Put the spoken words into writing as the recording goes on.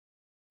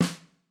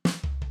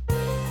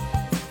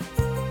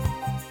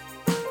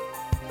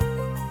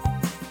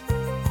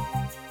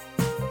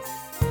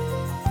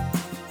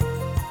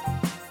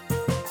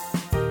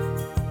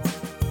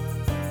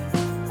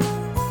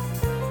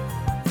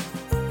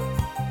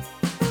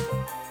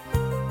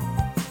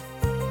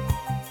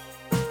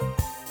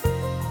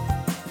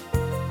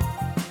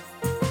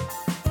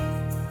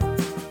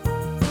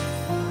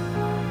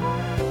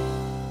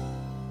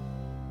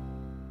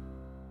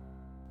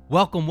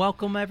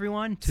Welcome,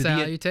 everyone, to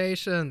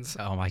Salutations.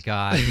 Oh my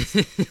God!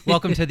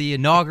 Welcome to the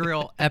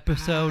inaugural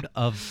episode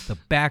of the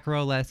Back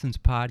Row Lessons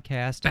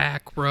podcast.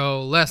 Back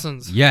Row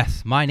Lessons.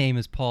 Yes, my name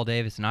is Paul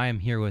Davis, and I am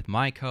here with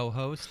my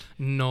co-host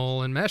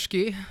Nolan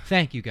Meshke.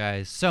 Thank you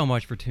guys so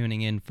much for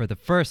tuning in for the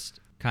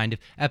first kind of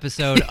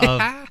episode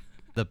of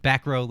the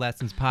Back Row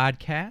Lessons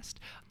podcast.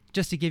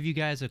 Just to give you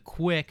guys a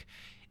quick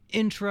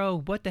intro,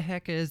 what the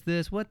heck is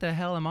this? What the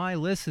hell am I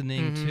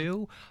listening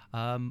to?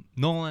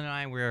 Nolan and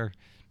I were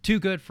two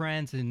good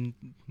friends, and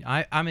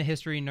I'm a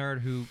history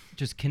nerd who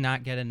just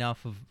cannot get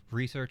enough of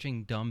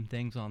researching dumb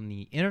things on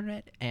the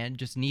internet and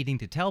just needing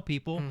to tell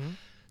people.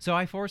 So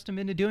I forced him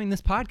into doing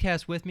this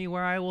podcast with me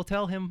where I will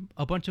tell him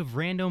a bunch of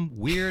random,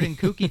 weird, and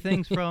kooky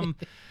things from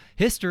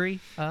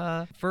history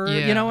for,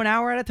 an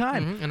hour at a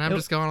time. And I'm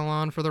just going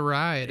along for the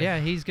ride.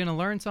 Yeah, he's going to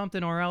learn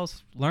something or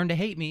else learn to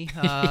hate me,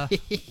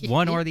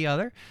 one or the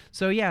other.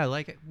 So, yeah,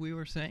 like we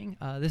were saying,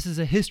 this is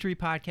a history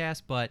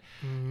podcast, but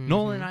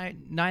Nolan and I,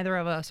 neither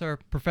of us are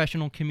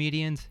professional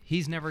comedians.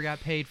 He's never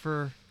got paid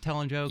for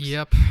telling jokes.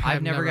 Yep.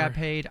 I've never got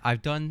paid.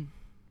 I've done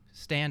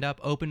stand-up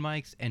open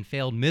mics and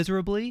failed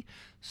miserably,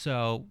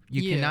 so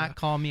you cannot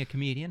call me a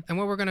comedian. And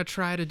what we're going to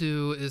try to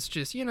do is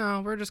just,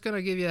 we're just going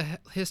to give you a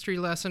history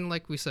lesson.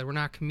 Like we said, we're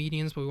not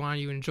comedians, but we want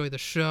you to enjoy the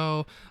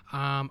show.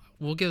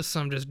 We'll give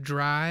some just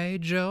dry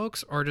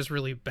jokes or just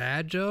really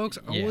bad jokes,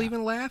 or we'll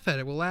even laugh at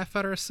it. We'll laugh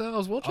at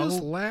ourselves. We'll just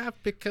laugh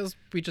because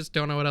we just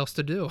don't know what else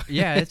to do.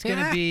 Yeah, it's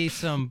going to be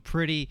some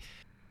pretty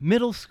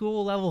middle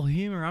school level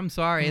humor. I'm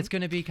sorry. It's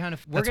going to be kind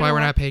of... That's why we're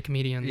not paid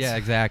comedians. Yeah,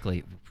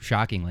 exactly.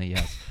 Shockingly,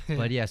 yes.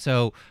 But yeah,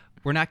 so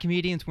we're not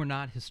comedians. We're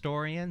not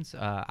historians.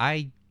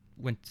 I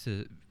went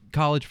to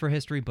college for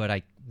history, but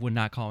I would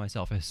not call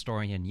myself a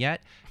historian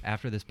yet.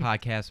 After this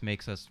podcast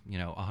makes us,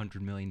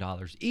 $100 million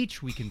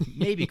each, we can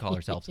maybe call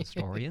ourselves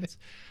historians.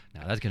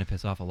 Now, that's going to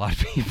piss off a lot of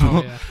people.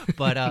 Oh, yeah.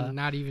 But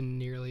not even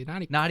nearly.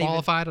 Not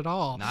qualified at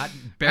all. Not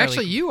barely.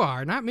 Actually, you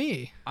are, not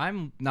me.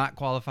 I'm not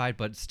qualified,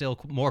 but still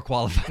more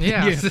qualified than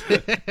yes.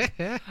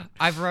 you.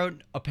 I've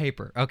wrote a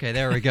paper. Okay,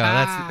 there we go.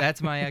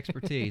 That's my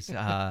expertise.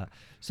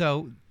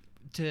 So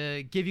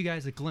to give you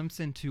guys a glimpse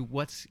into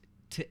what's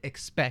to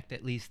expect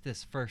at least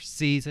this first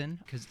season,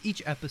 because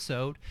each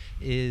episode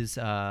is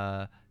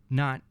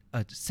not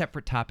a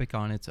separate topic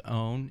on its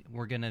own.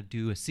 We're gonna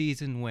do a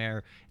season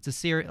where it's a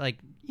series, like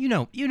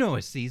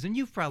a season.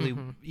 You've probably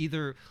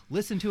either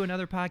listened to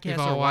another podcast You've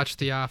or all watched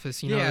The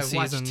Office. The seasons.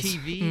 Watch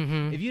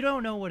TV. If you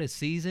don't know what a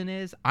season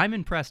is, I'm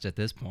impressed at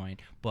this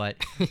point. But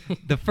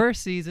the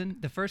first season,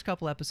 the first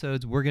couple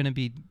episodes, we're gonna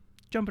be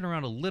jumping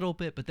around a little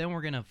bit, but then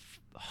we're gonna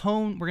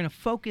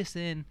focus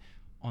in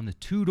on the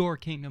Tudor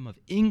Kingdom of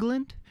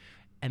England,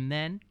 and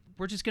then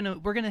we're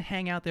gonna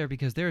hang out there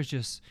because there's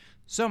just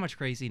so much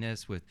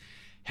craziness with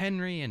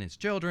Henry and his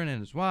children and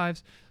his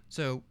wives.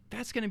 So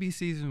that's gonna be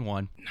season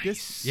 1.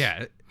 Nice.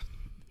 It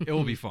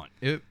will be fun.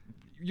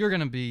 You're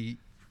gonna be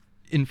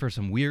in for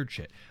some weird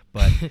shit,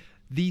 but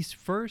these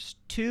first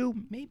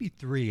 2, maybe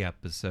 3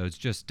 episodes,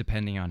 just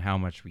depending on how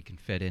much we can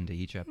fit into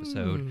each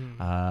episode,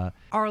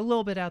 are a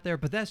little bit out there.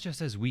 But that's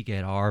just as we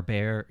get our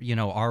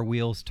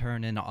wheels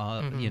turning.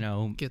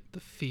 Get the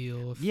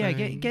feel of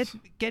things.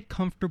 Get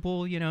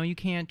comfortable. You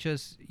can't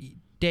just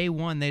day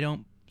one. They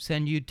don't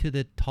send you to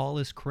the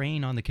tallest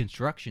crane on the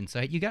construction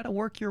site. You got to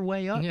work your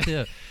way up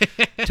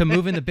to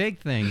moving the big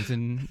things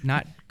and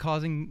not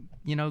causing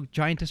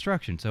giant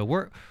destruction. So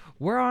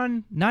we're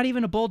on not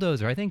even a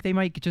bulldozer. I think they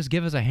might just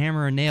give us a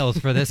hammer and nails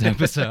for this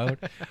episode.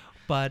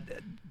 But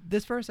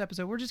this first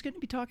episode, we're just going to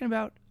be talking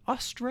about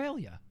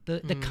Australia,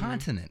 the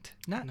continent.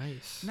 Not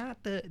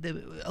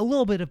a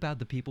little bit about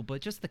the people,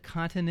 but just the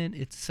continent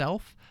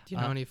itself. Do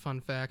you know any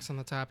fun facts on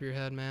the top of your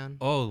head, man?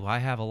 Oh, I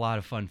have a lot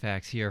of fun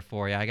facts here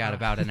for you. I got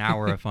about an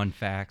hour of fun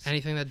facts.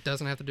 Anything that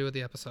doesn't have to do with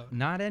the episode?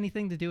 Not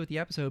anything to do with the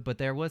episode, but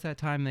there was that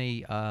time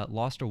they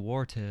lost a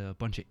war to a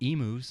bunch of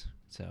emus.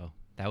 So...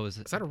 Is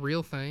that a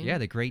real thing? Yeah,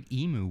 the Great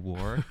Emu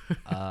War.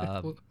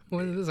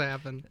 When did this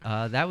happen?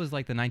 That was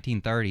like the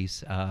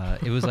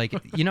 1930s. It was like,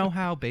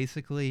 how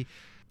basically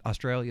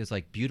Australia is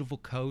like beautiful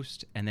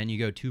coast, and then you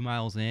go 2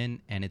 miles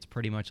in, and it's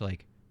pretty much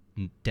like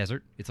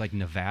desert. It's like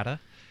Nevada.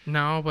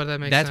 No, but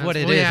that makes sense. That's what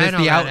it is.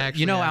 Yeah, It's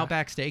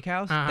Outback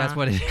Steakhouse? That's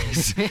what it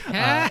is.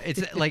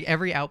 It's like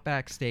every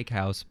Outback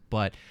Steakhouse,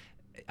 but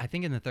I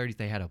think in the 30s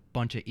they had a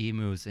bunch of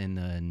emus in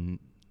the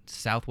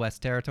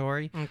Southwest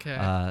Territory. Okay.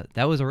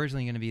 That was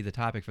originally going to be the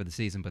topic for the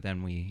season, but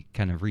then we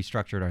kind of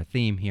restructured our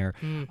theme here.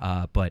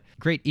 But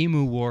Great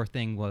Emu War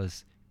thing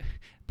was a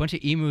bunch of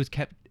emus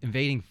kept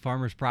invading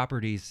farmers'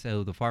 properties,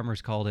 so the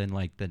farmers called in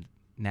like the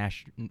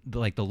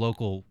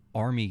local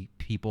army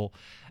people,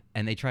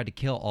 and they tried to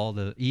kill all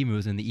the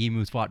emus, and the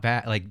emus fought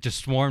back, like just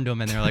swarmed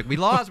them, and they're like, "We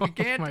lost, we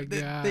can't."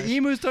 The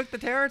emus took the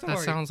territory.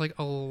 That sounds like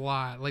a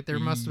lot. Like there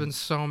must have been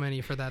so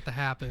many for that to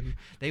happen.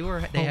 They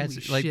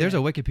had like there's a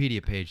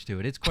Wikipedia page to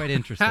it. It's quite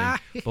interesting.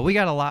 But we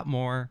got a lot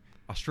more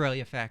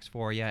Australia facts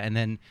for you, and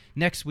then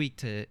next week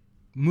to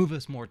move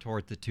us more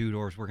towards the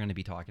Tudors, we're going to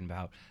be talking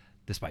about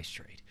the spice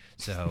trade.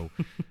 So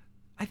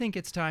I think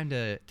it's time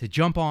to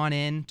jump on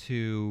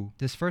into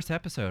this first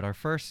episode, our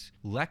first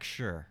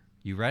lecture.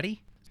 You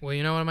ready? Well,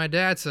 you know what my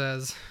dad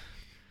says.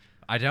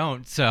 I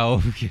don't,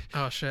 so...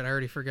 Oh, shit, I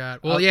already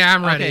forgot. Well, yeah,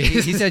 I'm ready. Okay,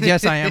 he said,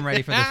 yes, I am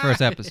ready for this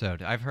first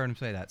episode. I've heard him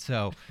say that.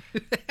 So,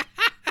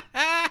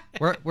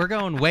 we're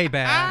going way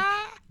back.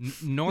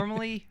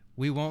 Normally,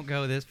 we won't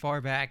go this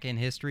far back in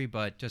history,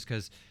 but just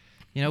because,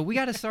 we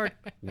got to start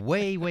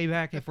way, way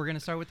back if we're going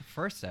to start with the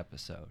first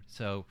episode.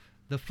 So,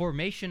 the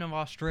formation of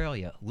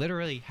Australia.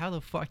 Literally, how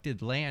the fuck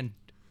did land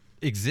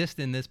exist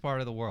in this part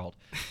of the world?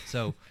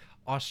 So...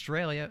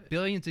 Australia,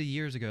 billions of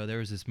years ago, there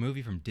was this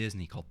movie from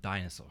Disney called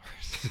Dinosaurs.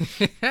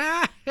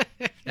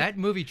 That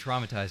movie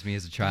traumatized me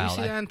as a child. Did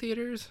you see that in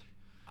theaters?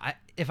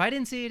 If I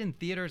didn't see it in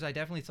theaters, I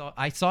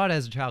saw it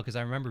as a child because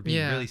I remember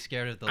being really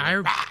scared of the...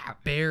 I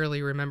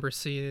barely remember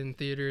seeing it in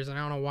theaters, and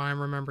I don't know why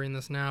I'm remembering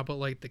this now, but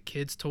like the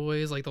kids'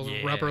 toys, like those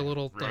rubber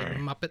little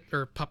Muppet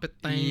or puppet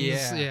things.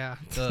 Yeah.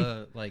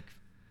 The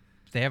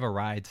they have a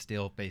ride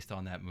still based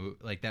on that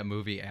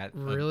movie at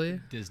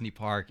Disney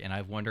Park, and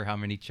I wonder how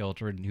many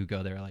children who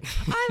go there are like,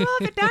 I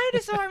love a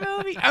dinosaur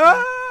movie.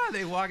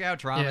 They walk out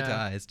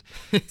traumatized.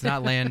 Yeah. It's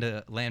not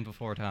land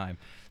before time.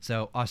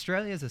 So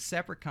Australia is a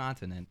separate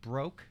continent.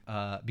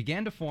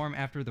 Began to form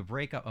after the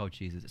breakup. Oh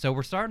Jesus! So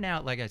we're starting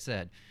out, like I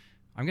said.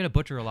 I'm gonna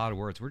butcher a lot of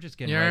words. We're just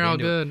getting right all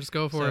into good. it. Just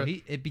go for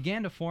it. It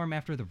began to form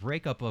after the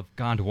breakup of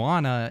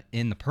Gondwana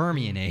in the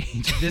Permian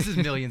age. This is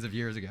millions of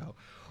years ago,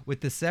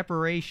 with the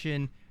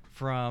separation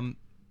from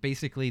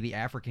basically the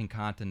African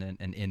continent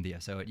and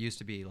India. So it used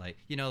to be like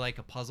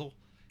a puzzle.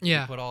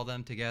 Yeah. You put all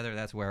them together.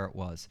 That's where it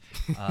was.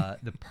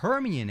 The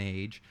Permian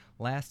age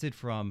lasted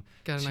from.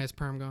 Got a nice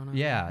perm going on.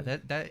 Yeah.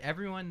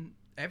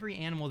 Every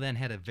animal then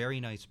had a very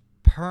nice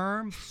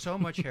perm, so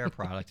much hair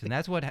product, and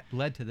that's what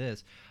led to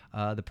this.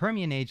 The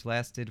Permian age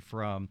lasted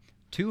from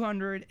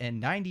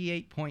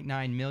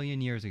 298.9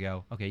 million years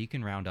ago. Okay, you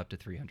can round up to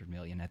 300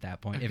 million at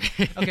that point. It's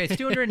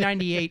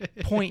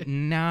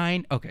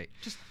 298.9. Okay,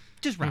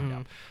 just round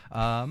up.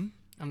 I'm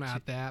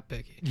not that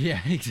picky. Yeah,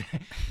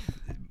 exactly.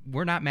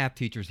 We're not math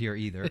teachers here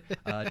either.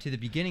 To the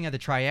beginning of the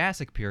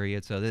Triassic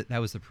period, so that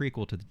was the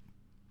prequel to the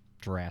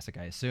Jurassic,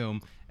 I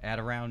assume, at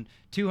around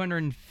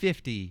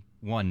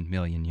 251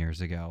 million years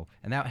ago.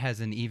 And that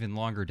has an even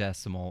longer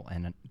decimal,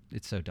 and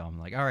it's so dumb.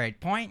 Like, all right,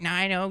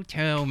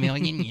 0.902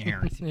 million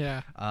years.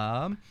 Yeah.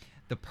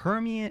 The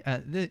Permian...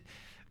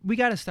 we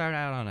got to start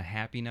out on a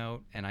happy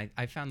note, and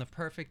I found the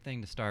perfect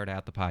thing to start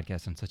out the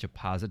podcast on such a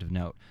positive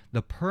note.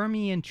 The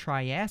Permian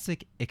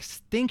Triassic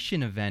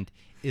extinction event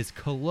is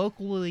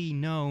colloquially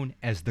known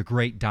as the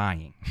Great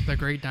Dying. The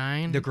Great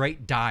Dying? The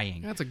Great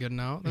Dying. That's a good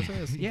note. That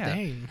is. Yeah.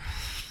 Dang.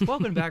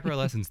 Welcome to Back Row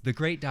Lessons, the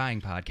Great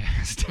Dying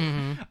podcast.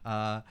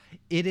 Mm-hmm.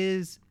 It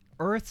is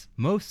Earth's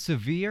most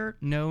severe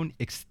known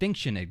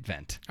extinction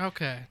event.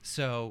 Okay.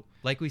 So,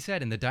 like we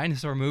said in the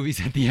dinosaur movies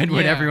at the end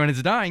when everyone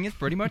is dying, it's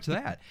pretty much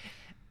that.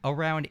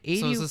 Around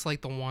 80... So is this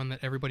like the one that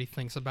everybody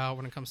thinks about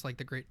when it comes to like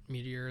the great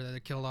meteor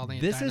that killed all the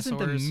dinosaurs? This isn't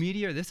the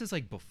meteor. This is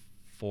like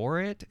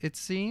before it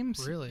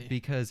seems. Really?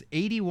 Because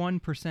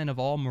 81% of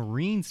all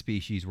marine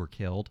species were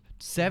killed.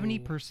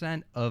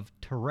 70% of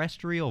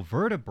terrestrial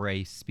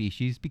vertebrate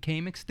species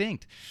became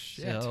extinct.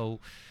 Shit. So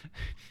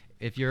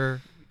if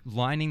you're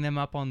lining them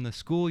up on the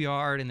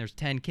schoolyard and there's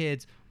 10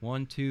 kids,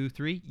 1, 2,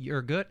 3,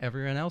 you're good.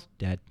 Everyone else,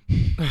 dead.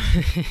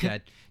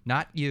 Dead.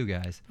 Not you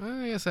guys.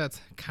 Well, I guess that's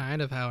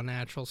kind of how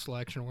natural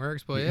selection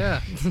works, but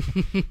yeah.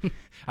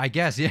 I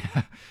guess,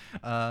 yeah.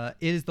 It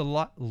is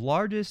the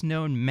largest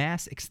known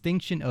mass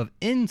extinction of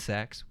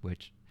insects,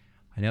 which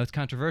I know it's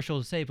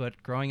controversial to say,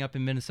 but growing up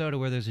in Minnesota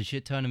where there's a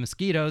shit ton of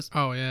mosquitoes,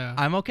 oh yeah,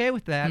 I'm okay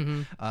with that.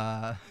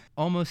 Mm-hmm.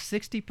 Almost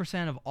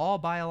 60% of all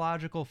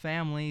biological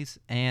families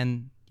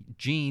and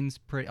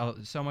genes,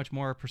 so much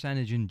more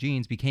percentage in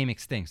genes, became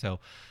extinct. So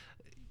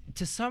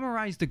to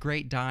summarize the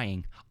Great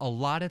Dying, a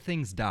lot of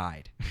things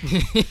died.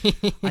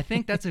 I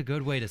think that's a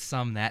good way to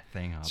sum that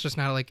thing up. It's just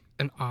not like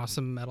an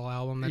awesome metal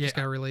album that just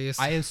got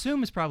released. I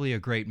assume it's probably a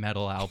great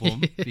metal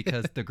album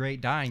because the Great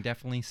Dying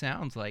definitely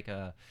sounds like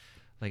a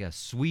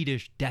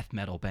Swedish death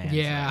metal band.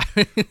 Yeah,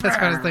 that's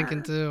what I was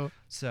thinking too.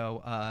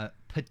 So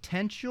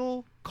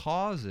potential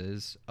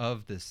causes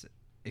of this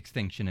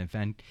extinction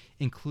event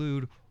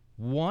include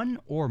one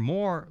or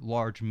more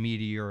large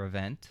meteor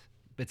event.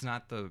 It's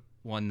not the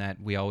one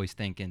that we always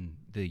think in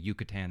the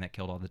Yucatan that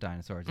killed all the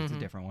dinosaurs. It's a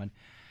different one.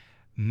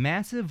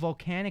 Massive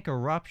volcanic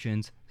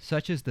eruptions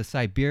such as the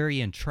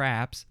Siberian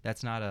Traps.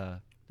 That's not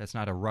a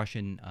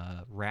Russian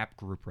rap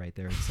group right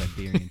there. It's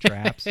Siberian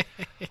Traps.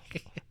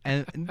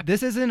 And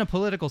this isn't a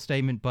political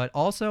statement, but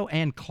also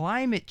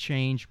climate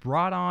change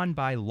brought on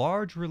by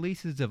large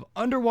releases of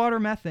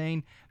underwater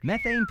methane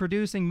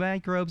producing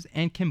microbes,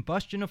 and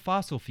combustion of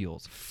fossil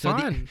fuels.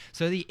 Fun.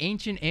 So the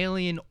ancient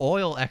alien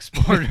oil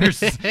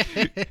exporters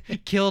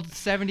killed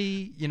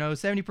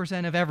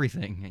 70% of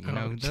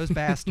everything. Those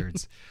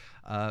bastards.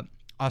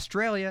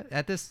 Australia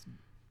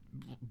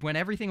when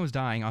everything was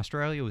dying,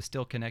 Australia was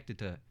still connected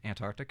to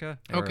Antarctica.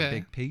 They were a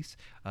big piece.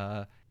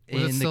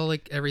 Was it still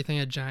like everything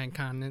a giant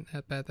continent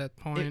at that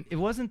point? It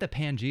wasn't the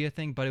Pangea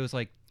thing, but it was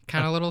like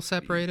kind of a little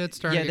separated,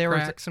 starting yeah, to there get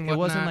was. cracks and It whatnot.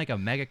 wasn't like a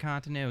mega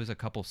continent. It was a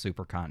couple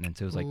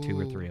supercontinents. It was like 2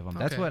 or 3 of them.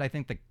 That's okay. what I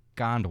think the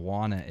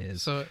Gondwana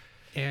is. So,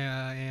 the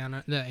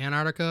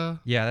Antarctica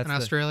Yeah, that's and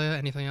Australia.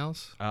 Anything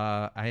else?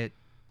 I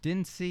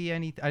didn't see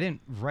any. I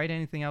didn't write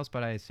anything else,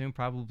 but I assume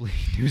probably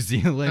New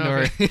Zealand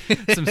Okay.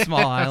 or some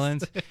small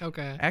islands.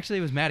 Okay. Actually,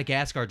 it was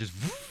Madagascar. Just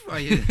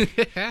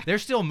they're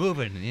still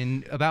moving.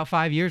 In about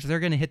 5 years, they're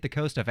going to hit the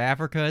coast of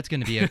Africa. It's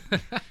going to be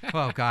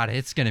oh god,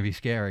 it's going to be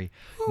scary.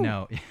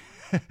 No.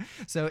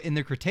 So in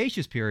the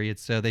Cretaceous period,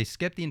 so they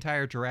skipped the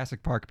entire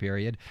Jurassic Park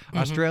period.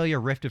 Australia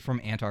rifted from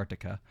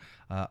Antarctica.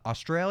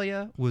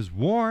 Australia was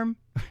warm.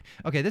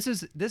 Okay, this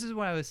is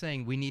what I was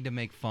saying. We need to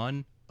make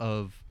fun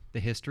of the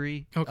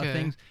history of Okay.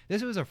 things.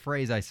 This was a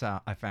phrase I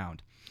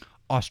found.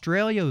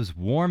 Australia was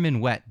warm and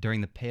wet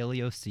during the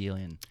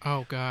Paleocene.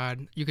 Oh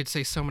God, you could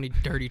say so many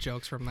dirty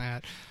jokes from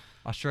that.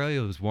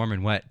 Australia was warm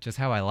and wet, just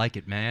how I like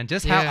it, man.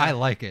 Just how Yeah. I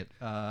like it.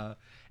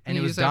 And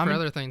it use was that for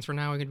dominant. other things. For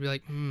now, we could be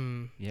like,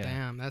 Yeah.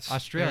 damn, that's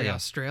Australia. very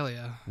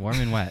Australia. Warm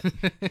and wet.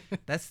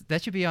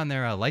 That should be on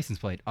their license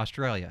plate.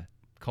 Australia,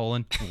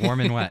 warm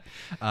and wet.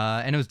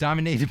 And it was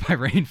dominated by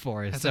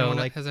rainforest.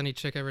 Has any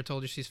chick ever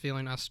told you she's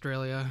feeling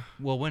Australia?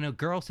 Well, when a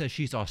girl says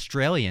she's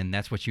Australian,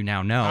 that's what you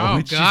now know. Oh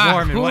She's God!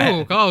 warm and Ooh,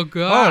 wet. oh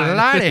God! Oh,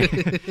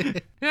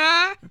 lordy.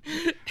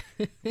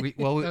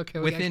 Okay,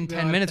 we Within got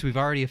 10 going. minutes, we've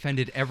already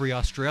offended every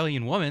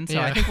Australian woman, so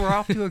I Yeah. think we're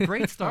off to a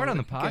great start Oh on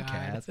the my God.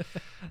 podcast.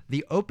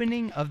 The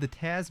opening of the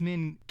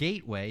Tasman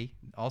Gateway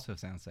also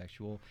sounds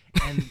sexual.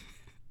 And,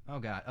 oh,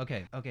 God.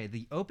 Okay.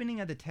 The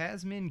opening of the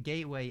Tasman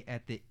Gateway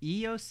at the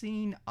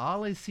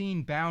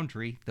Eocene-Oligocene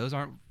boundary,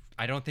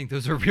 I don't think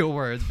those are real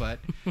words, but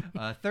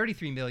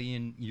 33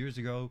 million years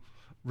ago,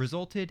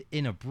 resulted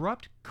in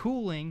abrupt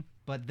cooling.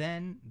 But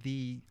then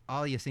the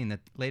Oligocene, the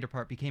later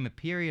part, became a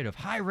period of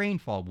high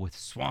rainfall with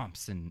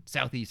swamps in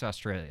southeast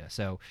Australia.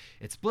 So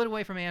it split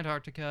away from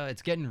Antarctica.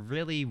 It's getting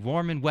really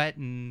warm and wet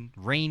and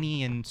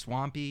rainy and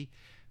swampy.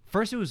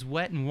 First it was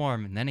wet and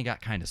warm, and then it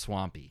got kind of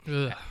swampy.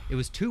 Ugh. It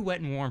was too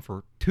wet and warm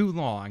for too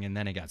long, and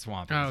then it got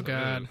swampy. Oh, So,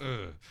 God.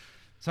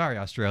 Sorry,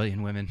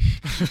 Australian women.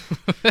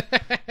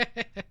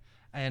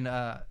 And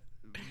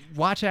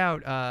watch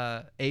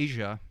out,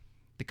 Asia.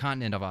 The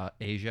continent of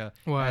Asia.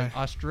 Why? As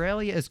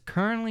Australia is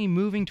currently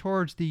moving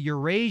towards the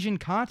Eurasian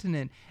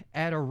continent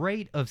at a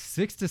rate of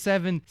 6 to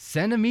 7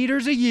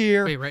 centimeters a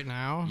year. Wait, right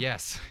now?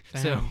 Yes.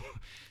 Damn. So,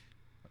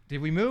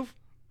 did we move?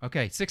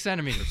 Okay, 6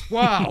 centimeters.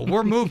 Wow,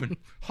 we're moving.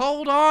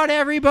 Hold on,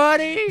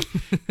 everybody.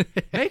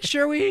 Make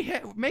sure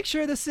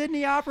the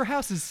Sydney Opera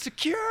House is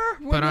secure.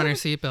 We're Put on your moving.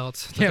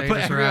 seatbelts. It's a Yeah, but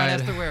dangerous everyone ride.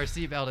 has to wear a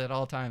seatbelt at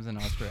all times in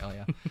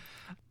Australia.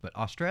 But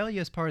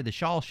Australia is part of the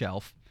Shaw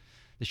Shelf.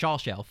 The Shaw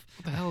Shelf.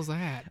 What the hell is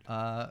that?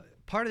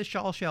 Part of the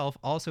Shaw Shelf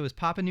also is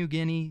Papua New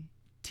Guinea,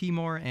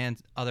 Timor, and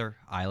other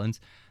islands.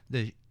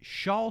 The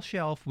Shaw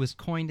Shelf was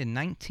coined in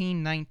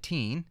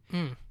 1919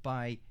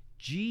 by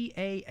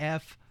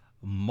G.A.F.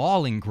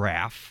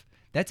 Mallingraf.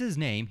 That's his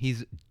name.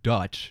 He's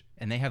Dutch,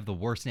 and they have the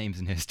worst names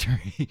in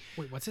history.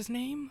 Wait, what's his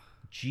name?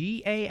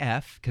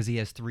 G.A.F., because he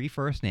has 3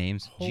 first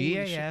names. Holy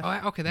shit. G.A.F.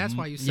 Oh, okay, that's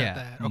why you said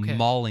that. Okay.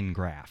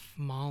 Mallingraf.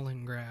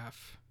 Mallingraf.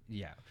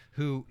 Yeah,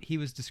 who he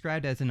was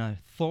described as an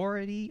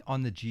authority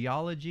on the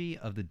geology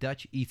of the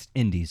Dutch East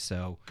Indies.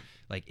 So,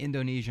 like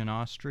Indonesia and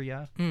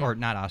Austria, or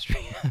not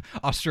Austria,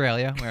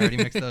 Australia. We already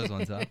mixed those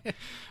ones up.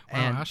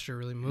 Wow, Austria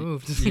really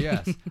moved.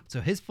 Yes.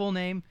 So his full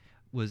name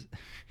was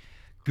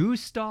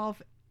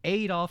Gustav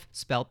Adolf,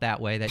 spelt that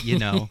way that you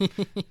know,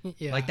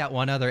 Yeah. like that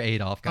one other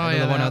Adolf guy. Oh,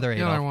 yeah, the one that- other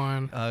the Adolf. other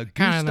one.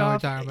 Kinda know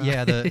what Gustav. you're talking about.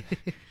 Yeah, the.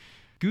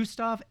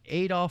 Gustav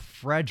Adolf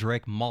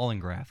Frederick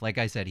Mallingraf. Like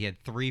I said, he had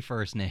 3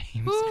 first names.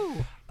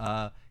 Woo!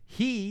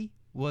 He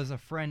was a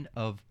friend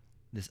of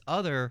this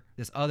other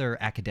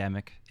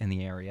academic in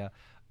the area,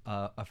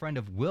 a friend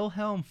of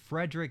Wilhelm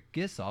Friedrich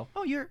Gisself.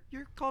 Oh, you're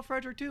called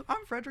Frederick too?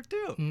 I'm Frederick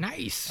too.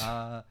 Nice.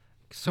 Uh,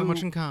 So who-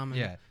 much in common.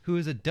 Yeah, who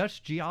is a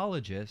Dutch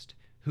geologist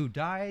who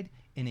died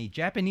in a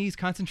Japanese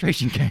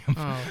concentration camp.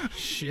 Oh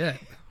shit.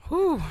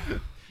 Whew.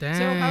 Dang.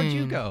 So how'd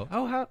you go?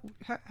 Oh,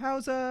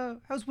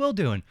 how's Will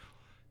doing?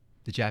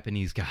 The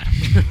Japanese got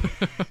him.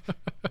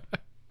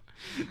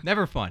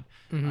 Never fun.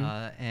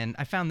 And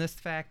I found this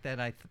fact that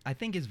I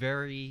think is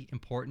very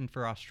important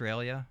for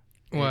Australia.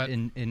 What?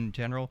 In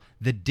general,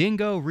 the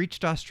dingo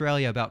reached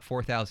Australia about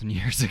 4,000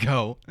 years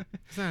ago.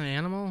 Is that an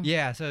animal?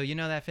 Yeah, so you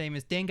know that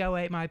famous dingo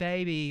ate my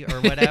baby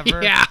or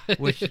whatever. Yeah.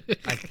 Which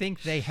I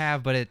think they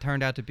have, but I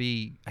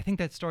think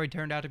that story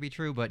turned out to be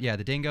true. But yeah,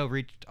 the dingo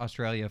reached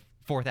Australia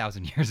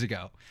 4,000 years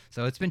ago.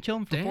 So it's been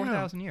chilling for Damn.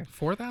 4,000 years.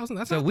 4,000?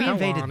 That's So not we that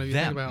invaded long if you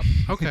them. think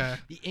about. Okay.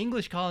 The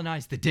English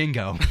colonized the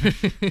dingo.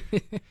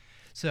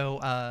 So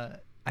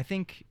I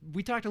think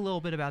we talked a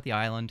little bit about the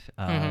island.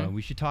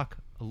 We should talk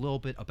a little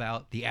bit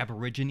about the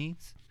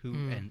Aborigines who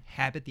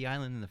inhabit the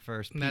island in the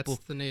first people.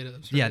 That's the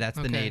natives. Yeah, right? that's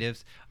the Okay.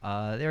 natives.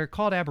 They're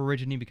called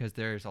Aborigine because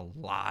there's a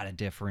lot of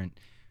different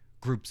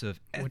groups of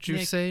ethnic. Would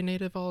you say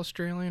native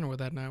Australian, or would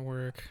that not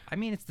work? I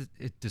mean,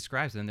 it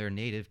describes them. They're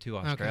native to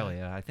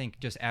Australia. Okay. I think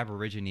just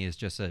Aborigine is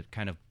just a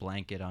kind of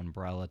blanket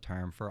umbrella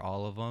term for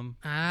all of them.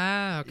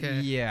 Ah,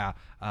 okay. Yeah,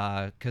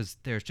 because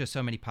there's just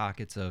so many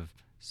pockets of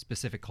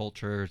specific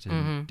cultures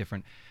and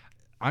different.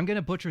 I'm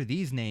gonna butcher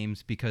these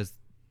names because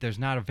there's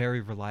not a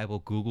very reliable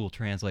Google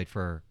Translate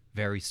for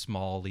very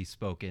smallly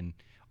spoken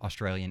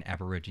Australian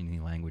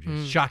Aborigine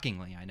languages.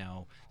 Shockingly, I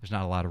know there's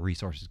not a lot of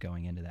resources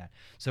going into that.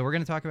 So we're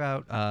going to talk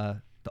about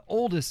the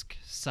oldest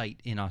site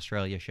in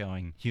Australia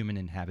showing human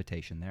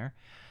inhabitation there,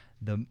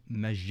 the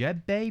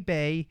Majebe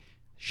Bay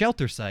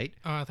shelter site.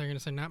 Oh, I thought you were going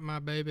to say not my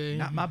baby.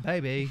 Not my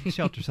baby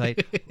shelter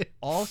site.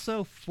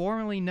 Also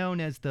formerly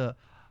known as the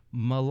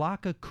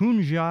Malacca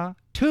Kunja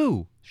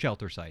 2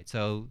 shelter site.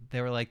 So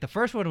they were like, the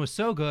first one was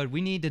so good,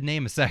 we need to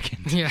name a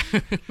second. Yeah.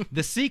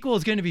 The sequel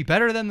is going to be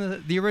better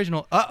than the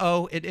original.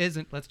 Uh-oh, it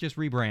isn't. Let's just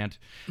rebrand.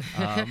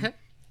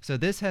 So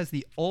this has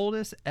the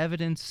oldest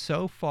evidence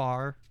so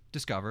far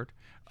discovered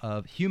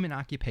of human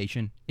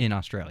occupation in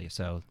Australia.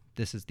 So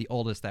this is the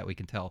oldest that we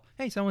can tell,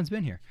 hey, someone's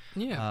been here.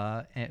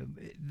 Yeah.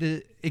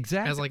 The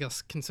exact... As like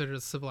considered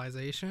a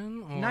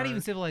civilization? Or? Not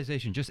even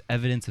civilization, just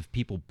evidence of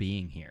people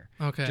being here.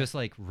 Okay. Just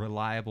like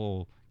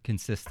reliable,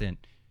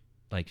 consistent,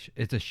 like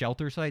it's a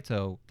shelter site.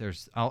 So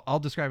I'll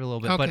describe it a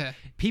little bit. Okay. But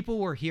people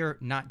were here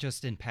not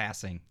just in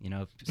passing. You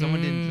know,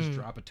 someone didn't just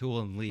drop a tool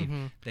and leave.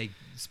 They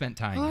spent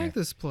time I here. like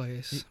this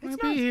place. I'll nice,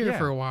 be here yeah.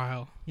 for a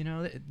while. You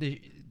know,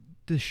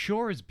 the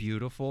shore is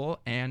beautiful,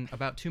 and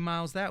about 2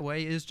 miles that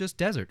way is just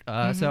desert.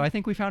 So I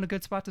think we found a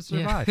good spot to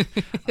survive.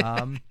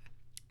 Yeah.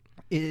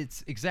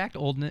 Its exact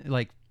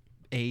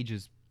age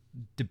is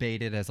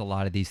debated, as a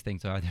lot of these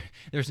things are.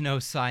 There's no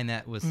sign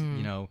that was,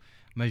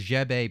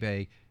 Majebe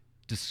Bay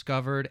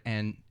discovered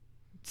and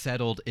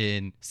settled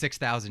in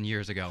 6,000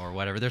 years ago or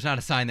whatever. There's not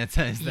a sign that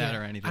says that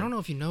or anything. I don't know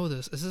if you know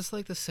this. Is this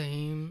like the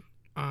same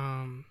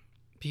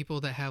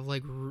people that have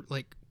like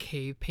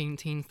cave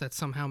paintings that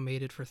somehow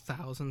made it for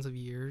thousands of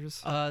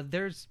years?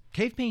 There's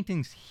cave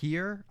paintings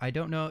here. I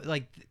don't know.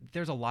 Like,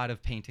 there's a lot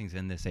of paintings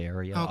in this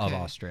area of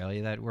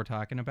Australia that we're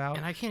talking about.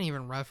 And I can't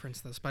even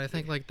reference this, but I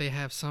think like they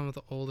have some of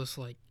the oldest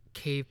like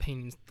cave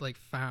paintings like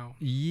found.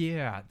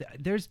 Yeah,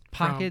 there's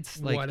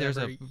pockets like there's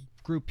a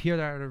group here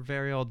that are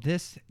very old.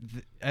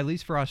 At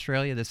least for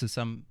Australia, this is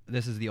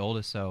the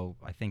oldest, so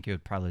I think it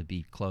would probably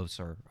be close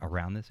or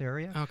around this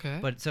area. Okay.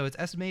 But so it's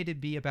estimated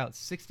to be about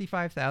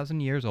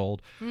 65,000 years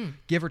old,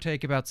 give or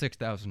take about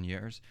 6,000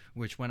 years,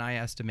 which when I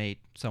estimate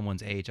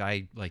someone's age,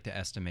 I like to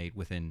estimate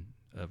within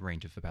a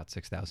range of about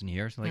 6,000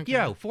 years. Like,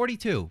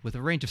 42 with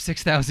a range of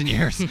 6,000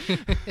 years.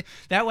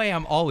 That way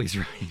I'm always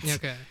right.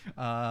 Okay.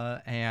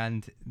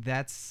 And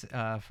that's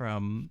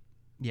from...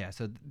 Yeah,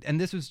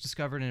 and this was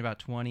discovered in about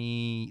the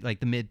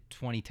mid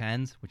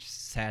 2010s, which is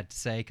sad to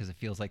say because it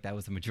feels like that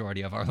was the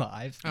majority of our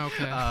lives.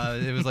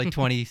 Okay. It was like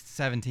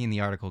 2017 the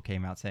article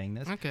came out saying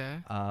this. Okay.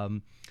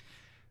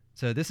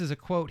 So this is a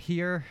quote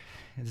here.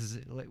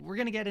 We're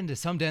going to get into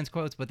some dense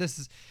quotes, but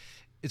it's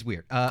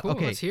weird. Cool,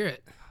 okay. Let's hear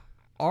it.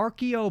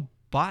 Archaeobotanical,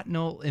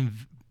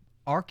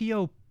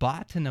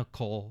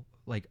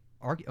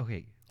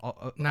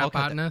 not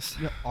botanist.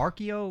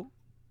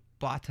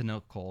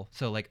 Botanical,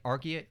 so like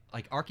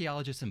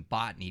archaeologists and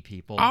botany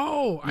people.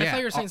 Oh, I thought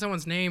you were saying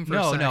someone's name for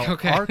a sec. No.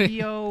 Okay.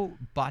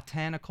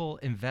 Archaeobotanical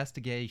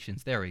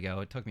investigations. There we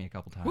go. It took me a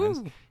couple times.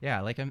 Woo.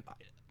 Yeah, like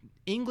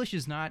English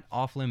is not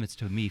off limits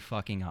to me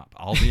fucking up.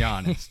 I'll be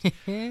honest.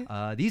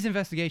 These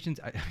investigations,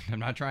 I'm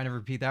not trying to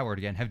repeat that word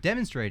again, have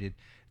demonstrated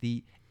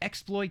the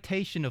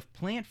exploitation of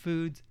plant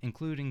foods,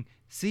 including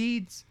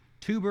seeds,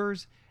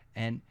 tubers,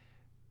 and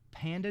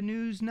Panda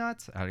News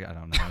nuts? I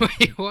don't know.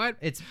 Wait, what?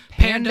 It's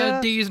Panda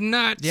D's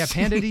nuts. Yeah,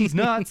 Panda D's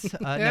nuts.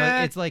 No,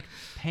 it's like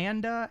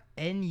Panda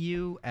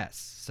NUS.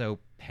 So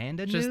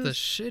Panda News. Just the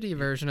shitty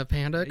version of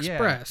Panda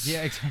Express.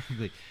 Yeah,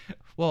 exactly.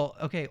 Well,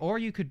 okay, or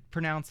you could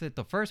pronounce it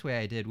the first way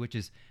I did, which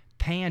is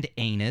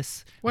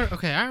Pandanus. What?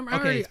 Okay,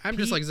 I'm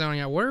just like zoning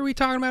out. What are we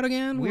talking about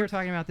again? We were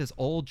talking about this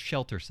old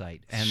shelter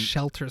site. And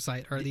shelter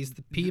site. Are these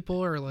the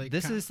people or like?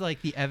 This is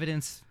like the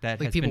evidence that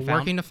like has people been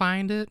found. Working to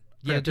find it.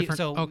 Yeah,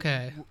 so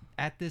okay.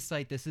 At this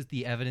site, this is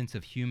the evidence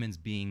of humans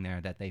being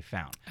there that they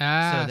found.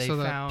 So they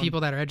found the people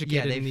that are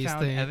educated in these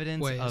things. They found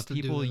evidence of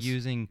people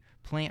using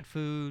plant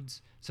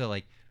foods. So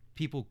like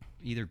people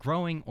either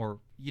growing or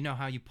you know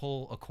how you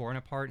pull a corn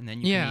apart and then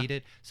you can eat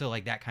it. So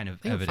like that kind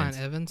of evidence. Find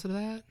evidence of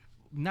that.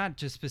 Not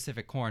just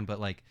specific corn, but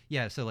like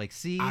so like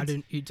seeds. I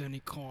didn't eat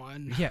any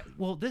corn. Yeah,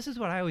 well, this is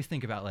what I always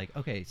think about. Like,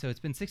 okay, so it's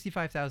been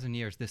 65,000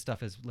 years. This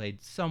stuff has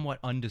laid somewhat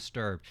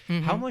undisturbed.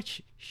 How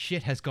much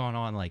shit has gone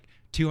on like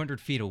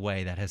 200 feet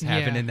away that has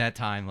happened in that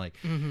time? Like,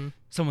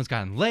 someone's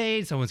gotten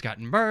laid, someone's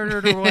gotten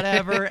murdered or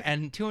whatever,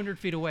 and 200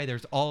 feet away,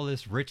 there's all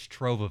this rich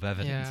trove of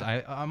evidence.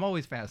 Yeah. I'm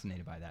always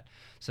fascinated by that.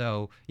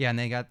 So yeah, and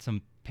they got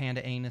some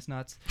Panda anus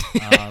nuts.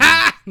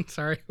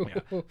 Sorry.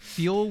 Yeah.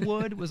 Fuel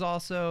wood was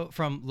also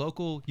from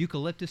local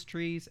eucalyptus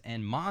trees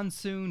and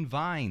monsoon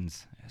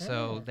vines.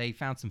 So they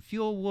found some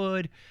fuel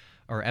wood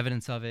or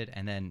evidence of it,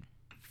 and then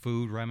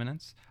food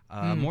remnants.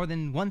 More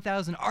than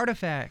 1,000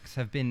 artifacts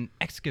have been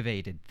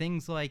excavated.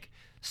 Things like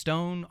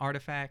stone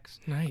artifacts,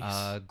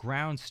 Nice.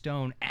 ground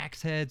stone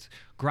axe heads,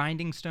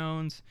 grinding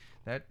stones.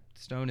 That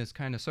stone is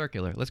kind of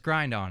circular. Let's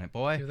grind on it,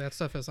 boy. Dude, that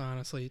stuff is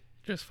honestly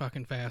just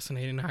fucking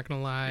fascinating, not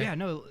gonna lie. Yeah,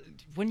 no,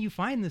 when you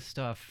find this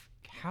stuff,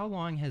 how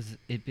long has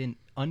it been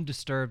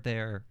undisturbed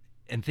there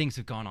and things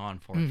have gone on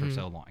for it for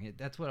so long?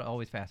 That's what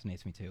always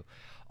fascinates me too.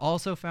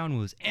 Also found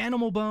was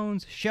animal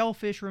bones,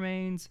 shellfish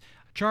remains,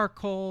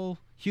 charcoal,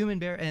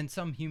 and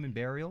some human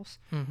burials.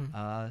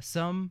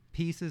 Some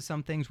pieces,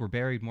 some things were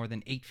buried more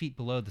than 8 feet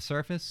below the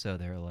surface, so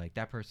they're like,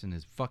 that person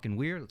is fucking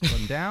weird, let's put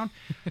them down.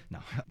 No.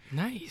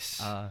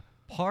 Nice.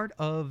 Part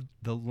of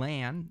the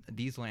land,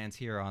 these lands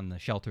here on the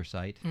shelter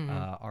site,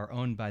 are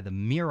owned by the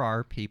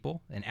Mirarr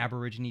people, an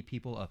Aborigine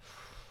people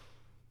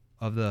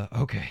of the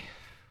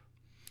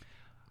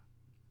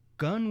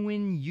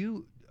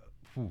You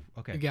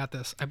got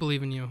this. I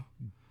believe in you.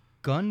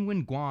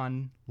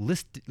 Gunwinguan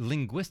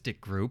linguistic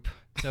group.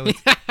 So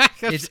it's,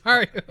 I'm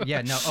sorry.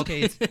 yeah, no,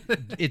 okay,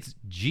 it's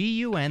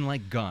Gun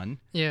like gun,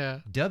 Yeah.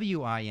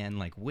 Win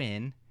like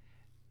win,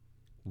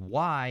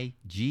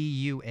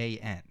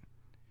 Yguan.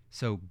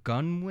 So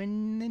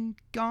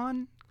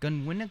Gunwinagon.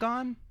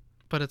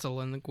 But it's a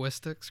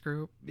linguistics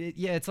group.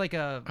 It's like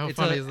it's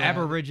funny an is that?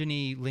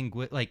 Aborigine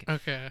like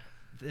Okay.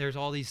 there's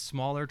all these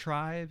smaller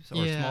tribes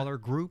or smaller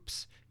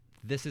groups.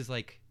 This is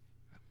like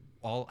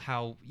all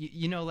how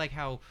you know like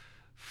how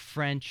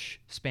French,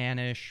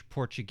 Spanish,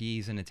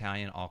 Portuguese, and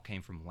Italian all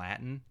came from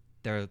Latin.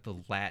 They're the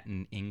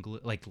Latin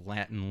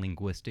Latin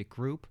linguistic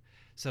group.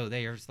 So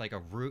there's like a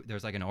root,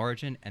 there's like an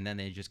origin, and then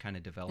they just kind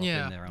of develop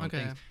in their own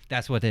things.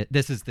 That's what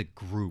this is the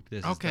group.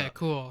 This is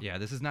cool. Yeah,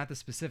 this is not the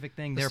specific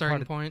thing. The They're starting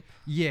part of, point.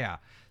 Yeah.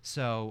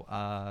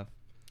 So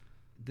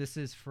this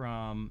is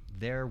from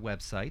their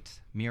website,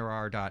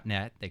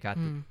 mirarr.net. They got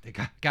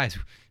guys.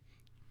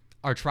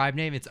 Our tribe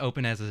name, it's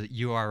open as a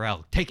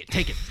URL. Take it.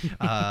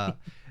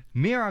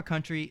 Mirarr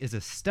country is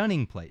a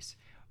stunning place.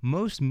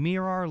 Most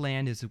Mirarr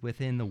land is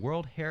within the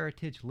World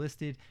Heritage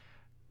listed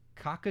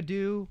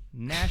Kakadu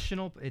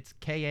National, it's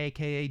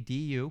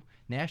Kakadu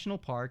National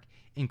Park,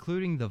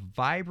 including the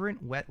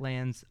vibrant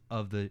wetlands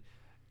of the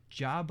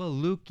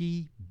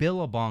Jabaluki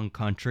Billabong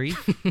country.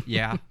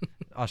 Yeah,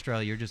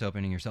 Australia, you're just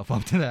opening yourself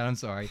up to that. I'm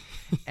sorry.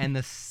 And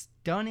the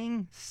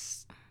stunning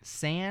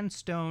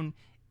sandstone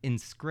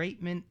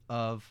inscription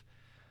of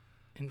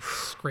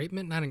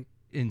Inscription, not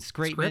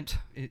inscripment.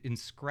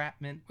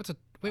 What's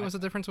the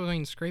difference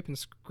between scrape and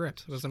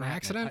script? Was it an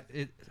accident?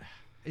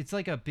 It's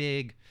like a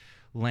big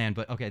land,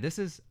 but okay,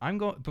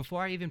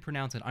 before I even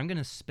pronounce it, I'm going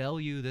to spell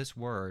you this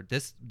word,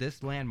 this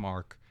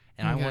landmark,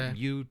 and I want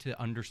you to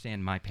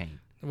understand my pain.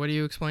 What are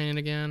you explaining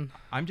again?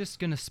 I'm just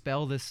going to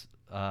spell this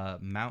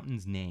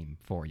mountain's name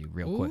for you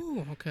real quick.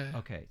 Ooh, okay.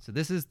 Okay, so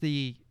this is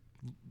the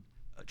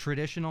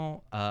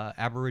traditional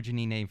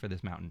Aborigine name for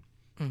this mountain,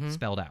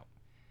 spelled out.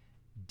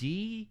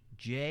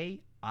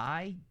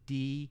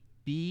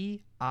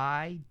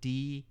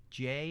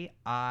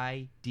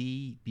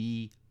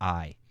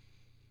 DJIDBIDJIDBI.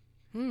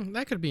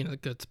 That could be a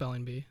good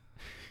spelling bee.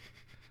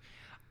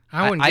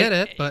 I wouldn't get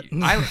it, but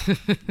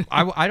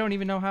I don't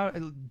even know how.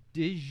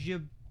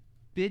 Djibouti?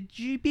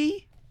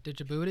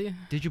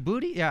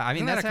 Djibouti? Yeah, I mean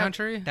Isn't that a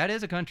country? That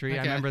is a country. Okay.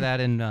 I remember that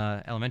in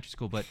elementary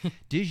school. But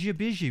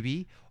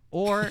Djibouti,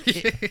 or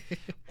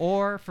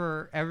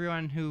for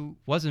everyone who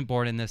wasn't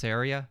born in this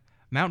area,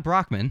 Mount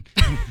Brockman.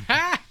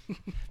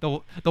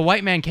 The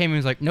white man came and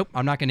was like, nope,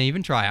 I'm not going to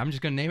even try. I'm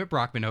just going to name it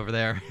Brockman over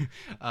there.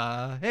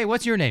 Hey,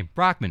 what's your name?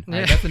 Brockman.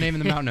 Right, that's the name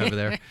of the mountain over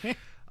there.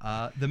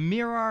 The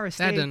Mirarr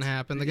Estate. That didn't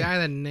happen. The guy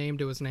that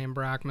named it was named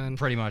Brockman.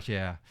 Pretty much,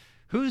 yeah.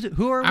 Who are we doing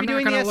this I'm not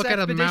gonna look at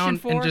a expedition mountain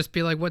for? and just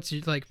be like,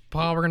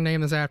 Paul, we're gonna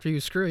name this after you.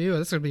 Screw you.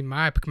 This is gonna be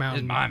my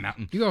mountain. It's my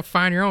mountain. You go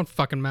find your own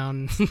fucking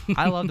mountain.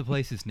 I love the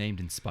places named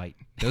in spite.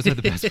 Those are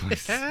the best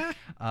places.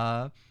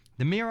 The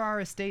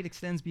Mirarr Estate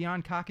extends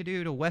beyond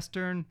Kakadu to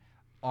western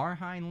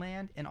Arhine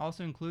land and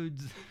also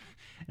includes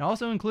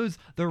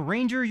the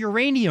Ranger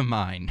Uranium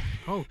Mine.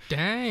 Oh,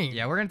 dang.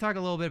 Yeah, we're going to talk a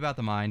little bit about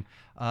the mine.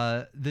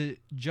 The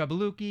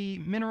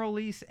Jabaluki mineral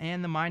lease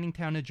and the mining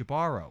town of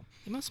Jabaro.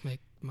 You must make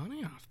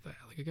money off that.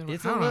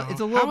 It's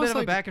a little bit of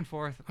a back and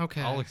forth.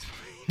 Okay. I'll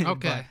explain.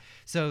 Okay.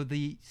 So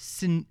the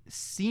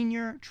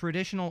senior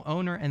traditional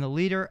owner and the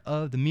leader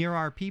of the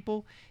Mirarr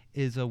people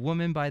is a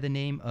woman by the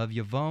name of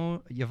Yvonne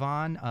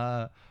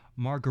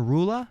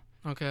Margarula.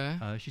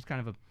 Okay. She's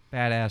kind of a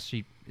badass.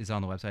 She is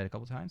on the website a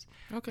couple times.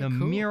 Okay, the cool.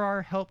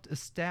 Mirarr helped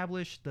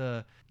establish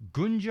the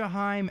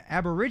Gunjaheim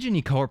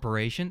Aborigine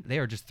Corporation. They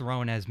are just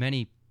throwing as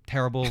many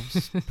terrible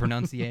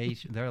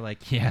pronunciations. They're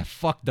like, yeah,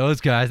 fuck those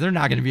guys. They're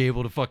not going to be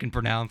able to fucking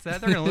pronounce that.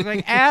 They're going to look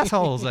like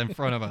assholes in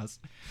front of us.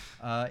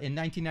 In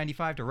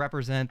 1995, to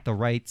represent the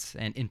rights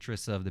and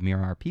interests of the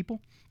Mirarr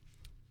people.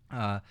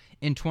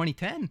 In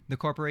 2010, the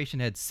corporation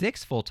had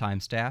 6 full-time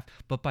staff,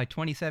 but by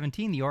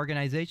 2017, the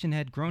organization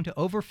had grown to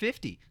over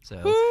 50.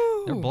 So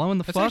They're blowing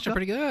the that's fuck actually up.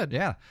 pretty good.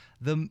 Yeah.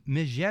 The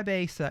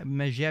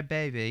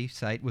Mejebe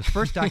site was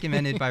first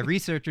documented by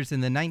researchers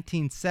in the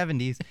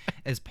 1970s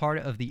as part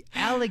of the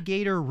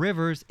Alligator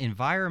Rivers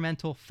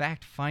Environmental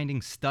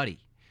Fact-Finding Study.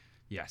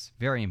 Yes,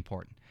 very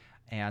important.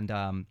 And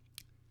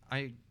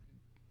I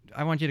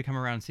want you to come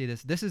around and see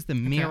this. This is the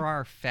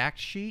Mirar fact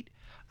sheet.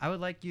 I would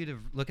like you to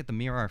look at the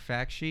Mirar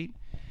fact sheet.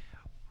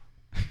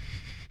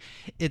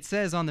 It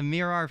says on the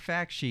Mirar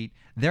fact sheet,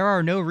 there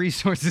are no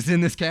resources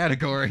in this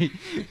category.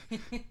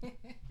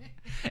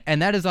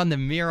 And that is on the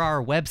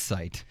Mirar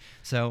website.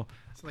 So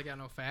they got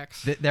no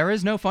facts. There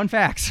is no fun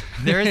facts.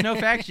 There is no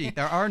fact sheet.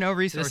 There are no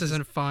resources. This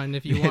isn't fun.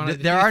 If you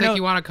want to,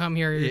 you want to come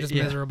here, you're just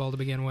miserable to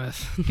begin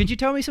with. Could you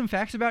tell me some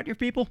facts about your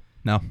people?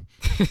 No.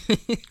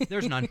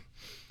 There's none.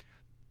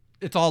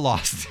 It's all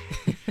lost.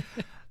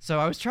 So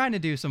I was trying to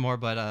do some more,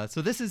 but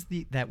so this is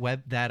that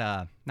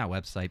not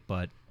website,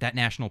 but that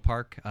national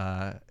park,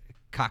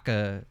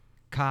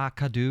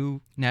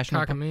 Kakadu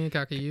National Park.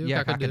 Kakadu.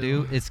 Yeah,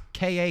 Kakadu. It's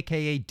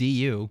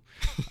Kakadu.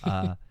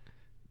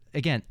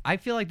 Again, I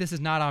feel like this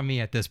is not on me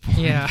at this point.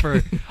 Yeah.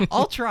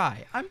 I'll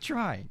try. I'm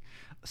trying.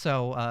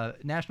 So,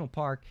 national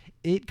park,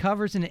 it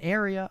covers an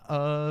area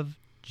of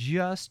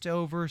just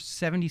over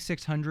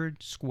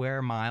 7,600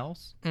 square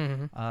miles,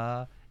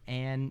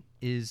 and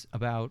is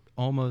about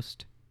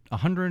almost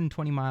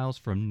 120 miles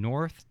from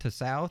north to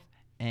south,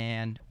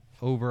 and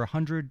over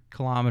 100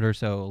 kilometers,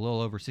 so a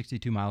little over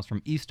 62 miles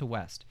from east to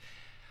west.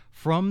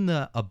 From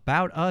the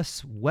About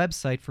Us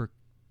website for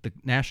the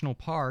national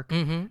park,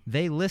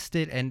 they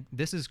listed, and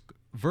this is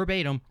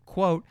verbatim,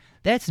 quote,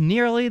 that's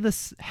nearly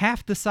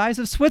half the size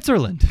of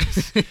Switzerland.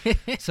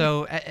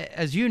 So,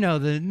 as you know,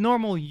 the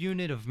normal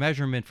unit of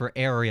measurement for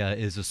area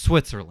is a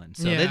Switzerland.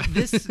 So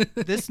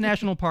this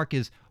national park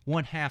is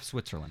 1/2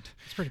 Switzerland.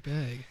 It's pretty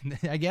big.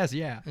 I guess,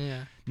 yeah.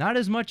 Yeah. Not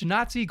as much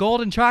Nazi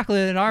golden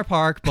chocolate in our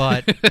park,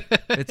 but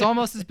it's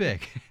almost as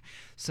big.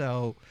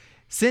 So,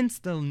 since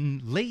the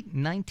late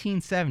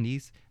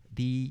 1970s,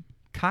 the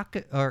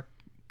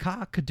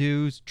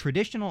Kakadu's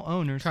traditional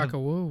owners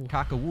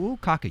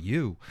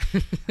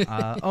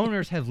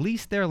owners have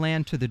leased their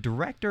land to the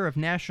director of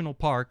national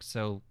parks,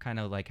 so kind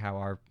of like how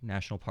our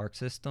national park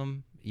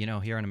system,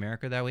 here in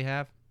America that we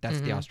have,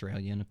 that's the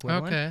Australian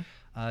equivalent. Okay.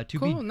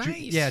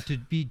 To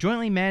be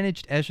jointly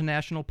managed as a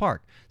national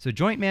park. So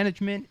joint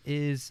management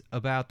is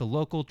about the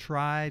local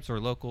tribes or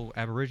local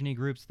Aborigine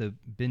groups, the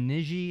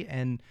Bemidji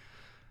and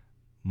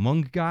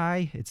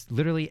Mungai. It's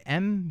literally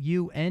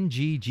Mungguy,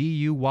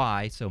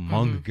 so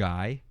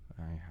Mungai,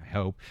 I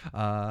hope.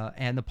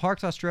 And the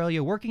Parks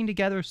Australia working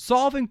together,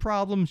 solving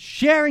problems,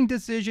 sharing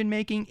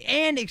decision-making,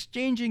 and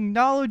exchanging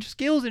knowledge,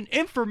 skills, and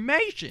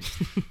information.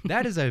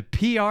 That is a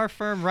PR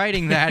firm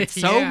writing that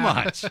so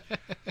much.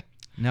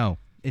 No,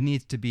 it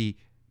needs to be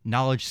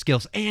knowledge,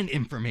 skills, and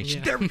information.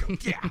 Yeah. There we go.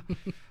 Yeah.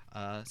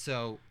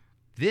 So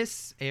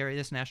this area,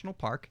 this national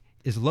park,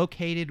 is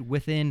located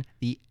within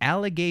the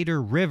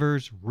Alligator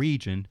Rivers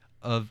region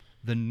of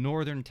the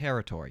Northern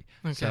Territory.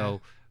 Okay. So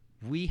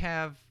we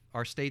have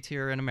our states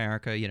here in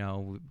America,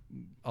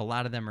 a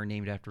lot of them are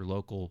named after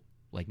local,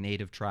 like,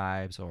 native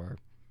tribes or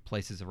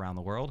places around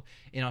the world.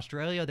 In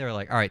Australia, they're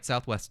like, all right,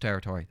 Southwest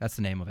Territory, that's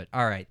the name of it.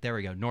 All right, there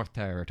we go, North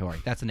Territory,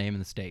 that's the name of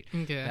the state.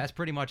 Okay. That's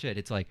pretty much it.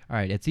 It's like, all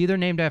right, it's either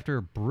named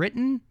after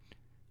Britain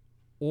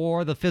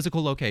or the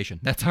physical location.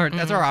 That's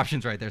our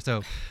options right there.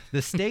 So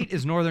the state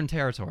is Northern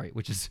Territory,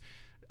 which is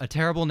a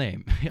terrible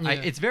name. Yeah.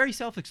 It's very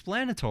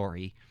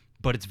self-explanatory,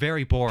 but it's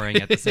very boring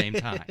at the same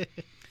time.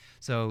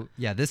 So,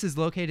 yeah, this is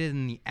located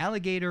in the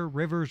Alligator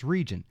Rivers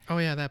region. Oh,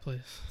 yeah, that place.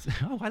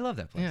 Oh, I love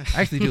that place. Yeah.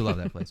 I actually do love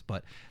that place.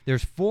 But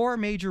there's 4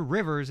 major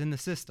rivers in the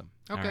system.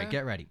 Okay. All right,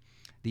 get ready.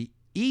 The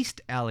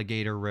East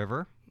Alligator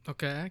River.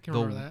 Okay, I can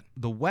remember that.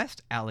 The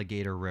West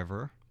Alligator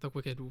River. The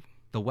wicked.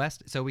 The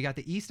West. So we got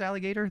the East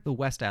Alligator, the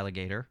West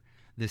Alligator,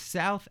 the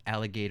South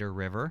Alligator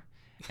River,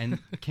 and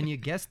can you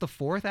guess the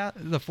fourth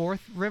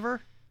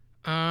river?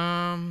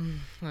 Let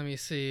me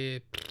see.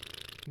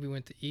 We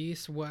went to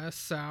east,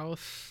 west,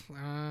 south.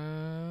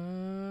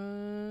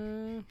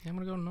 I'm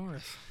gonna go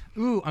north.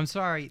 Ooh, I'm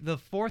sorry. The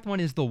fourth one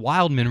is the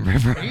Wildman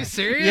River. Are you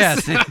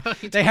serious? Yes.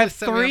 They have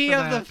set me 3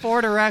 up of for the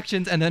 4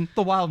 directions, and then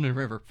the Wildman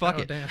River. Fuck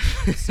it. Damn.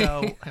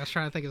 So I was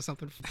trying to think of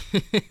something.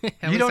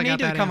 you don't need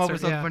to come up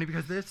with something funny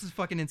because this is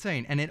fucking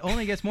insane, and it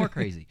only gets more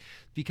crazy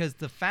because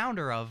the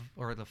finder,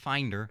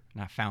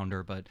 not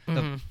founder, but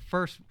the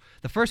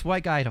first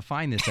white guy to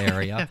find this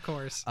area, of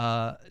course,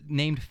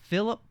 named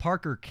Philip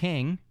Parker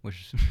King,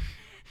 which is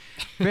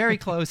very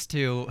close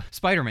to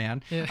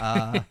Spider-Man.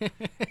 Yeah.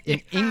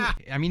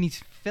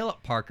 He's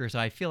Philip Parker, so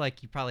I feel like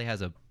he probably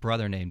has a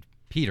brother named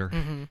Peter.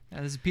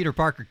 This is Peter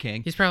Parker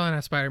King. He's probably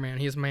not Spider-Man.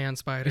 He's Man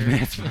Spider.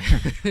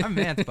 I'm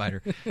Man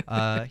Spider.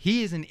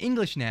 He is an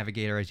English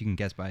navigator, as you can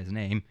guess by his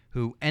name,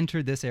 who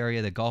entered this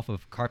area, the Gulf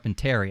of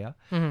Carpentaria,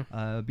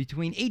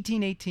 between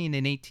 1818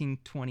 and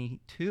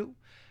 1822.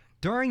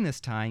 During this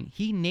time,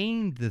 he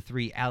named the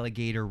 3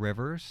 alligator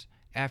rivers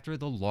after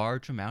the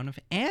large amount of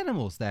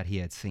animals that he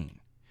had seen.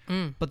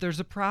 But there's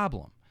a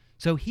problem.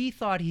 So he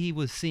thought he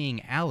was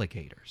seeing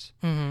alligators.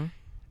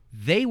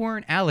 they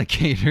weren't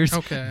alligators.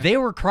 Okay. They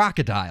were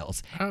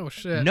crocodiles. Oh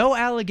shit. No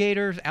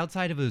alligators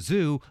outside of a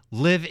zoo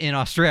live in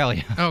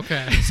Australia.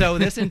 Okay. So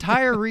this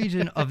entire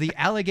region of the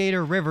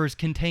alligator rivers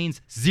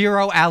contains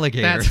 0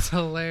 alligators. That's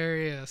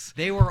hilarious.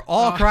 They were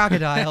all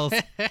crocodiles,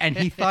 and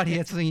he thought he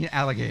had seen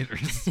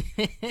alligators.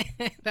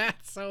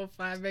 That's so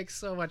fun. Makes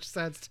so much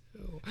sense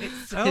too.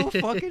 It's so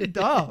fucking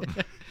dumb.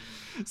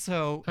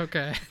 So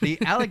Okay. the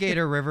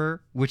alligator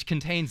river, which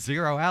contains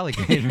 0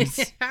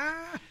 alligators,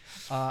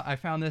 I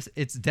found this.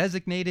 It's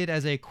designated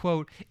as a,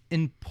 quote,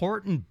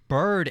 important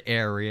bird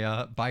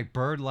area by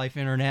BirdLife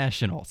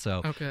International.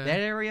 So Okay. that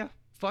area,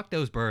 fuck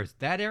those birds.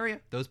 That area,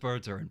 those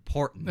birds are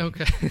important.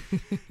 Okay.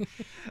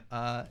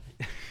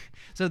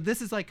 So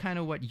this is like kind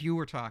of what you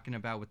were talking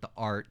about with the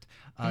art.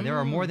 There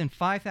are more than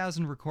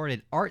 5,000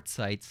 recorded art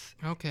sites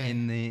Okay.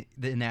 in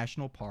the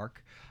national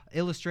park,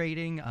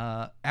 illustrating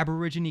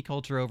Aborigine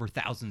culture over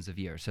thousands of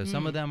years. So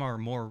some of them are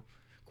more,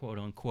 quote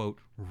unquote,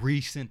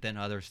 recent than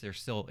others. They're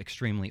still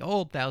extremely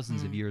old,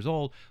 thousands of years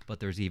old, but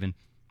there's even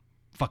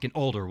fucking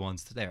older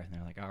ones there. And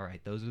they're like, all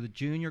right, those are the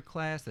junior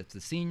class, that's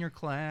the senior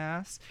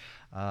class.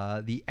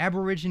 The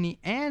Aborigine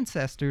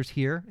ancestors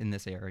here in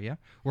this area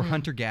were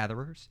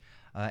hunter-gatherers.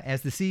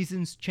 As the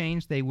seasons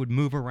changed, they would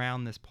move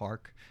around this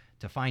park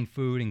to find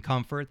food and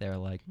comfort. They're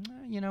like,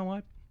 you know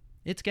what?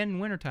 It's getting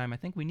wintertime. I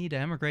think we need to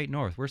emigrate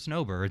north. We're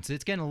snowbirds.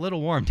 It's getting a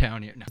little warm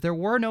down here. There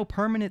were no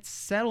permanent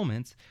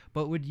settlements,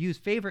 but would use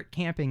favorite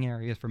camping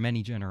areas for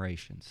many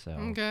generations. So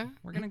Okay.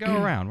 we're going to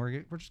go around.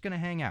 We're just going to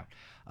hang out.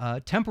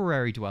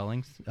 Temporary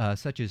dwellings,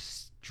 such as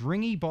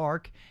stringy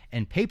bark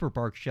and paper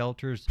bark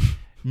shelters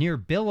near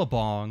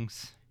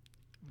billabongs.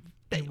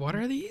 Wait, what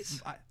are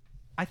these?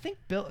 I think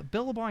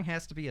billabong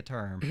has to be a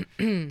term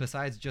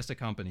besides just a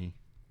company.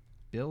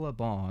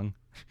 Billabong.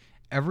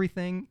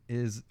 Everything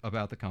is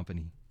about the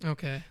company.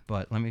 Okay.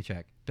 But let me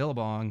check.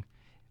 Billabong.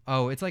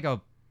 Oh, it's like a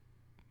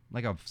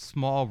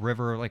small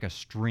river, like a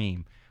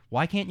stream.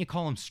 Why can't you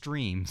call them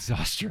streams,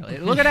 Australia?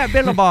 Look at that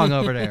Billabong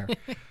over there.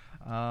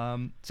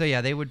 So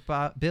yeah, they would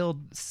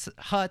build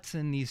huts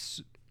and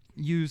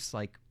use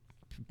like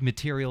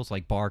materials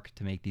like bark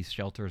to make these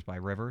shelters by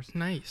rivers.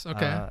 Nice.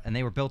 Okay. And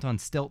they were built on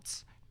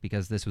stilts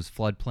because this was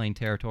floodplain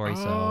territory.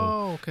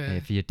 So okay.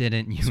 if you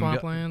didn't, you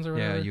Swamplands or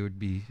whatever. Yeah, you would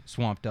be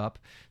swamped up.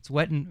 It's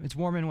wet and it's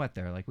warm and wet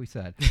there, like we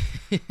said.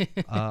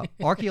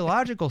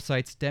 Archaeological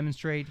sites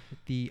demonstrate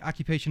the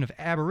occupation of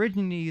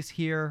Aborigines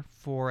here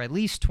for at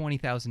least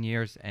 20,000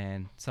 years,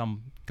 and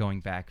some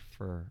going back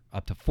for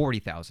up to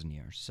 40,000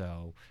 years.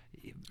 So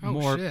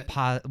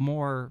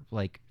more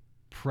like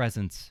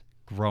presence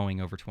growing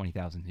over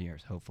 20,000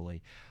 years,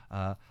 hopefully.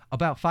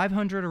 About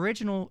 500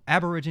 original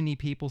Aborigine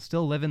people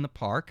still live in the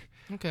park.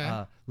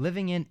 Okay.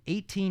 Living in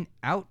 18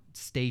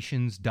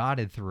 outstations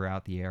dotted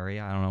throughout the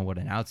area. I don't know what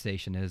an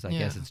outstation is. I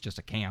guess it's just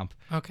a camp.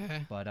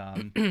 Okay. But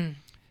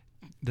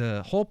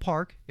the whole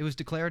park, it was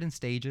declared in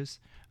stages.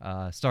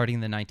 Starting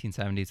in the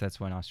 1970s, that's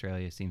when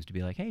Australia seems to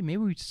be like, hey, maybe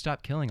we should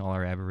stop killing all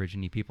our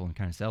Aborigine people and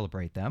kind of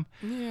celebrate them.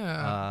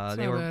 Yeah, that's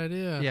not a bad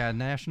idea. Yeah,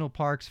 national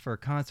parks for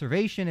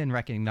conservation and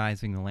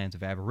recognizing the lands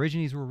of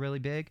Aborigines were really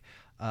big.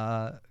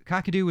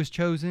 Kakadu was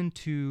chosen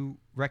to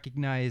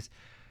recognize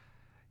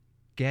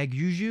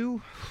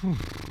Gaguju,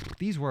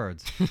 these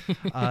words,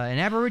 an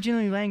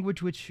Aboriginal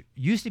language which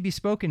used to be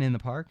spoken in the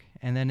park,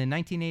 and then in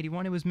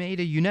 1981 it was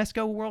made a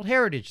UNESCO World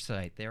Heritage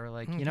Site. They were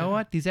like, you know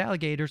what, these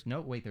alligators, no,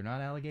 wait, they're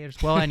not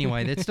alligators. Well,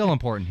 anyway, it's still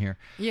important here.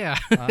 Yeah.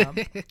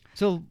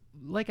 So,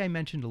 like I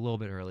mentioned a little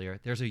bit earlier,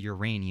 there's a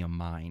uranium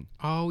mine.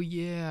 Oh,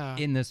 yeah.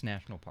 In this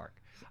national park.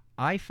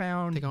 I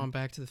found... They're going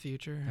back to the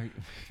future.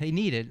 They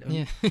need it.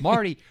 Yeah.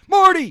 Marty!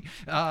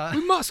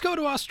 We must go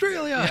to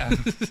Australia!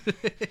 Yeah.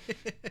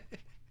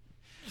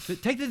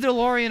 Take the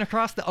DeLorean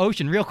across the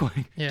ocean real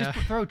quick. Yeah.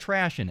 Just throw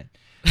trash in it.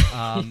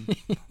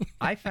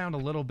 I found a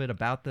little bit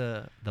about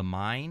the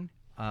mine.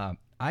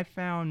 I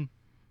found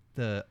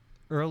the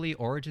early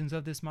origins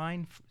of this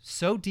mine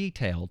so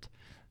detailed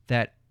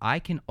that I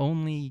can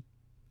only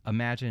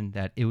imagine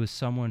that it was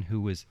someone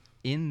who was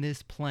in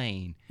this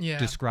plane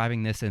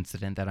describing this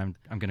incident that I'm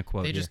going to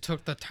quote. They just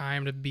took the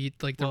time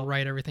to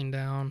write everything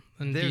down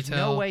in there's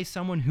detail. no way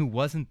someone who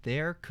wasn't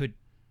there could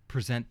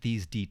present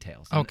these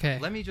details. Okay.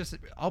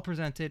 I'll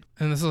present it.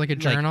 And this is like a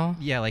journal?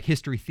 Like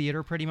history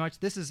theater pretty much.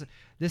 This is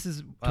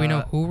Do we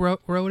know who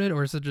wrote it,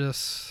 or is it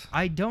just...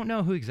 I don't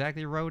know who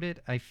exactly wrote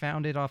it. I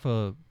found it off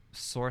a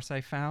source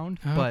I found.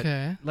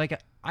 Okay.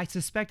 But I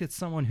suspect it's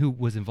someone who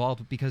was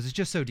involved because it's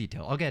just so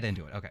detailed. I'll get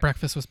into it. Okay.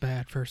 Breakfast was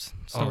bad, first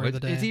story of the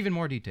day. It's even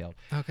more detailed.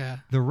 Okay.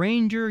 The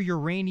Ranger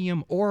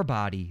uranium ore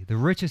body, the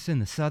richest in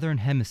the southern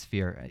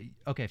hemisphere.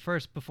 Okay,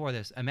 first, before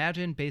this,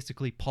 imagine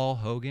basically Paul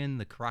Hogan,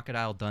 the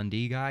Crocodile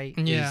Dundee guy,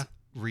 is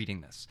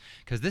reading this,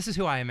 because this is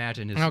who I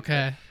imagine is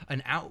Okay.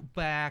 an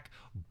outback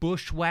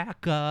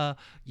bushwhacker.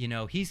 You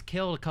know, he's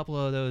killed a couple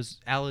of those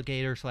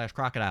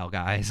alligator/crocodile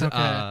guys.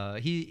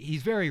 Okay.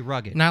 He's very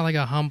rugged. Not like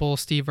a humble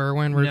Steve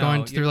Irwin. We're No,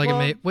 going through like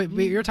well,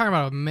 wait, you're talking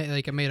about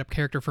a made up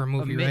character for a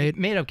movie, right?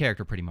 Made up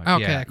character, pretty much.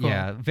 Okay, yeah, cool.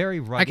 Yeah, very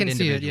rugged can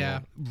see it, individual. yeah.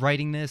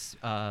 Writing this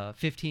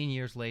 15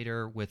 years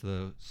later with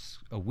a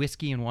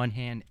whiskey in one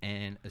hand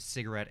and a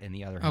cigarette in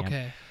the other hand.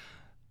 Okay.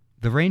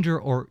 The Ranger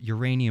or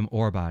uranium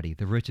ore body,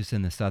 the richest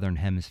in the southern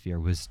hemisphere,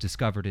 was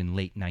discovered in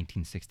late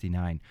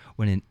 1969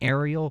 when an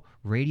aerial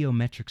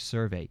radiometric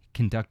survey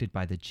conducted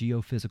by the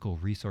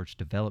Geophysical Research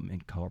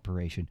Development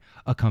Corporation,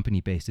 a company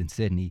based in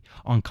Sydney,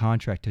 on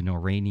contract to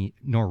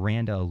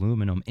Noranda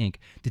Aluminum Inc.,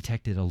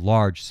 detected a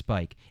large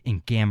spike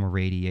in gamma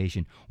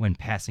radiation when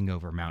passing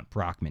over Mount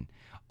Brockman,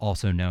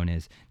 also known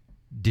as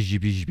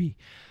Djibouti,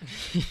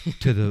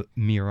 to the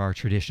Mirar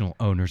traditional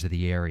owners of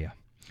the area.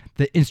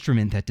 The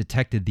instrument that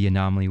detected the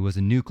anomaly was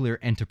a Nuclear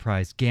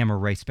Enterprise gamma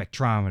ray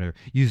spectrometer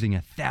using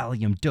a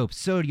thallium-doped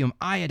sodium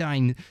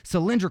iodine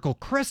cylindrical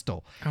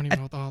crystal. I don't even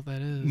know what all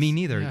that is. Me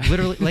neither. Yeah.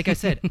 Literally, like I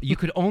said, you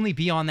could only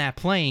be on that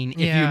plane if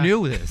Yeah. you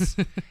knew this.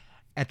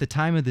 At the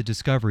time of the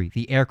discovery,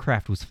 the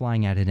aircraft was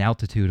flying at an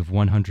altitude of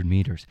 100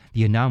 meters.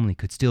 The anomaly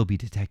could still be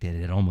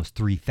detected at almost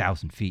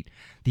 3,000 feet.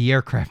 The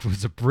aircraft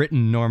was a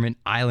Britain-Norman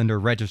Islander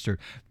registered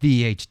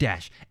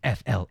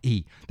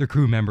VH-FLE. The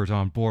crew members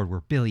on board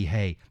were Billy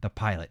Hay, the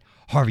pilot,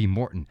 Harvey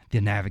Morton,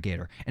 the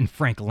navigator, and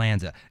Frank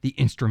Lanza, the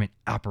instrument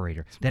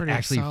operator, that pretty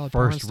actually solid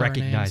porn first star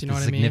recognized names, you know the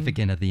what I mean?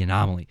 significance of the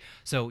anomaly.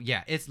 So,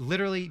 yeah, it's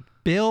literally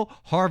Bill,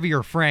 Harvey,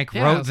 or Frank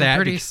Yeah, wrote it's that.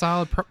 pretty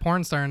solid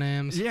porn star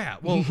names. Yeah,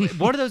 well,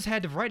 one of those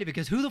had to write it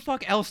because who the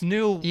fuck else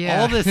knew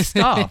Yeah. all this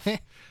stuff?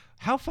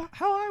 How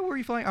high were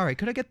you flying? All right,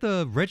 could I get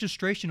the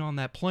registration on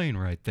that plane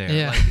right there?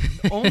 Yeah.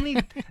 Like, only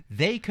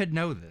they could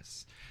know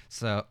this.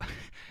 So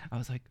I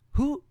was like,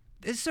 who?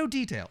 It's so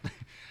detailed.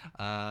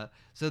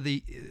 So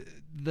the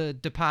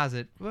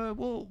deposit,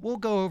 we'll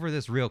go over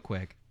this real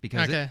quick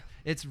because Okay.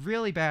 it's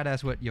really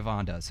badass what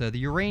Yvonne does. So the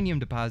uranium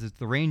deposits,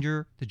 the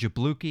Ranger, the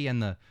Jabluki,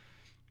 and the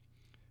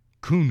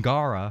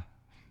Kungara,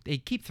 they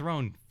keep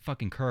throwing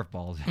fucking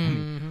curveballs at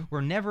me,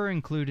 were never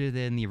included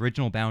in the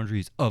original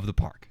boundaries of the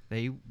park.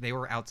 They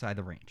were outside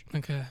the range.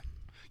 Okay.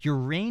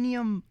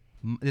 Uranium,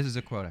 this is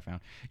a quote I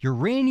found.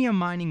 Uranium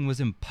mining was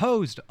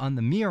imposed on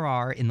the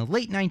Mirar in the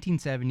late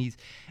 1970s,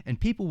 and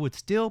people would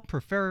still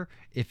prefer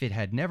if it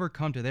had never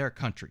come to their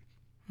country.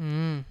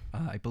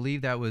 I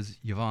believe that was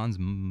Yvonne's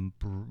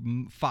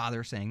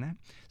father saying that.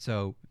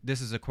 So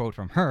this is a quote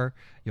from her.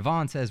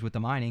 Yvonne says with the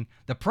mining,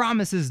 "The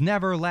promises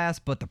never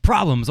last, but the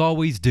problems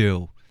always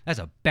do." That's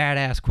a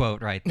badass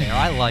quote right there.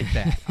 I like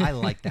that. I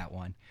like that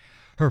one.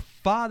 Her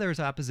father's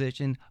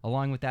opposition,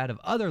 along with that of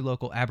other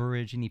local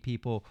Aborigine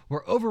people,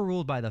 were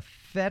overruled by the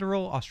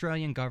federal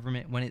Australian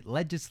government when it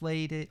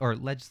legislated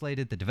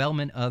the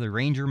development of the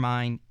Ranger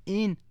mine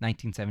in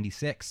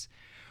 1976.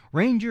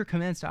 Ranger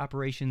commenced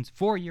operations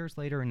 4 years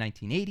later in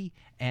 1980,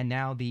 and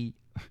now the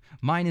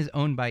mine is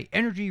owned by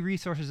Energy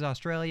Resources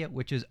Australia,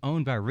 which is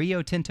owned by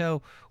Rio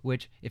Tinto,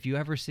 which, if you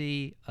ever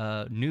see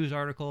a news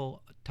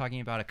article talking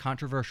about a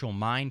controversial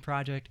mine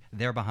project,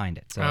 they're behind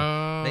it. So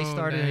they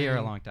started here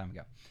a long time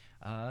ago.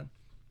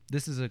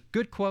 This is a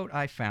good quote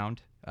I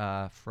found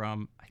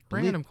from...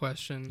 Random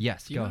question.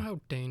 Yes, Do you go. know how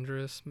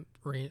dangerous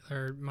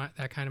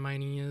that kind of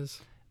mining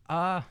is?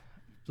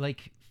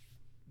 Like...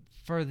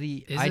 For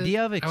the Is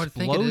idea of it? I would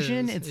think it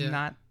explosion, is, it's yeah.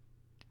 not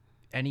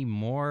any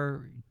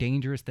more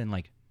dangerous than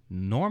like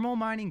normal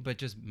mining, but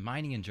just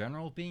mining in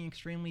general being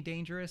extremely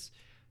dangerous.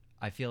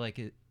 I feel like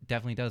it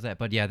definitely does that.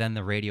 But yeah, then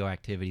the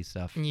radioactivity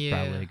stuff is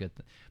Yeah. probably a good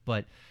thing.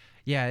 But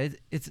yeah,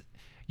 it's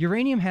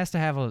uranium has to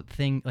have a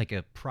thing, like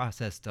a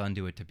process done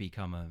to it to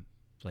become a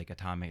like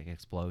atomic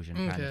explosion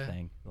kind of Okay.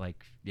 thing.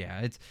 Like,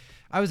 yeah,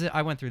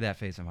 I went through that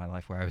phase of my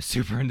life where I was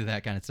super into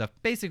that kind of stuff.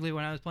 Basically,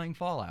 when I was playing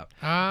Fallout.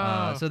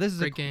 So this is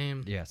great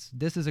game. Yes,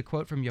 this is a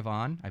quote from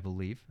Yvonne, I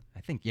believe.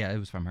 I think, yeah, it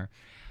was from her.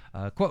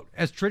 Quote,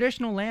 "As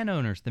traditional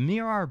landowners, the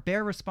Mirar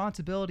bear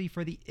responsibility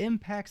for the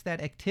impacts that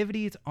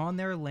activities on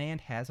their land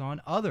has on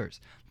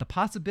others. The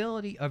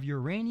possibility of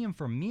uranium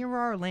from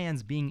Mirar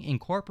lands being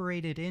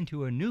incorporated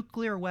into a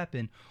nuclear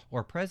weapon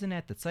or present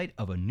at the site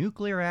of a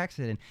nuclear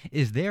accident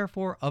is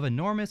therefore of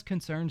enormous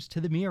concerns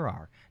to the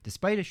Mirar.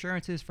 Despite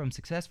assurances from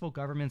successful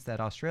governments that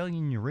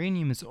Australian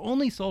uranium is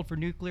only sold for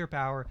nuclear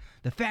power,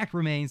 the fact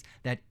remains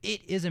that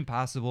it is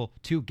impossible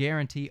to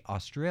guarantee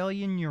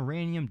Australian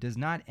uranium does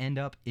not end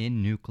up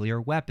in nuclear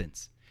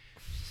weapons."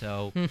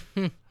 So,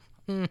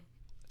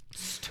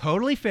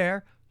 totally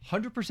fair.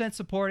 100%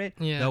 support it.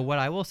 Yeah. Though what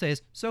I will say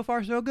is, so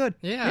far so good.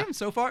 Yeah.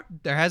 So far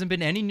there hasn't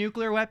been any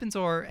nuclear weapons,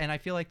 and I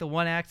feel like the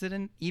one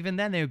accident, even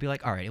then they would be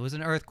like, all right, it was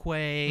an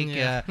earthquake.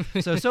 Yeah.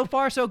 So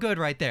far so good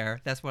right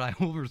there. That's what I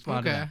will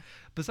respond to. Okay. That.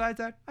 Besides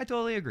that, I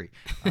totally agree.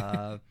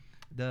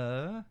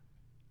 The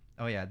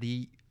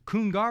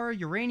Kungara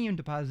uranium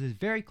deposit is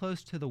very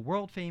close to the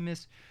world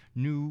famous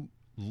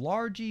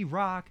Nulargi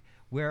rock,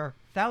 where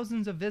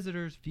thousands of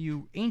visitors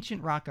view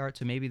ancient rock art.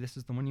 So maybe this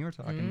is the one you were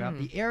talking about.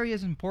 The area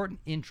is important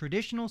in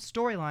traditional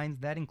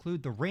storylines that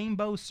include the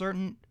Rainbow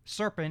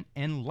Serpent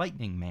and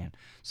Lightning Man.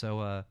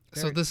 So,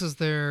 so this is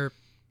their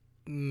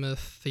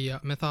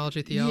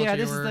mythology, theology. Yeah,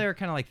 this is their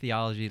kind of like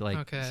theology. Like,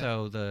 Okay.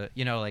 so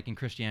like in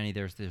Christianity,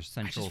 there's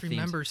central I just themes.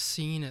 remember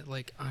seeing it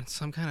like on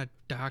some kind of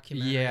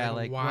documentary Yeah, a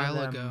like while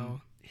one of them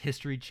ago.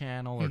 History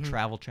Channel or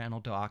Travel Channel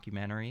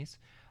documentaries.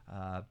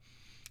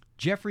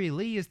 Jeffrey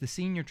Lee is the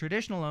senior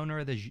traditional owner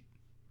of the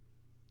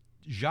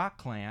Jacques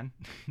clan,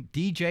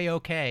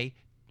 DJOK,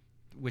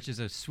 which is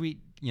a sweet,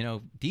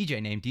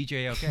 DJ name,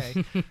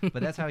 DJOK,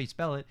 but that's how you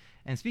spell it,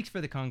 and speaks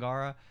for the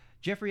Kongara.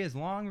 Jeffrey has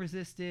long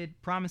resisted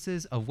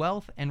promises of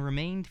wealth and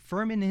remained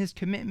firm in his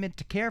commitment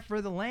to care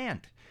for the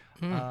land.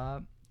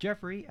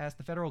 Jeffrey asked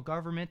the federal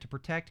government to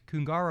protect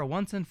Kungara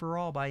once and for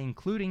all by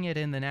including it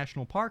in the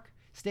national park,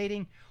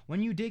 stating,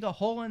 "When you dig a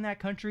hole in that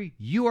country,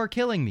 you are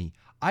killing me.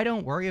 I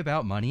don't worry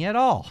about money at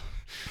all."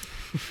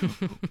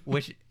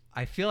 Which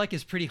I feel like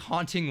is pretty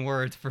haunting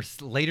words for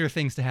later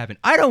things to happen.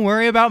 I don't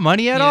worry about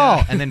money at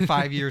all. And then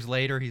 5 years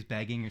later, he's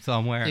begging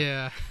somewhere.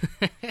 Yeah.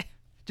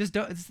 Just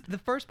don't. It's the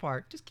first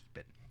part, just keep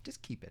it.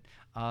 Just keep it.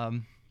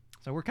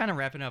 So we're kind of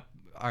wrapping up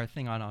our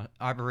thing on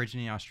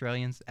Aborigine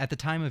Australians at the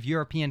time of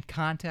European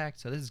contact.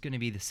 So this is going to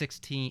be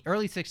the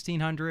early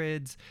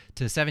 1600s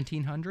to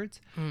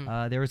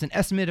 1700s. There was an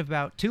estimate of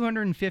about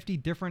 250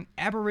 different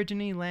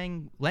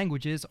Aborigine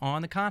languages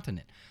on the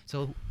continent.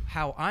 So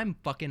how I'm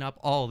fucking up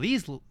all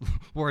these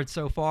words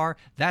so far,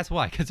 that's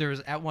why, because there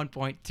was at one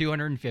point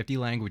 250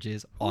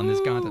 languages on this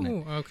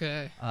continent.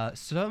 Okay.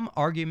 Some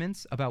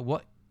arguments about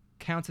what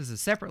counts as a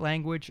separate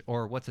language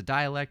or what's a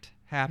dialect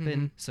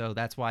happen. So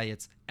that's why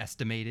it's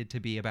estimated to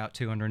be about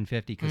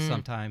 250, because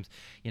sometimes,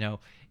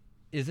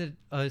 is it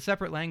a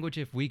separate language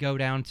if we go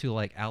down to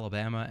like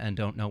Alabama and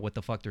don't know what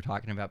the fuck they're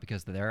talking about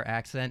because of their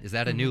accent? Is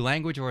that a new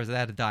language or is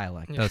that a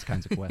dialect? Those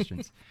kinds of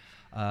questions.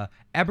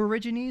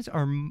 Aborigines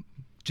are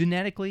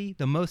genetically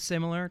the most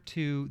similar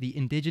to the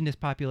indigenous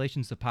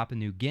populations of Papua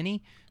New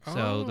Guinea,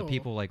 so the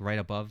people like right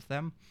above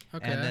them.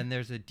 Okay. And then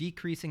there's a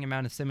decreasing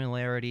amount of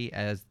similarity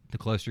as the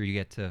closer you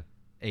get to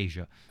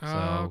Asia.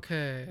 So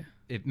Okay.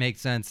 it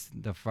makes sense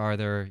the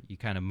farther you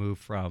kind of move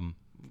from,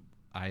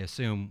 I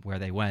assume, where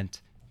they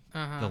went,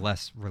 the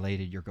less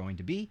related you're going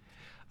to be.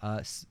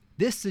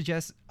 This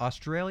suggests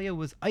Australia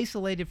was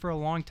isolated for a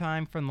long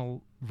time from the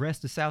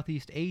rest of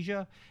Southeast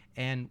Asia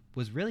and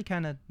was really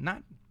kind of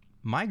not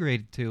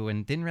migrated to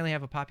and didn't really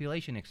have a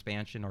population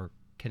expansion or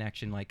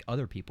connection like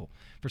other people.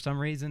 For some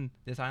reason,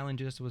 this island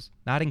just was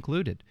not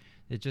included.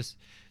 It just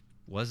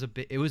was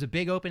it was a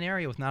big open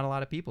area with not a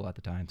lot of people at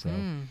the time. So,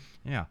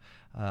 yeah.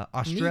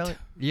 Australia.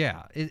 Neat.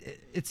 Yeah.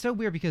 It's so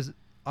weird because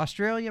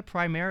Australia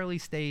primarily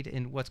stayed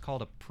in what's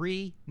called a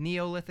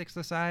pre-Neolithic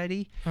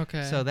society.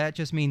 Okay. So that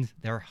just means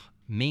they're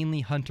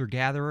mainly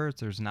hunter-gatherers.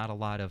 There's not a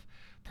lot of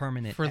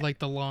permanent... For like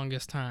the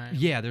longest time.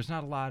 Yeah, there's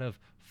not a lot of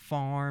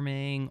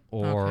farming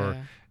or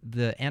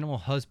the animal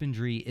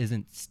husbandry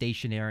isn't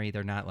stationary.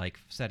 They're not like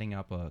setting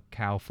up a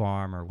cow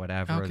farm or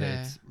whatever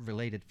that's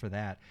related for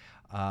that.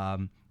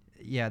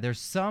 Yeah, there's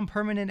some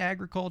permanent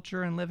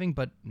agriculture and living,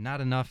 but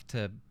not enough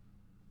to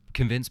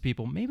convince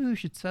people maybe we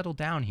should settle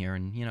down here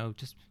and,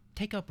 just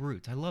take up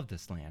roots. I love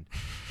this land.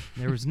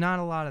 There was not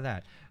a lot of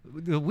that.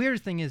 The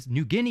weirdest thing is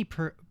New Guinea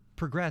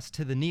progressed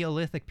to the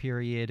Neolithic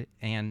period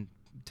and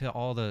to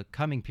all the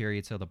coming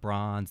periods, so the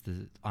bronze,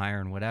 the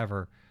iron,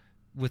 whatever,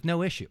 with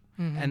no issue.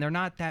 And they're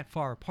not that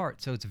far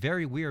apart. So it's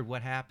very weird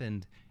what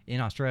happened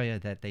in Australia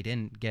that they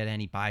didn't get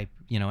any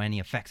any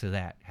effects of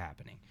that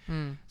happening.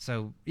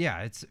 So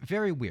yeah, it's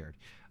very weird.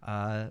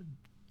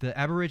 The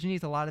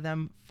Aborigines, a lot of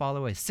them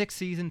follow a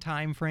 6-season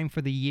time frame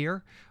for the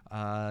year,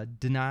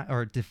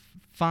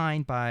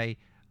 defined by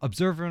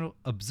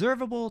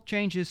observable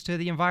changes to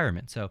the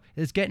environment. So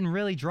it's getting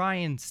really dry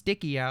and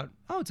sticky out.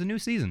 Oh, it's a new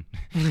season.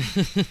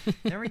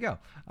 There we go.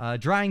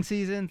 Drying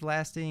seasons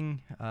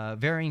lasting,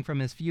 varying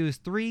from as few as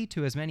 3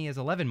 to as many as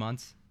 11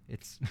 months.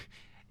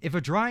 If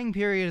a drying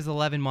period is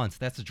 11 months,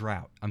 that's a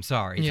drought. I'm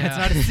sorry. Yeah. That's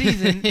not a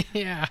season.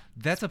 Yeah.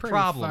 That's a pretty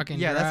problem. fucking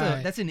Yeah,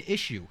 dry. that's an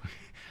issue.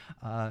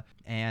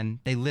 And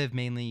they live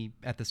mainly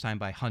at this time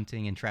by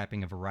hunting and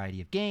trapping a variety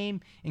of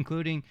game,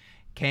 including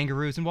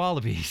kangaroos and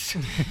wallabies.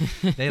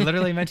 They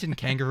literally mentioned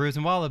kangaroos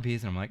and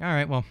wallabies, and I'm like, all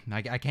right, well,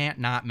 I can't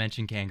not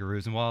mention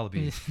kangaroos and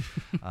wallabies.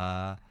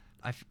 I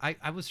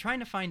was trying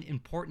to find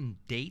important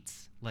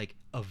dates, like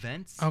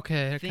events,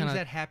 things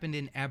that happened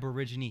in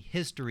Aborigine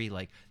history,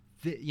 like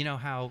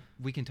how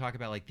we can talk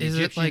about like the Is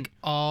Egyptian... it like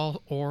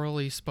all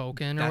orally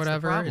spoken or That's the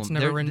whatever? problem. It's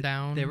never written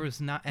down? There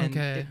was not, and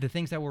the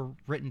things that were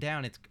written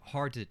down, it's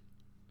hard to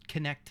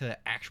connect to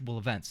actual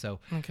events. So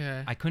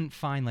I couldn't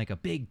find like a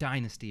big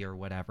dynasty or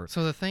whatever.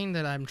 So the thing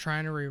that I'm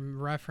trying to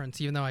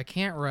reference, even though I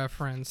can't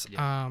reference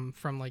from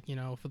like,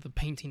 for the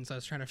paintings I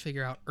was trying to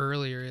figure out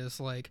earlier, is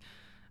like,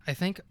 I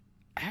think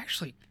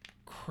actually,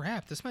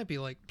 crap, this might be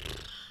like,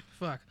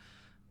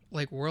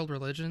 like world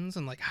religions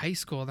and like high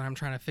school that I'm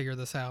trying to figure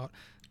this out.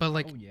 But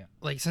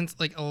like, since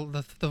like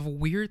the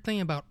weird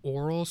thing about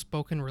oral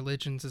spoken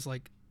religions is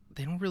like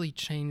they don't really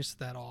change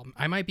that all.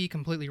 I might be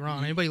completely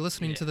wrong. Anybody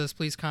listening to this,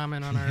 please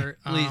comment on our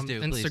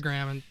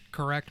Instagram and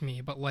correct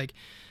me. But like,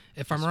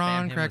 if I'm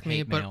wrong, correct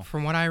me. But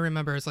from what I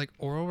remember, it's like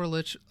oral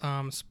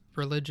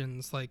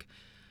religions, like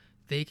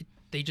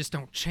they just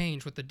don't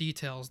change with the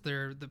details.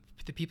 They're the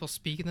people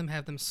speaking them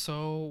have them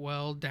so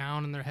well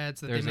down in their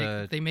heads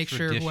that they make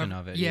sure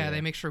whoever they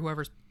make sure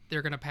whoever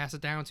they're gonna pass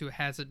it down to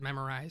has it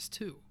memorized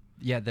too.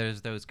 Yeah,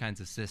 there's those kinds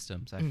of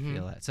systems. I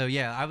feel that. So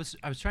yeah, I was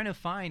trying to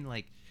find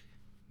like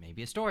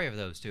maybe a story of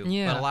those two.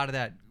 Yeah. But a lot of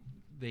that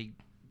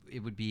it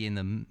would be in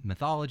the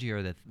mythology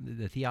or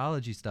the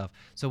theology stuff.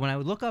 So when I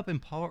would look up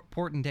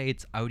important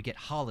dates, I would get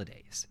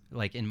holidays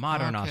like in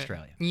modern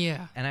Australia.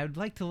 Yeah. And I would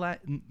like to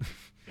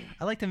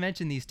I like to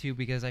mention these two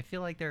because I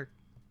feel like they're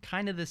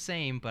kind of the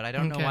same, but I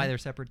don't know why they're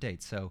separate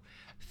dates. So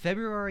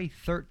February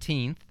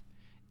 13th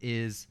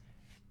is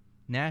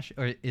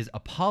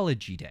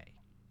Apology Day.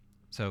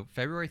 So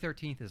February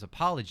 13th is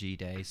Apology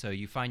Day. So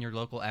you find your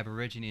local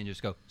Aborigine and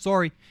just go,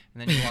 sorry,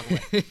 and then you walk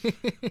away.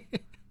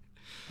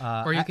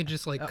 Or you can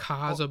just like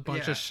cause a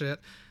bunch of shit.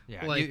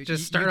 Yeah. Like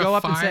just start a go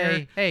up fire.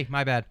 And say, hey,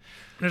 my bad.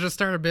 Just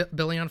start a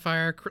building on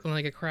fire,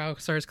 like a crowd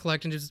starts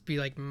collecting, just be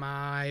like,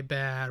 my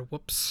bad,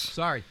 whoops.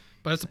 Sorry.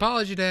 But it's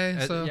Apology Day,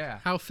 so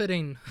how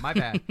fitting. My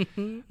bad.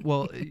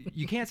 Well,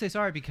 you can't say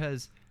sorry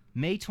because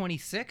May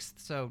 26th,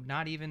 so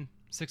not even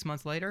 6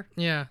 months later,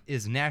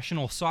 is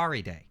National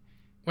Sorry Day.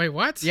 Wait,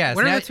 what? Yeah.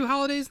 What are the two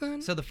holidays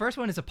then? So the first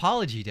one is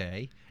Apology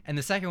Day, and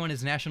the second one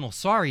is National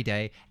Sorry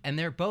Day, and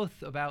they're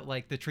both about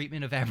like the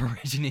treatment of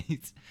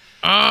Aborigines.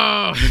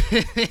 Oh.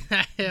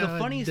 The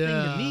funniest thing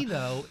to me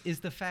though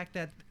is the fact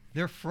that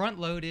they're front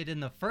loaded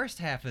in the first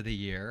half of the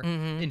year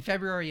in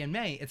February and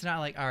May. It's not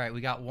like, all right, we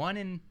got one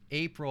in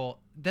April,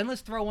 then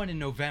let's throw one in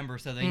November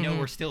so they know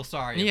we're still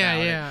sorry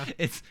about it.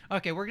 It's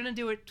okay, we're gonna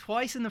do it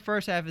twice in the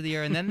first half of the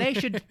year, and then they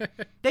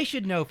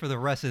should know for the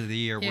rest of the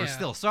year we're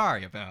still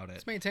sorry about it.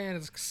 It's maintained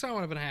as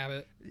somewhat of a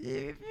habit.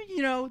 You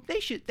know,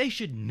 they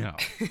should know.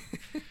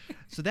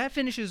 So that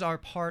finishes our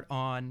part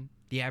on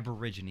the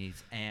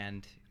Aborigines,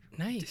 and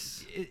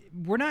nice.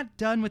 We're not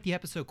done with the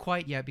episode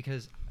quite yet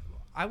because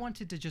I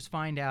wanted to just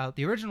find out.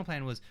 The original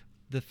plan was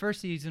the first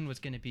season was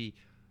going to be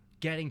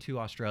getting to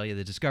Australia,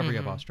 the discovery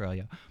of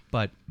Australia,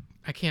 but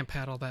I can't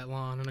paddle that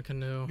long in a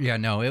canoe. Yeah,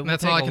 no,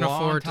 that's all I can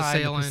afford to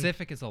sail in. The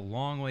Pacific is a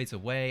long ways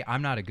away.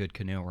 I'm not a good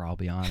canoeer, I'll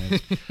be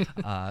honest.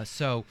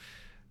 So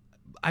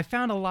I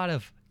found a lot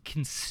of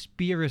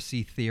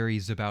conspiracy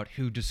theories about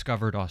who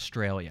discovered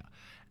Australia,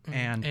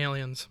 and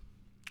aliens.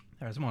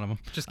 There's one of them.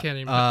 Just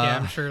kidding. But yeah,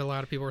 I'm sure a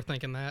lot of people were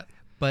thinking that.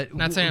 But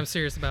not saying I'm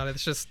serious about it.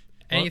 It's just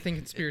anything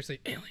conspiracy.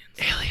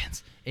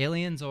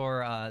 Aliens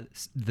or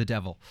the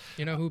devil.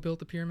 You know who built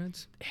the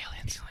pyramids?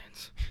 Aliens.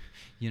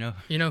 You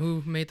know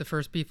who made the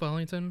first beef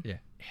Wellington? Yeah,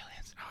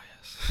 aliens. Oh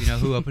yes. You know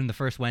who opened the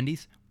first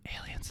Wendy's?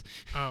 Aliens.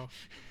 Oh.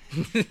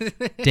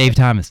 Dave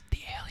Thomas, the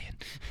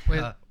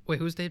alien. Wait,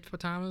 who's Dave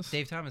Thomas?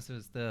 Dave Thomas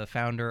was the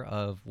founder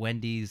of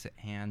Wendy's,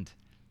 and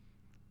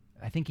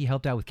I think he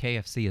helped out with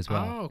KFC as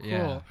well. Oh, cool.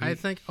 Yeah, I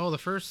think the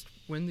first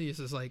Wendy's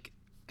is like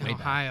in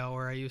Ohio,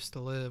 where I used to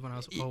live when I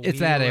was it's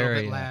that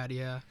area. Bit lad,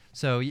 yeah.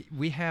 So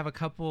we have a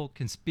couple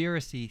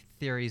conspiracy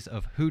theories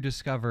of who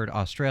discovered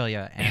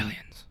Australia. And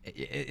aliens.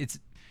 It's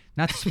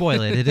not to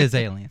spoil it. It is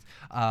aliens.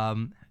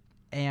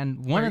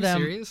 And one of them.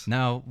 Serious?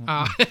 No.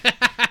 Oh.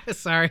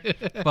 Sorry.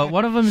 But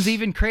one of them is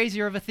even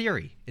crazier of a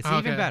theory. It's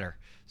even better.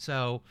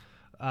 So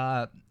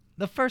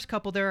the first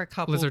couple, there are a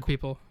couple lizard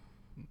people.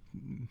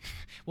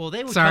 Well,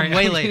 they would come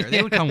way later.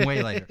 They would come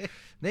way later.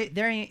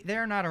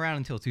 They're not around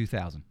until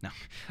 2000.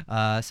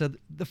 No. So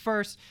the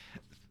first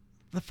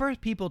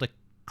people to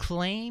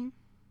claim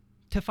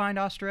to find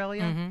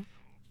Australia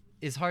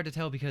is hard to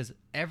tell because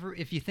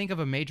if you think of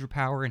a major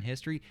power in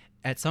history,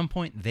 at some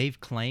point they've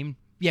claimed,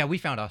 yeah, we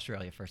found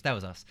Australia first. That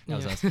was us.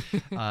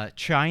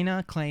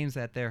 China claims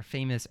that their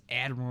famous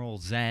Admiral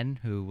Zen,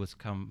 who was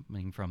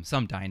coming from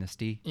some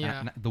dynasty,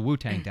 the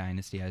Wu-Tang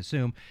dynasty, I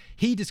assume,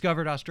 he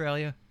discovered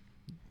Australia.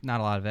 Not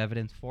a lot of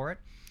evidence for it.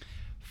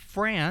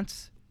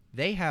 France,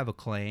 they have a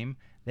claim.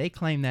 They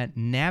claim that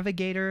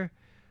Navigator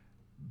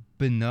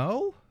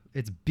Binot,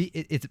 it's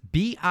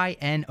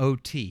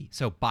B-I-N-O-T,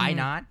 so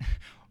Binot,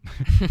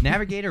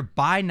 Navigator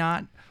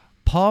Binot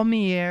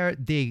Palmier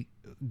de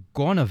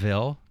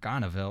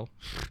Gonaville,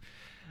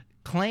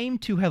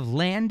 claimed to have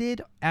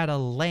landed at a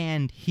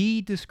land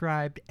he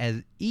described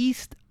as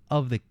east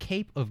of the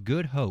Cape of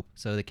Good Hope.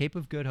 So the Cape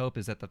of Good Hope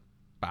is at the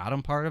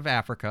bottom part of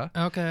Africa.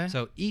 Okay.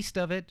 So east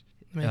of it.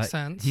 Makes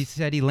sense. He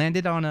said he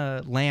landed on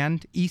a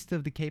land east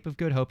of the Cape of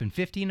Good Hope in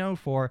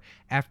 1504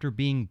 after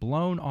being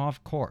blown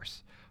off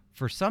course.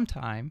 For some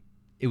time,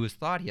 it was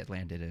thought he had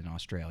landed in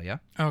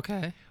Australia.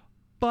 Okay.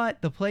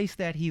 But the place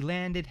that he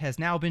landed has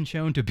now been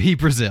shown to be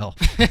Brazil.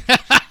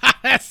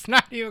 That's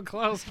not even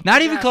close.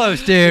 Not even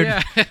close, dude.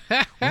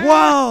 Yeah.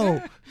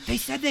 Whoa! They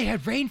said they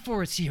had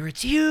rainforests here.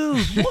 It's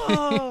huge.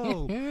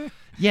 Whoa!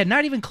 Yeah,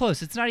 not even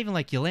close. It's not even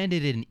like you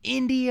landed in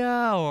India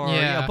or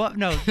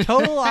no,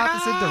 total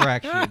opposite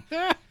direction.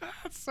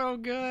 That's so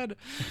good.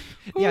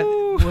 Yeah,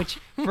 which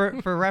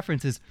for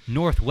reference is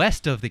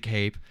northwest of the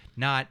Cape,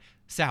 not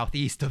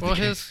southeast of Well,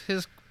 the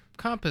his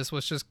compass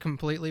was just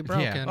completely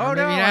broken. Yeah. Or Oh,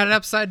 maybe no. he had it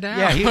upside down.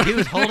 Yeah, he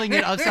was holding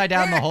it upside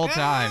down the whole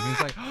time.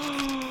 He's like,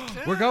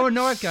 we're going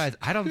north, guys.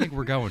 I don't think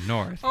we're going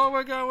north. Oh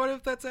my god, what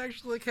if that's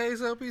actually the case?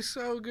 That'd be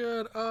so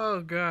good.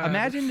 Oh god.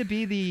 Imagine to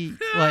be the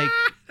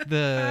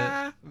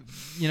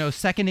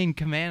second in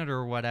command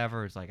or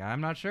whatever. It's like,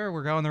 I'm not sure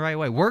we're going the right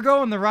way. We're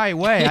going the right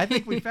way. I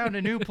think we found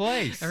a new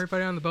place.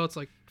 Everybody on the boat's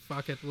like,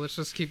 fuck it, let's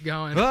just keep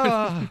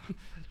going.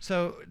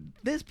 So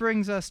this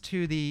brings us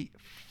to the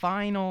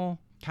final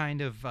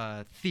kind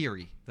of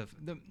theory,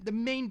 the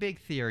main big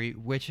theory,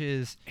 which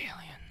is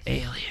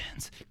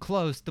aliens.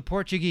 Close. The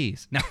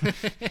Portuguese. No,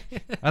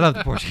 I love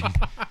the Portuguese.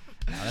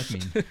 No, that's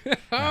mean.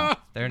 No,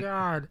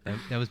 God.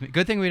 That was mean.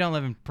 Good thing we don't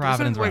live in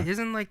Providence.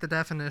 Isn't like the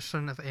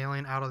definition of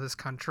alien out of this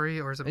country,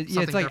 or is it something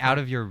Yeah, it's like different? out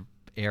of your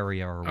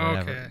area or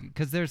whatever. Okay.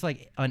 Because there's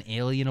like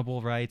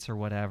unalienable rights or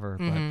whatever.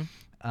 Mhm.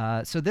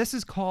 But so this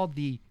is called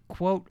the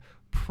quote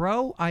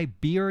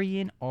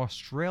pro-Iberian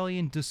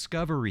Australian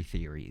discovery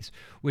theories,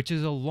 which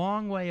is a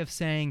long way of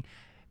saying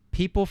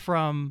people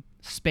from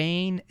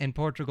Spain and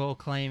Portugal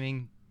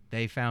claiming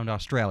they found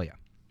Australia.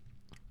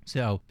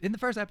 So in the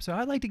first episode,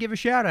 I'd like to give a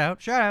shout out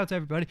to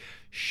everybody.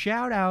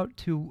 Shout out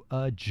to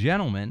a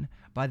gentleman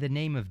by the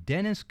name of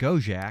Dennis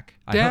Gojak.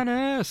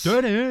 Dennis.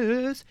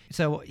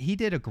 So he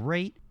did a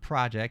great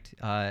project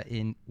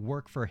in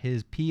work for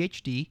his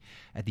PhD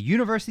at the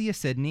University of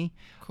Sydney.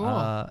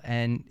 Cool.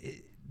 And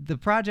the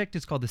project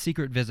is called the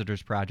Secret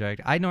Visitors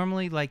Project. I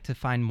normally like to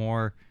find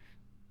more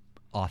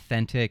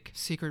authentic.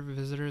 Secret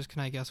Visitors.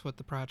 Can I guess what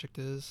the project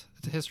is?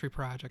 It's a history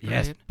project,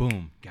 Yes, right?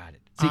 boom, got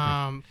it.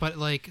 Secret. But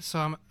like,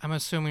 so I'm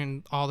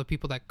assuming all the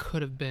people that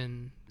could have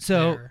been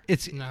So there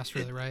it's in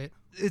Australia, right?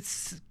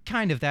 It's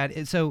kind of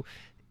that. So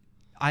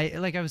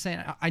I was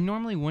saying, I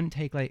normally wouldn't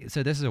take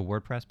so this is a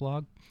WordPress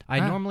blog.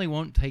 I normally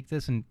won't take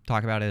this and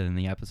talk about it in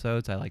the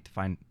episodes. I like to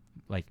find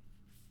like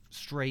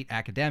straight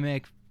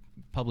academic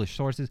published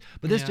sources.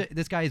 But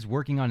this guy is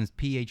working on his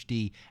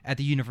PhD at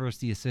the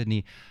University of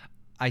Sydney.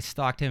 I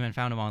stalked him and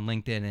found him on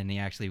LinkedIn, and he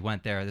actually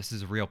went there. This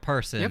is a real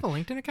person. You have a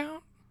LinkedIn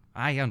account?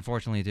 I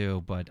unfortunately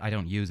do, but I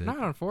don't use it. Not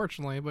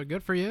unfortunately, but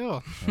good for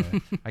you.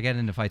 I get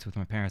into fights with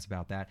my parents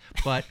about that.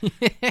 But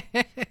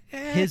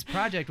his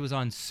project was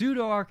on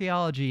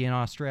pseudo-archaeology in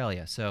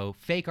Australia, so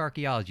fake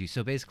archaeology.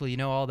 So basically,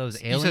 all those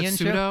alien You said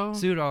pseudo?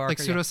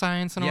 Pseudo-archaeology. Like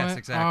pseudoscience and all that? Yes,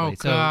 exactly. Oh,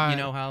 so God. you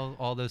know how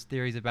all those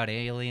theories about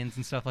aliens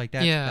and stuff like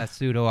that? Yeah. That's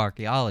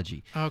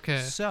pseudo-archaeology.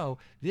 Okay. So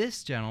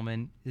this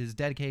gentleman is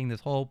dedicating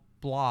this whole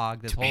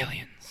blog,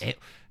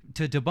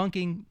 to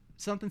debunking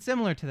something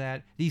similar to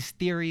that, these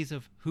theories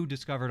of who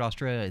discovered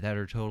Australia that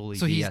are totally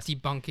So BS. He's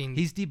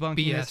debunking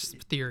BS this.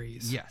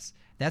 theories. Yes.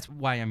 That's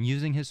why I'm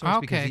using his source.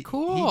 Okay, because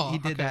cool. He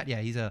did that.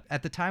 Yeah,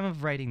 at the time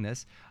of writing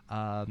this,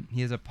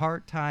 he is a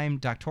part-time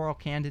doctoral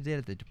candidate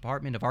at the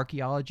Department of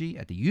Archaeology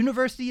at the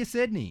University of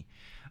Sydney.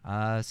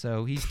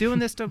 So he's doing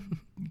this to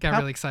Got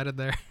really excited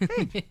there.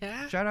 Hey,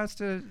 shout outs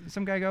to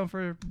some guy going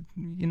for,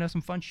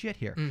 some fun shit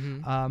here.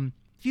 Mm-hmm.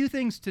 Few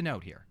things to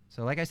note here.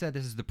 So like I said,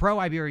 this is the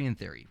pro-Iberian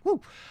theory. Woo!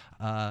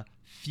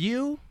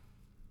 Few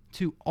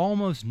to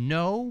almost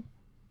no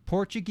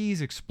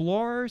Portuguese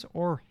explorers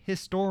or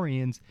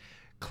historians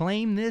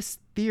claim this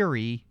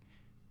theory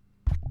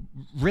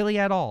really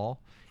at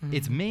all. Mm-hmm.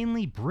 It's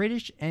mainly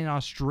British and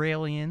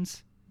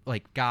Australians,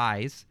 like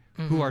guys,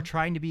 who are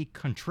trying to be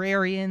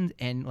contrarian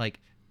and like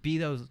be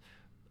those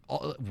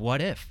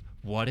what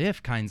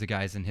if kinds of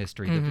guys in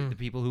history. The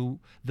people who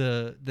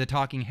the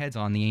talking heads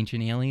on the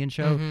Ancient Alien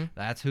show,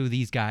 that's who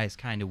these guys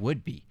kind of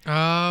would be.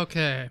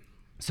 Okay.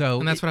 So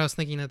and that's what I was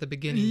thinking at the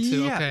beginning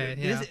too. Yeah, okay.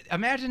 Yeah.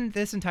 Imagine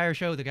this entire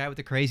show, the guy with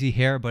the crazy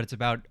hair, but it's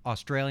about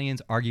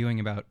Australians arguing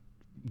about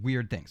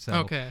weird things.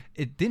 So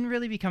it didn't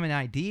really become an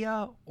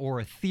idea or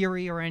a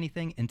theory or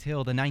anything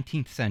until the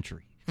 19th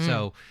century.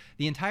 So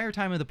the entire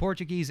time of the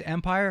Portuguese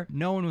Empire,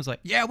 no one was like,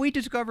 yeah, we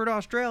discovered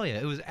Australia.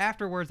 It was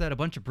afterwards that a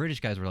bunch of British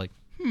guys were like,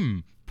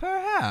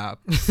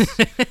 perhaps,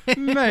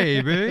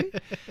 maybe.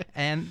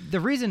 And the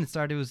reason it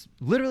started was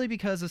literally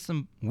because of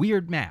some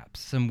weird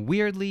maps, some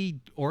weirdly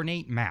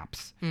ornate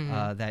maps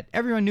that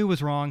everyone knew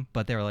was wrong,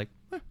 but they were like,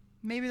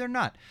 maybe they're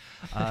not.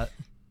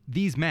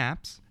 These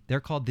maps,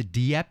 they're called the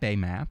Dieppe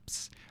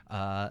maps.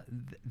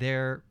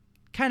 They're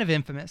kind of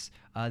infamous.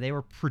 They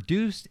were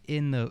produced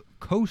in the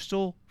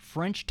coastal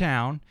French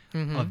town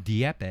of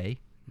Dieppe.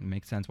 It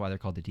makes sense why they're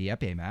called the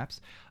Dieppe maps.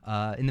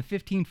 In the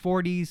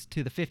 1540s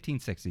to the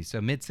 1560s,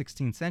 so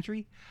mid-16th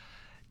century.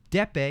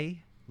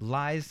 Dieppe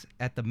lies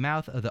at the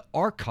mouth of the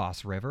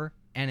Arcos River,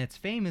 and it's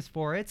famous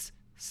for its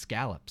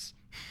scallops.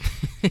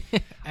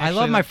 I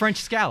love my French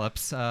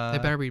scallops. They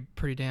better be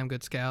pretty damn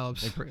good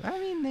scallops.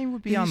 They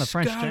would be on the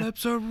French.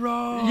 Scallops are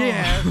raw.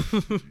 Yeah.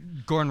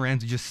 Gordon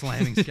Ramsay just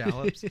slamming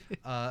scallops.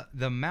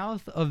 The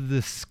mouth of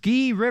the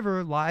Ski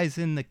River lies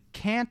in the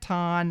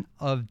canton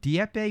of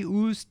Dieppe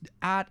Oost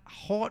at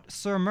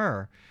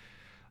Haute-sur-Mer.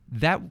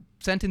 That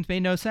sentence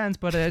made no sense,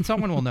 but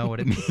someone will know what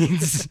it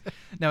means.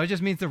 No, it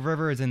just means the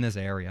river is in this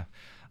area.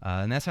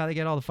 And that's how they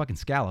get all the fucking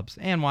scallops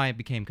and why it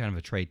became kind of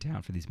a trade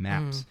town for these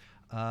maps.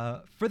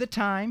 For the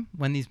time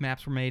when these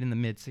maps were made in the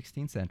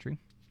mid-16th century,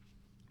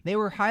 they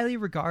were highly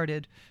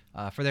regarded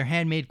for their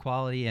handmade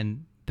quality,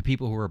 and the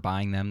people who were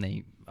buying them,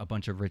 a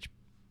bunch of rich,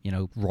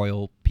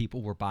 royal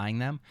people were buying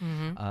them.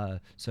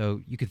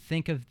 So you could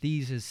think of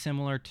these as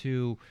similar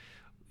to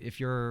if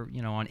you're,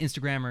 on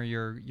Instagram or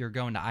you're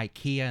going to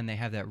IKEA and they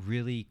have that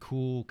really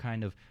cool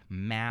kind of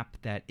map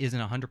that isn't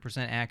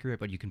 100% accurate,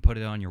 but you can put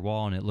it on your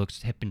wall and it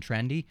looks hip and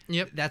trendy.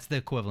 Yep. That's the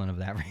equivalent of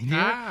that right here.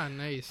 Ah,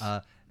 nice.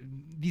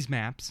 These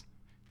maps,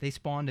 they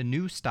spawned a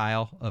new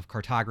style of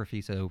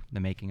cartography, so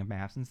the making of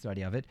maps and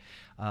study of it,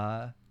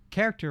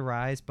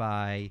 characterized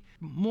by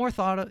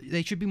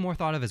they should be more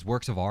thought of as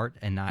works of art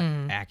and not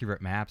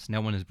accurate maps.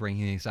 No one is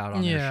bringing these out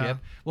on their ship.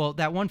 Well,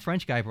 that one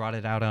French guy brought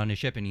it out on his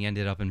ship and he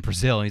ended up in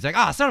Brazil and he's like,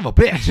 son of a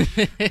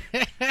bitch.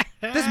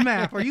 This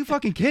map, are you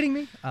fucking kidding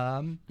me?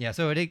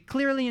 So it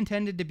clearly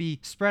intended to be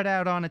spread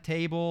out on a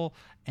table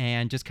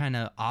and just kind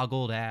of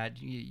ogled at.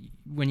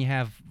 When you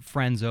have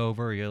friends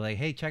over, you're like,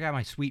 hey, check out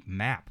my sweet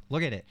map.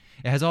 Look at it.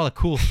 It has all the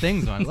cool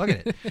things on it. Look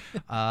at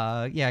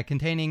it.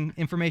 Containing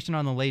information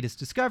on the latest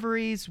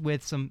discoveries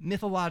with some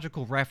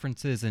mythological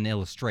references and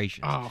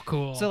illustrations. Oh,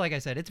 cool. So like I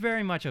said, it's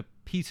very much a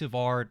piece of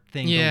art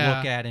thing to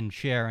look at and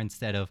share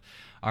instead of,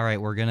 all right,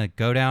 we're going to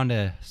go down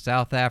to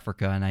South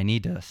Africa and I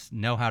need to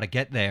know how to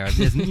get there.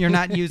 You're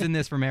not using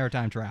this for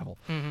maritime travel.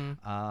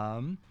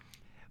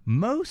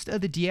 Most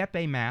of the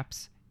Dieppe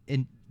maps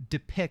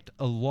depict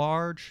a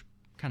large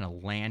kind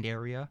of land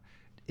area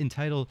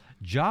entitled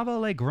Java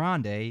Le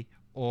Grande,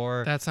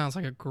 or... That sounds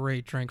like a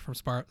great drink from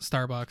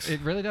Starbucks.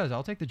 It really does.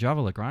 I'll take the Java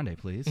Le Grande,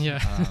 please. Yeah.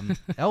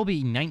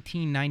 LB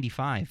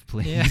 1995,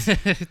 please.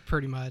 Yeah,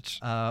 pretty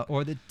much.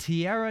 Or the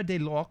Tierra de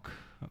Loque,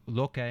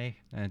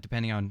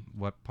 depending on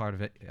what part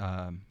of it,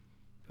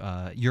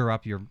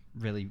 Europe you're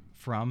really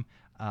from,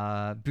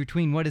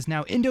 between what is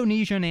now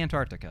Indonesia and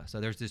Antarctica. So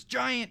there's this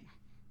giant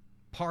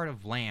part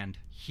of land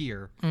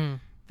here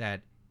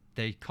that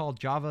they call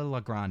Java La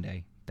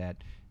Grande.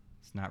 That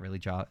it's not really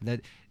Java.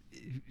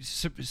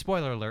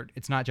 Spoiler alert,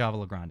 it's not Java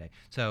La Grande.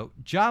 So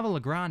Java La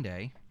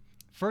Grande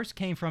first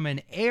came from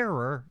an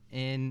error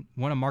in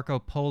one of Marco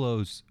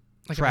Polo's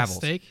travels.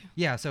 A mistake?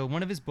 Yeah, so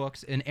one of his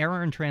books, an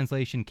error in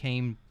translation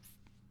came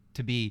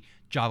to be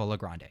Java La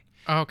Grande.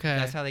 Okay.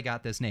 That's how they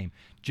got this name.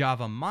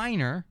 Java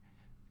Minor,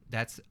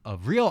 that's a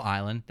real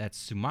island, that's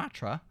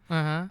Sumatra,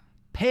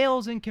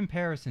 pales in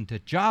comparison to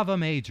Java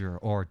Major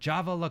or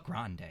Java La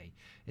Grande,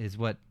 is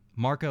what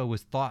Marco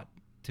was thought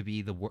to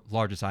be the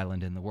largest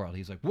island in the world.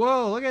 He's like,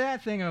 whoa, look at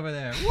that thing over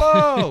there.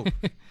 Whoa!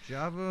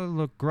 Java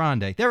La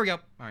Grande. There we go.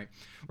 All right,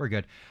 we're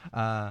good.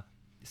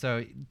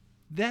 So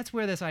that's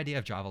where this idea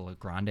of Java La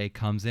Grande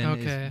comes in.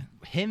 Okay.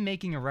 Is him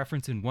making a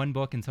reference in one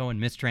book and someone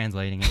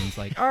mistranslating it. And he's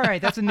like, all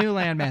right, that's a new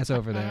landmass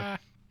over there.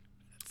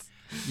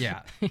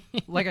 Yeah.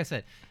 Like I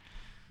said,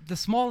 the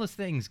smallest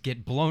things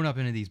get blown up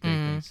into these big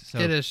things. So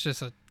it is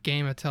just a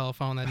game of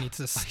telephone that needs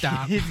to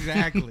stop.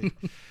 Exactly.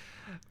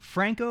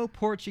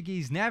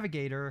 Franco-Portuguese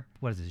navigator,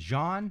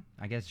 Jean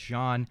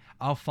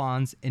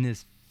Alphonse, in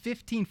his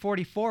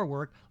 1544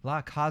 work,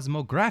 La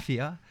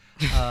Cosmographia.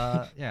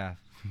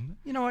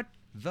 You know what?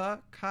 The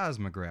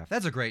Cosmograph.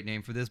 That's a great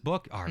name for this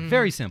book.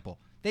 Very simple.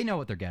 They know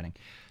what they're getting.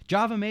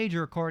 Java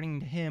Major,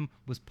 according to him,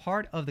 was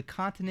part of the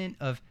continent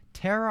of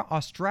Terra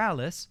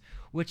Australis,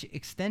 which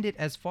extended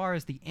as far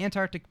as the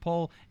Antarctic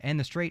Pole and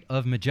the Strait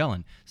of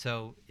Magellan.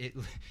 So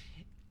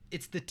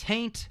it's the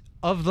taint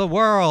of the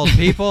world,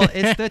 people.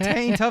 It's the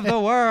taint of the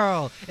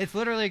world. It's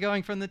literally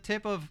going from the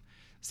tip of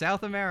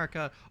South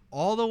America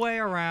all the way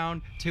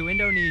around to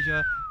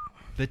Indonesia.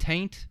 The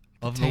taint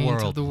of the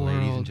world,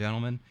 ladies and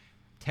gentlemen.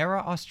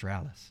 Terra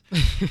Australis.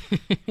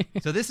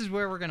 So this is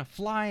where we're going to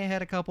fly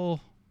ahead a couple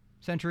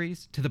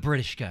centuries to the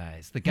British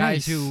guys. The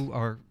guys who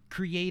are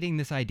creating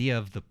this idea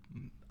of the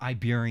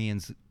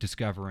Iberians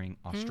discovering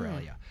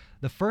Australia.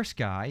 The first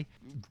guy,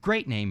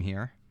 great name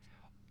here,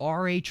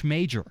 R.H.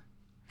 Major.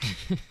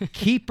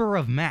 Keeper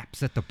of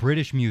Maps at the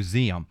British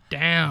Museum.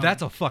 Damn.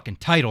 That's a fucking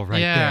title right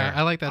there. Yeah,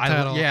 I like that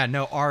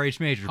title.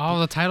 R.H. Major. All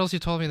the titles you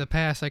told me in the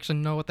past, I actually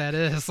know what that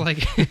is.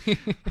 Like,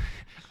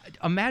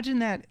 imagine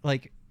that,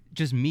 like,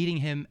 just meeting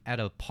him at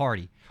a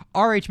party.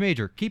 R.H.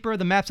 Major, keeper of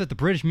the maps at the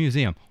British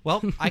Museum.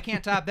 Well, I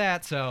can't top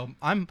that, so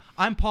I'm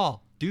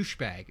Paul,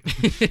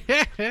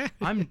 douchebag.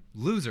 I'm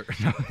loser.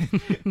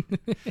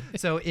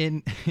 So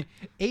in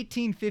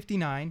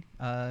 1859,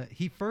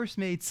 he first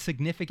made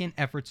significant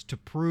efforts to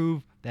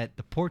prove that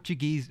the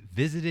Portuguese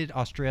visited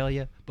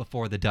Australia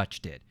before the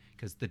Dutch did.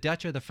 Because the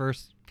Dutch are the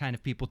first kind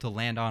of people to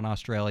land on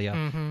Australia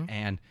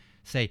and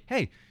say,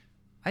 hey,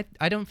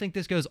 I don't think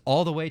this goes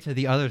all the way to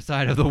the other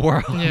side of the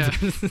world. Yeah.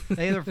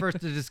 They were the first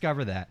to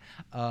discover that.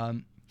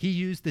 He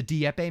used the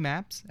Dieppe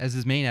maps as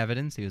his main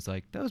evidence. He was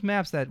like, those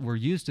maps that were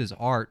used as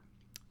art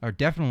are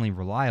definitely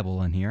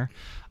reliable in here.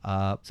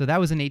 So that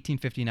was in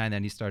 1859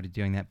 that he started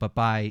doing that. But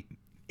by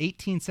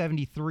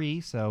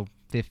 1873, so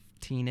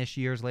 15-ish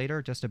years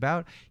later, just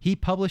about, he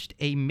published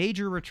a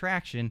major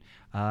retraction,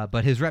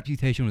 but his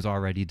reputation was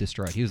already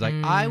destroyed. He was like,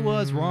 I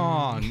was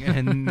wrong,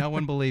 and no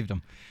one believed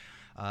him.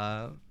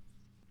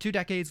 2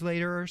 decades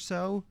later or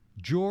so,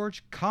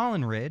 George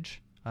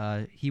Coleridge.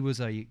 He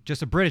was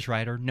just a British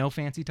writer, no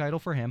fancy title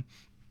for him.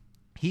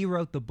 He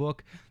wrote the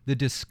book The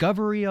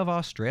Discovery of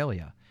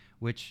Australia,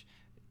 which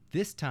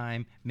this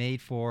time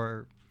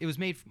was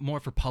made more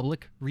for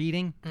public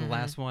reading. The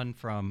last one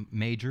from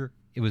Major,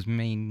 it was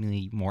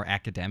mainly more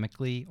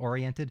academically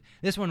oriented.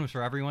 This one was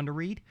for everyone to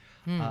read.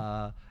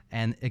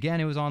 And again,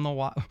 it was on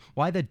the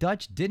why the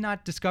Dutch did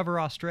not discover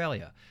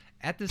Australia.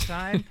 At this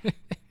time,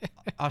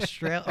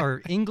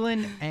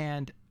 England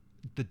and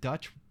the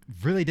Dutch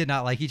really did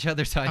not like each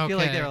other, so I feel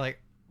like they were like,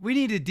 we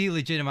need to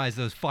delegitimize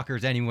those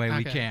fuckers any way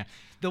we can.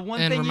 The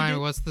one and thing remind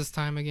me, what's this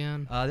time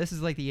again? This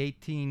is like the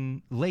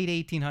late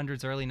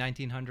 1800s, early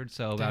 1900s,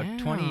 so about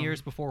 20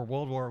 years before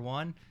World War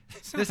I.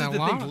 This is the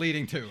thing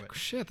leading to it.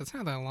 Shit, that's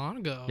not that long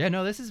ago. Yeah,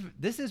 no, this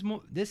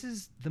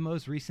is the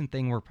most recent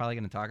thing we're probably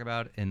going to talk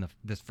about in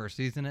this first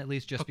season, at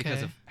least, just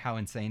because of how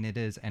insane it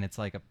is, and it's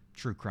like a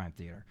true crime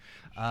theater.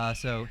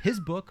 So his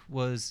book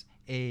was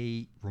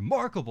a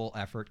remarkable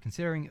effort,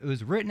 considering it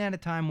was written at a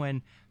time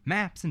when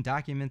maps and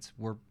documents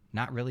were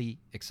not really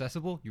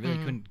accessible. You really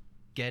couldn't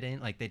get in,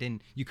 like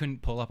you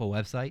couldn't pull up a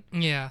website.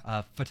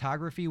 Yeah.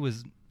 Photography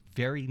was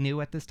very new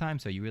at this time,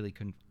 so you really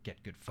couldn't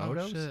get good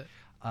photos. Oh,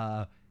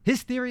 shit.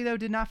 His theory, though,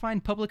 did not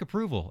find public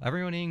approval.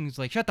 Everyone was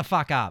like, shut the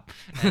fuck up,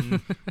 and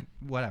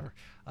whatever.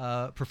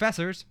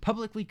 Professors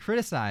publicly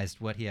criticized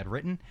what he had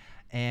written,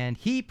 and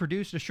he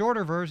produced a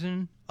shorter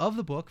version of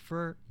the book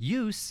for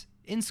use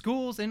in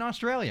schools in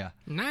Australia.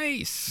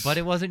 Nice. But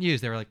it wasn't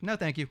used. They were like, no,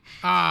 thank you.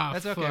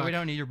 That's okay. Fuck. We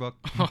don't need your book.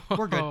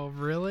 We're good. Oh,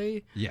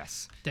 really?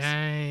 Yes.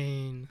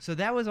 Dang. So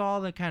that was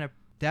all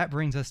that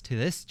brings us to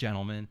this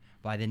gentleman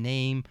by the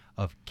name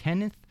of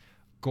Kenneth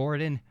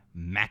Gordon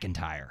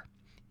McIntyre.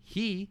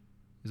 He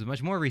is a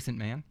much more recent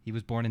man. He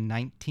was born in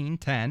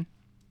 1910.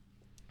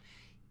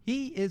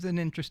 He is an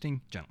interesting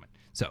gentleman.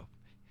 So,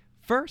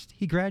 first,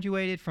 he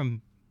graduated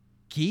from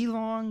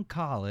Geelong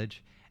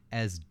College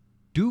as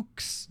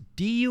Dukes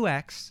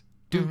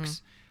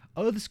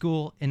of the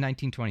school in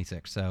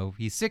 1926. So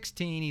he's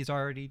 16. He's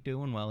already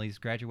doing well. He's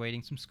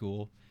graduating some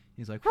school.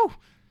 He's like, whew,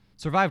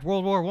 survived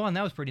World War I.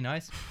 That was pretty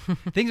nice.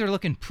 Things are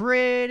looking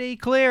pretty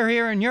clear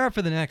here in Europe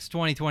for the next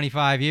 20,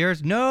 25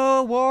 years.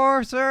 No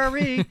war,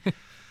 sirree.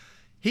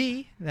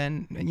 He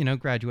then,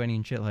 graduating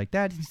and shit like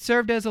that, he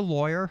served as a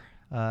lawyer,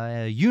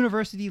 a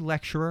university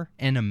lecturer,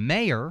 and a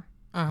mayor.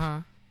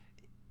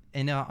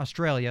 In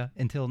Australia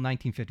until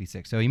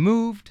 1956. So he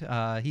moved.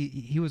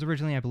 He was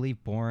originally, I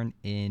believe, born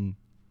in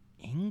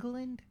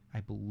England.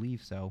 I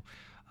believe so.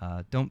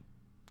 Don't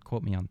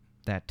quote me on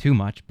that too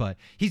much, but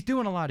he's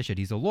doing a lot of shit.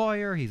 He's a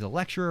lawyer. He's a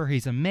lecturer.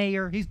 He's a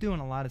mayor. He's doing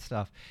a lot of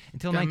stuff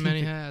until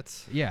many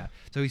hats. Yeah.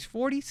 So he's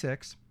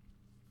 46.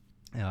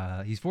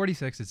 He's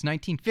 46. It's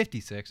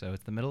 1956, so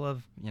it's the middle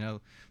of the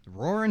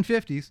roaring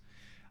 50s.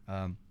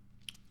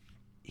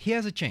 He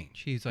has a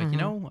change. He's like,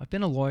 I've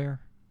been a lawyer.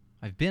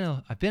 I've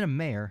been a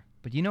mayor,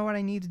 but you know what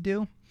I need to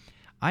do?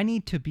 I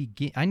need to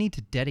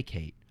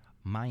dedicate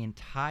my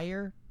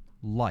entire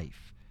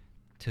life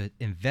to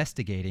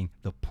investigating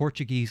the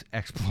Portuguese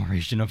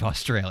exploration of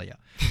Australia.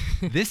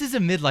 This is a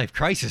midlife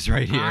crisis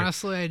right here.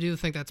 Honestly, I do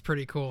think that's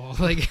pretty cool.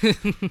 Like,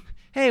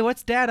 hey,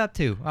 what's Dad up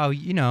to? Oh,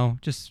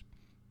 just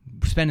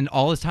spending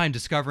all his time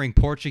discovering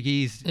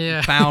Portuguese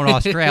found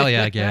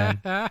Australia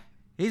again.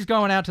 He's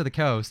going out to the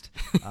coast.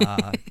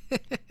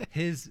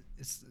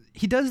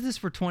 He does this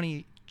for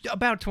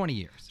about 20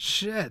 years.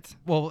 Shit.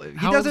 Well, he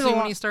How does old it was he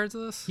when he starts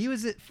this? He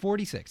was at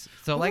 46.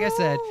 So, like I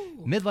said,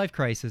 midlife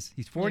crisis.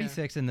 He's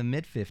 46 in the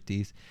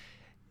mid-50s.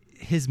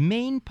 His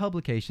main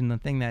publication, the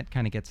thing that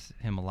kind of gets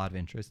him a lot of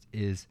interest,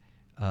 is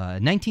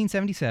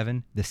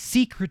 1977, The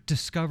Secret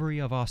Discovery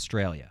of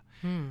Australia,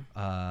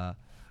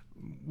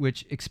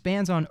 which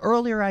expands on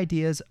earlier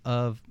ideas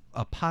of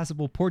a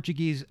possible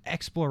Portuguese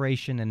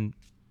exploration and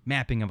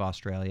mapping of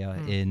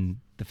Australia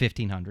in the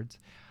 1500s.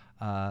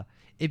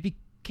 It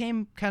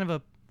became kind of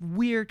a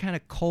weird kind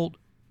of cult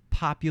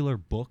popular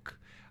book.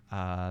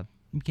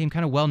 Became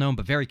kind of well known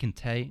but very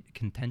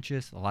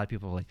contentious. A lot of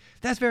people were like,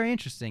 that's very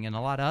interesting, and a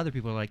lot of other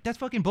people are like, that's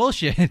fucking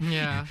bullshit.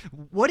 Yeah.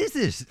 What is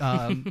this?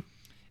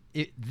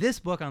 This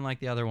book, unlike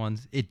the other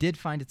ones, it did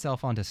find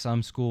itself onto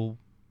some school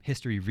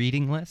history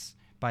reading lists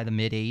by the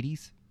mid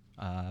 80s,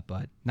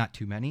 but not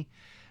too many.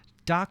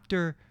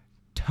 Dr.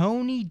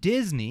 Tony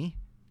Disney.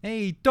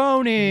 Hey,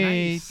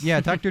 Tony! Nice. Yeah,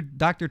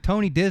 Dr.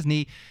 Tony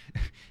Disney.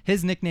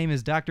 His nickname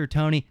is Dr.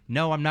 Tony.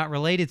 No, I'm not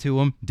related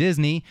to him.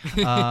 Disney.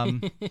 I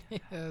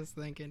was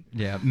thinking.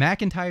 Yeah,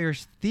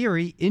 McIntyre's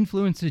theory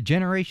influenced a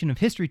generation of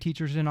history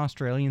teachers in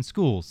Australian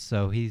schools.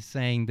 So he's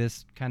saying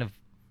this kind of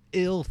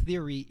ill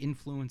theory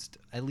influenced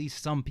at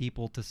least some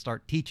people to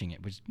start teaching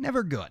it, which is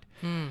never good.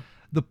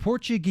 The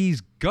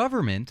Portuguese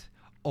government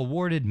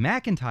awarded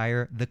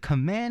McIntyre the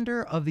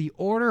Commander of the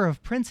Order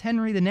of Prince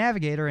Henry the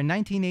Navigator in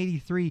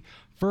 1983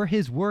 for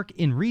his work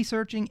in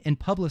researching and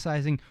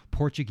publicizing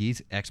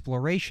Portuguese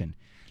exploration.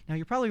 Now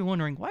you're probably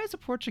wondering, why is the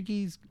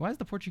Portuguese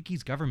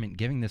government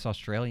giving this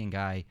Australian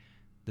guy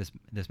this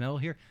medal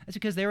here? That's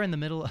because they're in the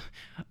middle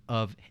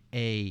of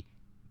a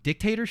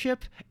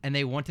dictatorship, and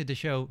they wanted to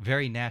show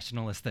very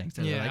nationalist things.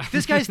 So they're Yeah. like,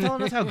 this guy's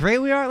telling us how great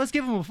we are. Let's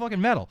give him a fucking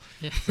medal.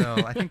 Yeah. So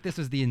I think this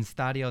was the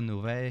Estadio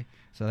Novo.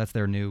 So that's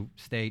their new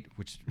state,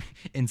 which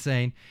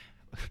insane.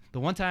 The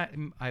one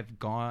time I've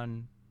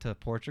gone to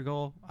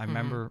Portugal, I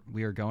remember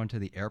we were going to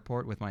the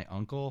airport with my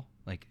uncle.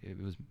 Like, it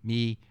was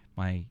me,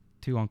 my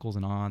 2 uncles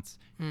and aunts,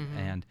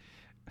 and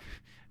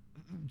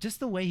just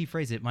the way he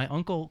phrased it, my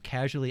uncle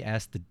casually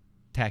asked the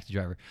taxi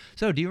driver,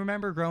 so do you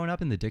remember growing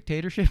up in the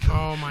dictatorship?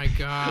 Oh my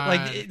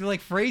god.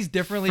 like phrased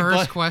differently. First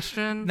but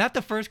question? not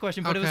the first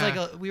question, but it was Okay.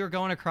 like we were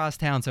going across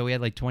town, so we had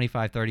like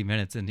 25-30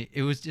 minutes, and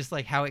it was just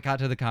like how it got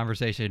to the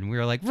conversation. We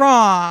were like,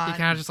 Ron, You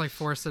kind of just like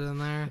forced it in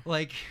there.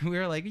 like we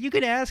were like, you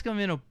could ask him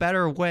in a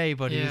better way,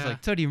 but he was Yeah.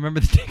 like, so do you remember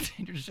the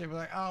dictatorship? We're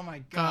like, oh my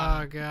Oh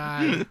god.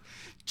 god.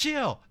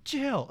 chill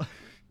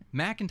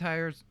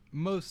McIntyre's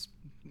most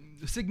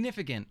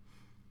significant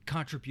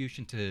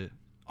contribution to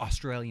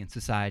Australian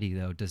society,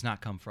 though, does not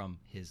come from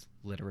his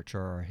literature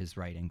or his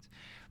writings.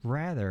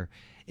 Rather,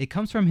 it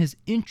comes from his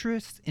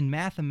interest in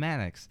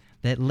mathematics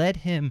that led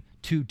him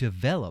to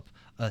develop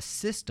a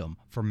system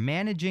for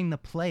managing the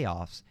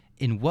playoffs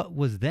in what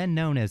was then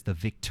known as the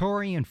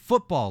Victorian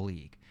Football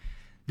League.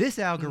 This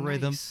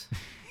algorithm... Nice.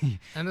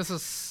 And this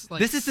is like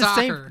This is the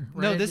soccer, same.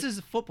 right? No, this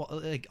is football.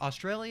 Like,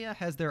 Australia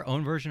has their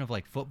own version of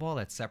like football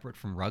that's separate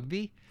from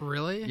rugby.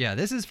 Really? Yeah,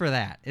 this is for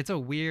that. It's a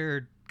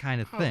weird kind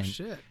of Oh thing.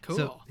 shit. Cool.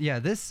 So, yeah,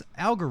 this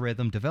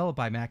algorithm developed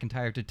by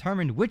McIntyre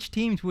determined which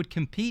teams would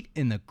compete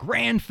in the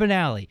grand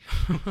finale.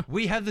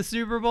 We have the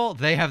Super Bowl,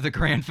 they have the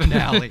grand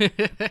finale.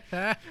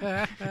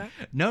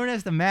 Known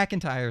as the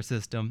McIntyre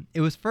system,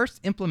 it was first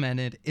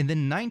implemented in the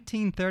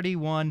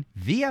 1931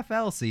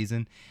 VFL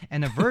season,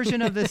 and a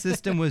version of this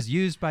system was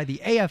used by the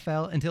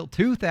AFL until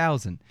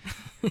 2000.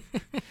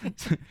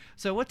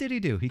 So what did he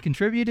do? He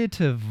contributed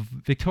to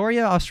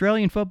Victoria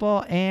Australian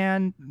football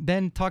and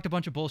then talked a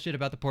bunch of bullshit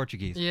about the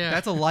Portuguese. Yeah.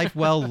 That's a life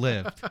well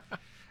lived.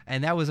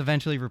 And that was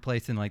eventually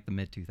replaced in like the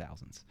mid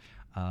 2000s.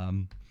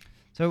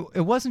 So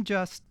it wasn't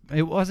just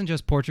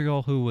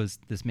Portugal who was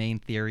this main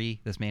theory,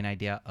 this main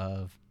idea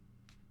of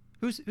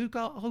who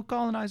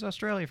colonized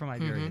Australia from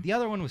Iberia. The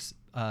other one was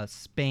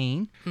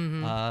Spain.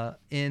 In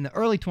the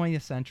early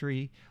 20th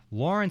century,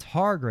 Lawrence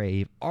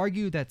Hargrave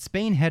argued that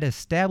Spain had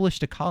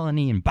established a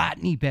colony in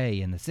Botany Bay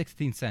in the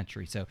 16th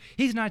century. So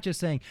he's not just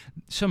saying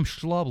some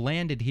schlub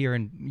landed here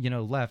and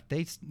left.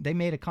 They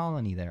made a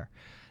colony there.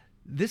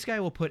 This guy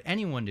will put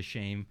anyone to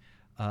shame.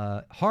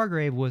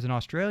 Hargrave was an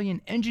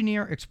Australian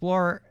engineer,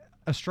 explorer,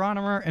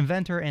 astronomer,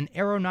 inventor, and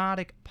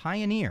aeronautic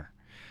pioneer.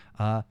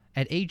 At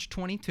age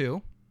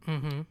 22,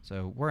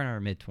 so we're in our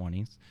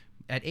mid-20s.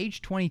 At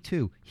age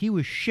 22, he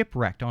was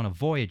shipwrecked on a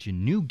voyage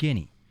in New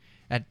Guinea.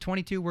 At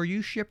 22, were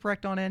you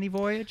shipwrecked on any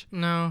voyage?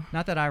 No.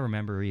 Not that I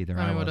remember either.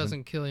 I mean, what wasn't.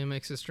 doesn't kill you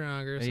makes you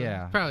stronger. So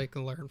Yeah. Probably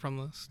can learn from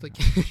this. Like,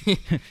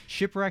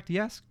 Shipwrecked,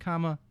 yes,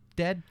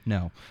 dead,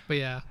 no. but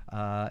yeah.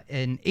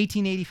 In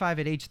 1885,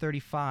 at age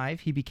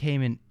 35, he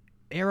became an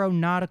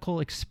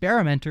aeronautical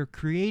experimenter,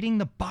 creating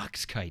the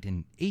box kite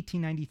in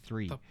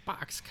 1893. The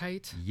box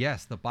kite.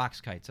 Yes, the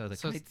box kite. So the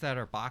So kites that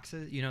are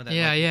boxes, that.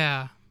 Yeah, like,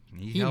 yeah.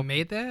 He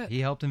made that?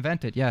 He helped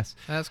invent it. Yes.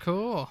 That's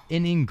cool.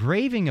 An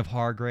engraving of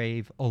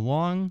Hargrave,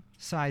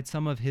 alongside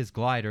some of his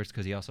gliders,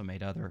 because he also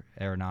made other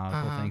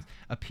aeronautical things,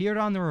 appeared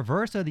on the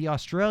reverse of the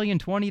Australian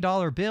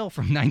 $20 bill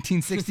from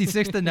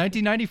 1966 to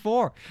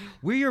 1994.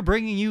 We are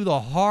bringing you the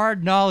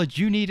hard knowledge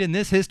you need in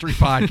this history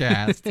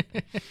podcast.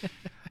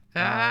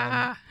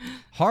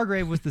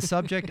 Hargrave was the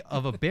subject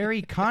of a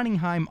Barry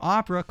Conningham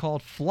opera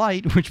called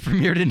Flight, which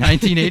premiered in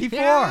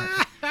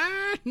 1984.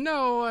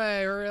 No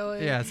way,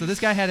 really? Yeah, so this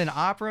guy had an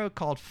opera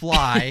called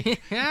Fly,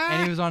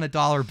 and he was on a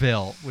dollar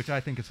bill, which I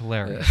think is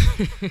hilarious.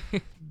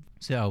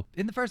 So,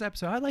 in the first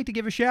episode, I'd like to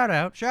give a shout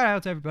out. Shout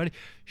out to everybody.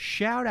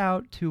 Shout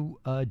out to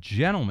a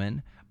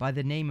gentleman by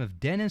the name of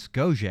Dennis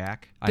Gojak.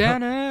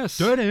 Dennis!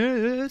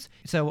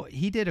 So,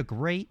 he did a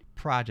great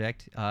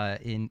project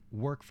in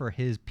work for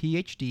his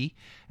PhD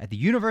at the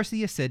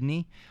University of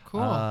Sydney.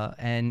 Cool.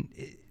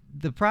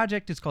 The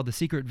project is called the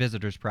Secret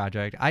Visitors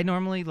Project. I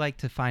normally like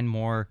to find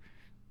more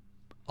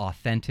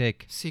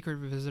authentic. Secret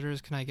Visitors,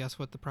 can I guess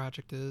what the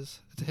project is?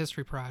 It's a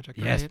history project,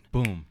 Yes, right?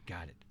 boom,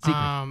 got it.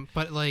 Secret.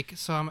 But like,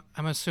 so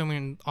I'm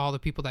assuming all the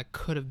people that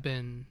could have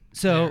been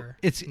So, there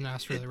it's- in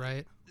Australia,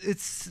 right?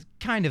 It's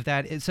kind of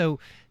that. So,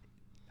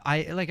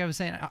 I was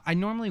saying, I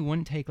normally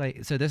wouldn't take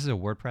so this is a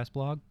WordPress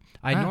blog.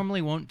 I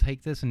normally won't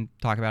take this and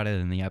talk about it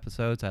in the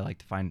episodes. I like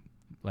to find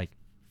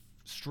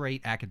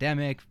straight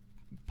academic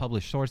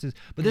published sources.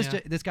 But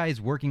this guy is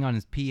working on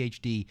his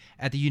PhD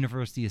at the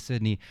University of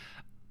Sydney.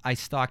 I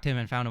stalked him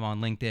and found him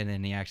on LinkedIn,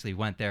 and he actually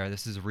went there.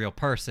 This is a real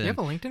person. You have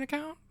a LinkedIn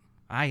account?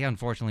 I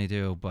unfortunately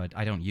do, but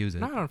I don't use it.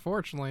 Not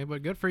unfortunately,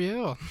 but good for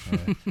you.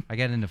 I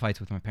get into fights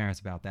with my parents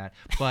about that.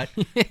 But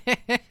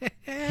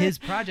his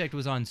project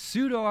was on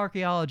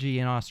pseudo-archaeology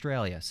in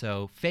Australia,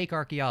 so fake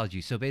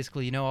archaeology. So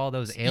basically, all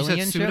those You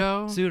alien said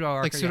pseudo? Like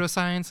pseudo-archaeology.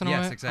 pseudoscience and all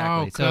that? Yes,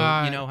 exactly. Oh, So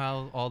God. you know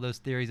how all those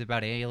theories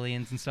about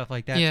aliens and stuff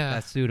like that? Yeah.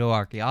 That's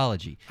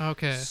pseudo-archaeology.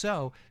 Okay.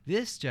 So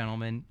this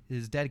gentleman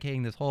is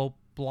dedicating this whole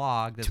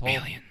blog, this To whole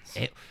aliens.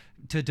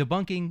 To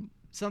debunking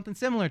something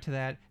similar to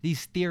that.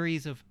 These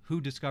theories of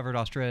who discovered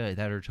Australia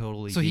that are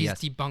totally So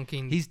BS. he's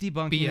debunking. He's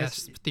debunking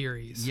BS this.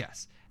 theories.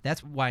 Yes.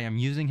 That's why I'm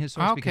using his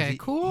source. because Okay, he,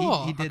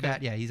 cool. He did Okay.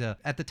 that. Yeah, he's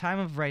at the time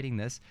of writing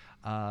this,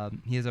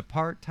 he is a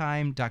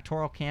part-time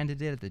doctoral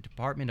candidate at the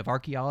Department of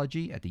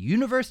Archaeology at the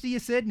University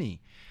of Sydney.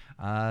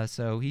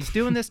 So he's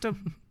doing this to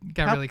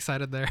Got help- really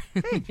excited there.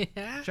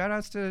 Yeah. Shout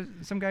outs to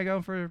some guy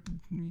going for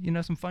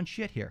some fun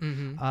shit here.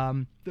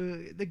 Mhm.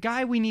 The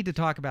guy we need to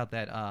talk about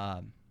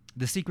that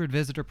the secret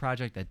visitor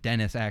project that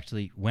Dennis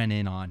actually went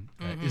in on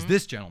is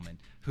this gentleman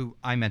who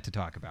I meant to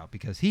talk about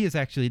because he is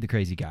actually the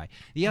crazy guy.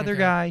 The other Okay.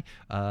 guy,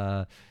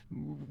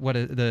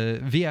 the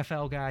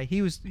VFL guy,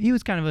 he was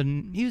kind of a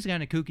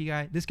kooky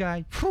guy. This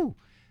guy, whew,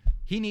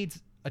 he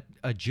needs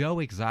a Joe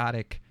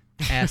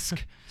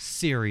Exotic-esque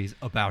series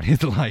about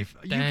his life.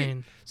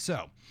 Dang.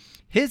 So,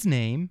 his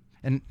name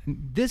and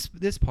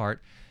this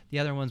part, the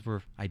other ones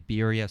were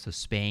Iberia, so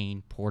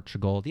Spain,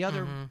 Portugal. The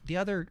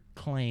other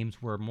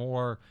claims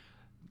were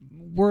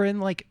in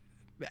like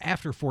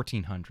after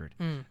 1400.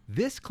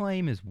 This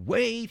claim is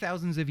way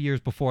thousands of years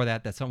before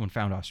that someone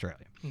found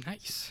Australia.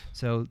 Nice.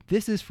 So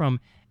this is from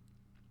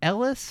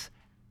Ellis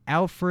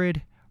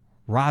Alfred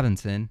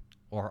Robinson,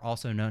 or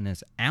also known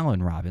as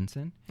Alan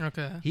Robinson.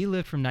 Okay. He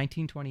lived from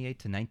 1928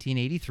 to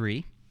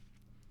 1983.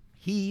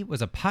 He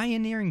was a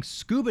pioneering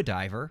scuba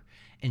diver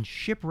and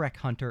shipwreck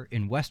hunter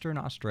in Western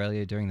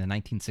Australia during the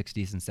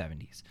 1960s and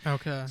 70s.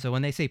 Okay. So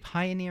when they say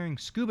pioneering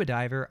scuba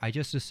diver, I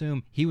just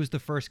assume he was the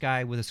first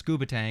guy with a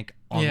scuba tank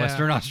on Yeah.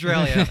 Western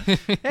Australia.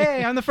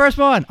 Hey, I'm the first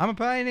one. I'm a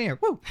pioneer.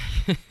 Woo!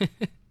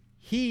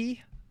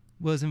 He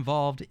was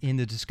involved in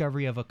the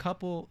discovery of a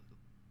couple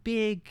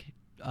big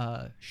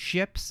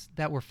ships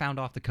that were found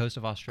off the coast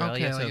of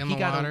Australia. Okay, so like in he the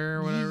got water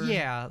or whatever?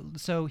 Yeah.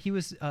 So he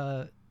was.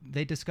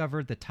 They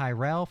discovered the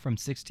Tyrell from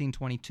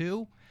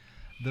 1622.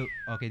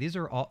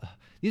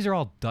 These are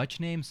all Dutch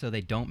names, so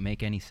they don't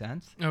make any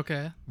sense.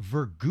 Okay.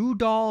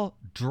 Vergudal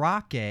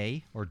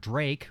Drake, or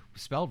Drake,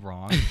 spelled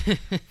wrong,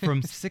 from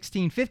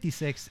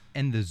 1656,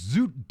 and the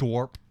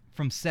Zuytdorp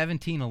from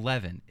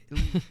 1711.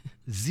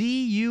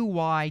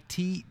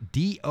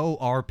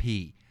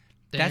 Zuytdorp.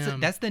 Damn.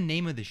 That's the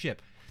name of the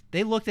ship.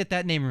 They looked at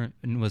that name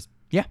and was,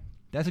 yeah,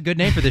 that's a good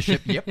name for this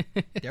ship. Yep,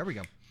 there we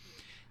go.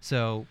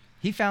 So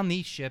he found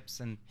these ships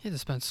and He had to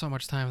spend so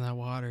much time in that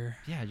water.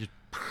 yeah,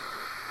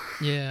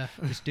 Yeah.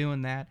 just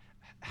doing that.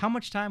 How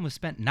much time was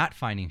spent not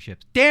finding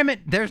ships? Damn it,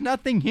 there's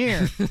nothing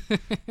here.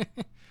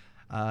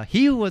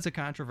 He was a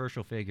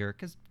controversial figure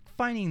because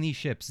finding these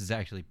ships is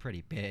actually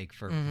pretty big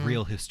for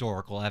real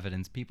historical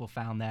evidence. People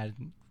found that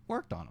and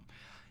worked on them.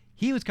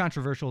 He was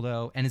controversial,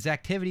 though, and his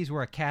activities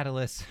were a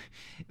catalyst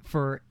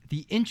for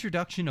the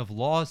introduction of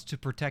laws to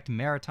protect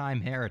maritime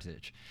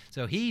heritage.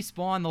 So he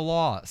spawned the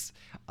laws.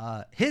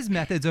 His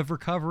methods of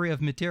recovery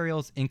of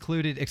materials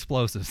included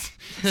explosives.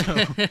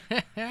 So,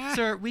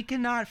 sir, we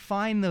cannot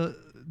find the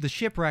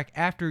shipwreck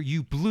after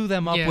you blew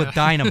them up with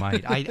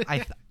dynamite.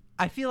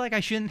 I feel like I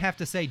shouldn't have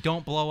to say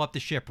don't blow up the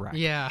shipwreck.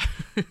 Yeah.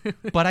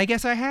 But I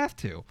guess I have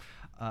to.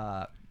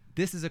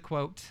 This is a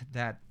quote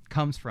that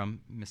comes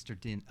from Mr.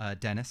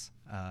 Dennis.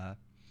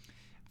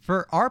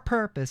 For our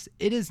purpose,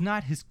 it is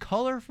not his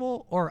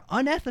colorful or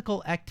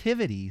unethical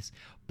activities,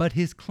 but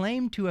his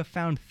claim to have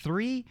found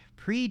 3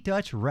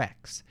 pre-Dutch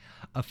wrecks,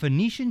 a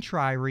Phoenician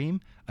trireme,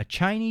 a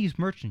Chinese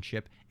merchant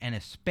ship, and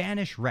a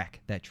Spanish wreck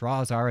that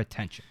draws our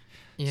attention.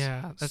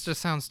 Yeah. That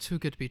just sounds too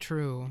good to be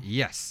true.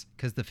 Yes,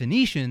 because the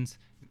Phoenicians,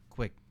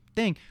 quick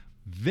thing,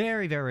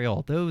 very, very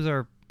old. Those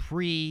are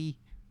BCE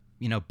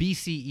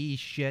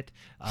shit.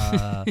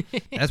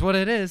 That's what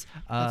it is.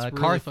 That's really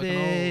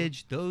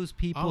Carthage, those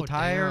people, Oh,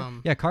 Tyre.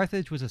 damn. Yeah,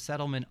 Carthage was a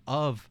settlement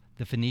of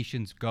the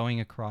Phoenicians going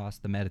across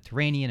the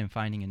Mediterranean and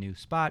finding a new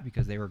spot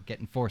because they were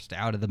getting forced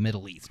out of the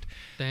Middle East.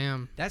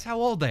 Damn. That's how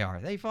old they are.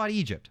 They fought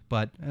Egypt,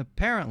 but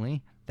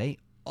apparently they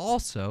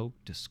also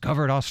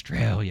discovered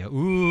Australia.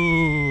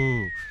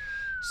 Ooh.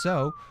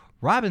 So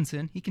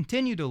Robinson, he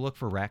continued to look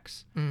for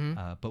wrecks,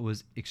 but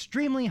was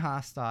extremely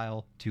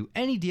hostile to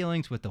any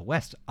dealings with the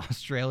West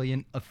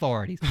Australian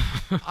authorities.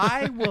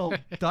 I will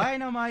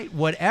dynamite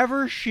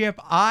whatever ship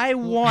I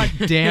want,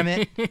 damn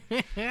it.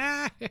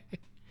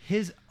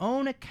 His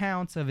own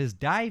accounts of his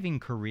diving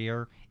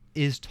career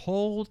is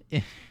told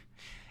in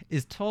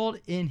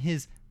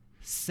his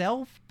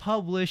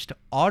self-published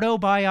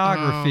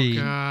autobiography.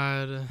 Oh,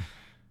 God.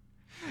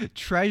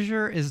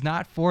 Treasure is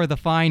not for the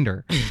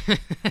finder.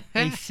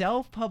 A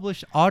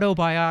self-published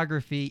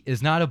autobiography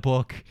is not a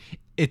book,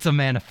 it's a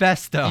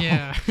manifesto.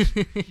 Yeah.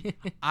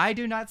 I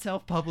do not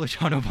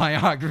self-publish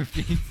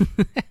autobiographies.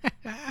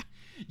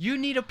 You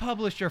need a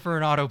publisher for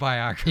an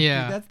autobiography.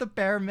 Yeah. That's the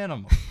bare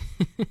minimum.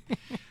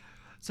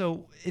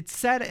 So it's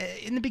said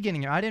in the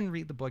beginning, I didn't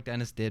read the book.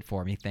 Dennis did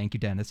for me. Thank you,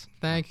 Dennis.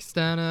 Thanks,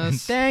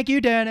 Dennis. Thank you,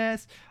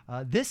 Dennis.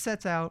 This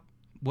sets out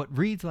what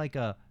reads like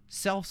a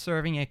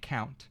self-serving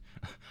account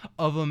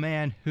of a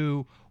man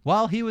who,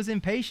 while he was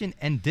impatient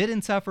and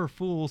didn't suffer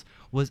fools,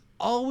 was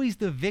always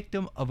the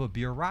victim of a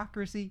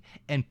bureaucracy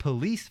and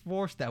police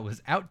force that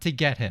was out to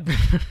get him.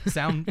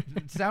 Sound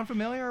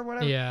familiar or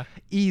whatever? Yeah.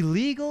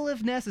 Illegal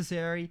if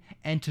necessary,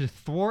 and to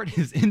thwart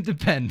his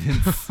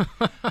independence.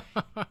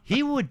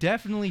 He would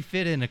definitely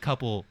fit in a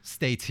couple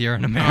states here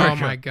in America. Oh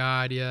my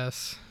God,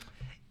 yes.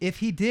 If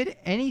he did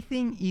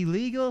anything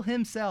illegal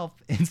himself,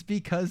 it's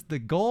because the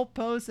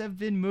goalposts have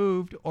been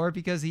moved or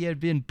because he had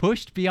been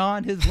pushed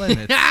beyond his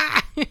limits.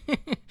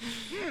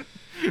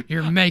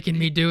 You're making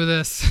me do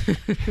this.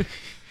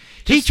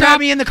 He trapped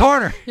me in the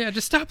corner. Yeah,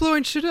 just stop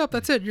blowing shit up.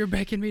 That's it. You're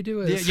making me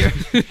do this.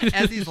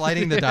 As he's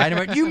lighting the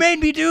dynamite, you made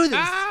me do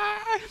this.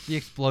 The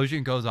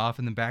explosion goes off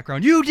in the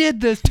background. You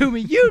did this to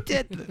me. You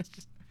did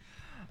this.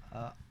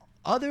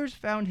 Others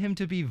found him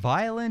to be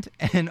violent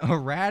and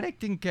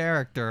erratic in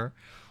character,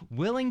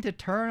 willing to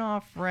turn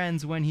off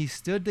friends when he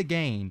stood to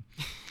gain.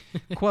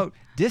 Quote,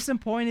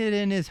 disappointed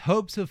in his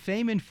hopes of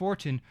fame and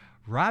fortune,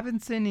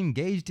 Robinson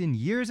engaged in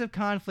years of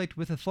conflict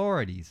with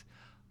authorities.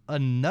 A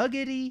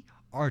nuggety,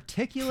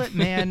 articulate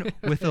man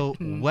with a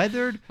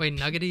weathered... Wait,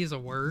 nuggety is a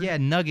word? Yeah,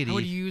 nuggety. How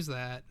would you use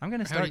that? I'm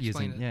going to start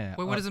using it. Yeah.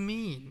 Wait, what does it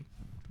mean?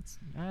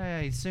 I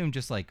assume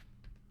just like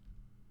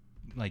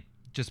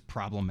just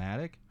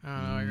problematic.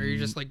 Are you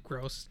just like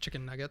gross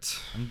chicken nuggets?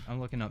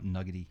 I'm looking up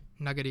nuggety.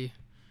 Nuggety.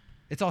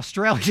 It's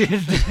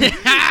Australian.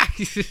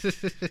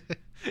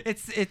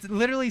 It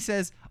literally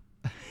says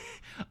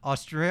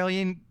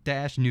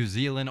Australian-New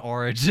Zealand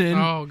origin.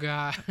 Oh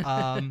God.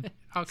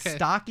 Okay.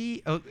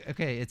 Stocky. Oh,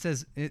 okay. It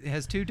says it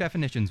has two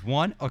definitions.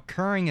 One,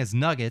 occurring as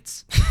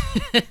nuggets.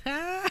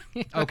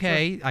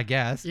 Okay, I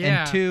guess.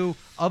 Yeah. And two,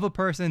 of a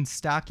person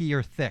stocky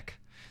or thick.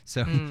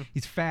 So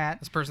he's fat.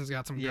 This person's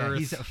got some Yeah, girth.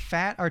 he's a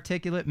fat,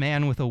 articulate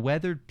man with a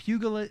weathered,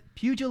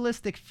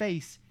 pugilistic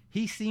face.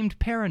 He seemed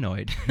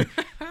paranoid.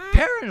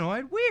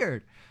 Paranoid?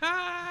 Weird.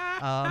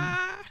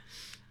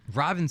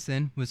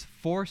 Robinson was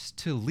forced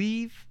to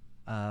leave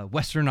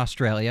Western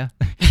Australia.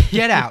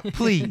 Get out,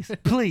 please.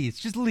 Please,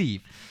 just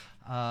leave.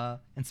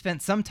 And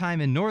spent some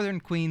time in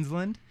northern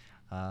Queensland.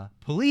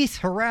 Police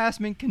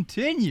harassment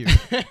continued.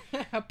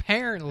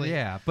 Apparently.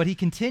 Yeah, but he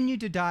continued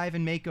to dive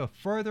and make a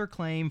further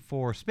claim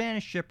for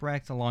Spanish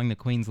shipwrecks along the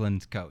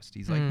Queensland coast.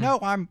 He's like, no,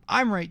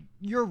 I'm right.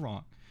 You're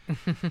wrong.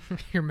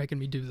 You're making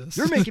me do this.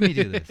 You're making me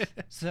do this.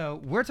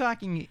 So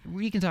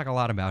we can talk a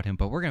lot about him,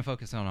 but we're going to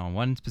focus on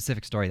one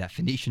specific story, that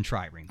Phoenician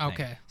trireme thing.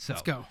 Okay, so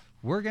let's go.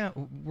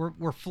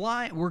 We're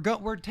flying.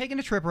 We're taking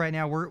a trip right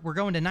now. We're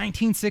going to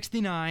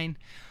 1969.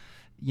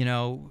 You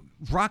know,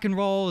 rock and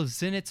roll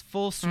is in its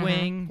full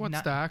swing.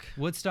 Woodstock.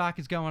 Woodstock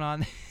is going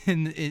on.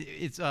 And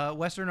it's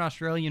Western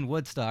Australian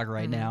Woodstock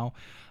right now.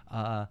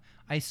 I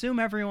assume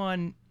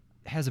everyone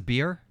has a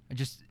beer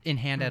just in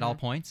hand at all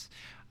points.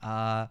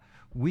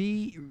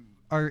 We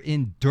are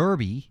in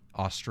Derby,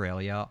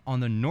 Australia, on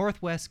the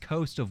northwest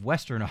coast of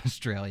Western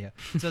Australia.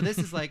 So this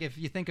is like, if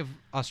you think of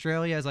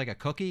Australia as like a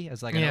cookie,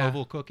 as like an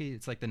oval cookie,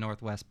 it's like the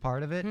northwest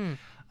part of it.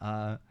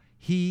 Like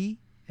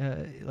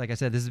I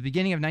said, this is the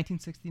beginning of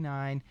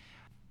 1969.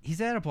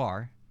 He's at a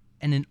bar,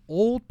 and an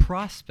old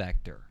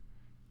prospector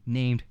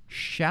named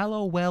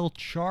Shallowell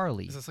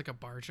Charlie. Is this like a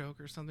bar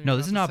joke or something? No,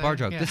 this is not a bar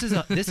joke. Yeah.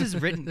 This is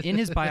written in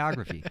his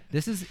biography.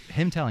 This is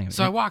him telling him.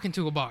 So I walk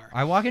into a bar.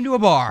 I walk into a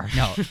bar.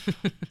 No,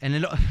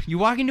 and you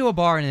walk into a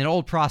bar, and an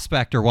old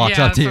prospector walks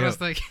up to you. That's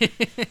what I was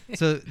thinking.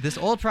 So this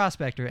old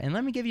prospector, and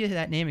let me give you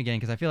that name again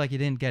because I feel like you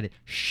didn't get it.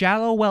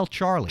 Shallowell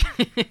Charlie.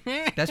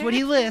 That's what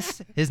he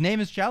lists. His name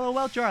is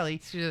Shallowell Charlie.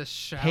 It's just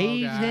shallow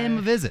Paid guy. him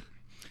a visit.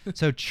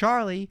 So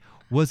Charlie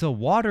was a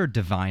water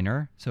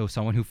diviner, so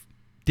someone who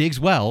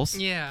digs wells,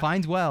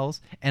 finds wells,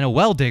 and a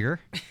well digger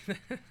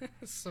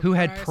who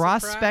had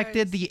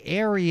prospected the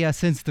area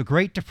since the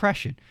Great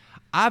Depression.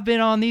 I've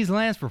been on these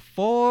lands for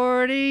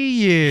 40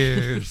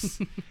 years.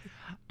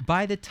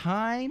 By the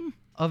time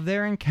of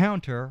their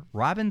encounter,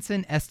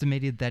 Robinson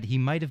estimated that he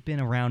might have been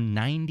around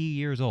 90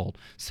 years old.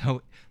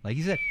 So, like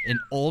you said, an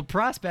old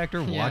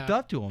prospector walked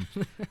up to him.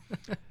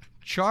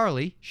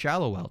 Charlie,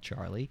 Shallowell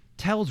Charlie,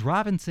 tells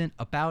Robinson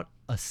about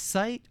a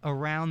site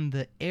around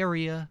the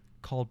area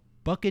called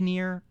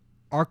Buccaneer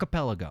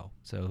Archipelago.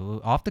 So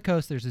off the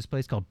coast, there's this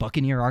place called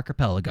Buccaneer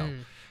Archipelago.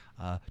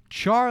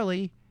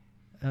 Charlie,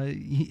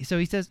 so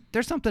he says,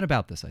 there's something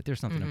about this site.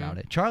 There's something about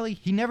it. Charlie,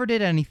 he never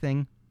did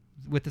anything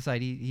with the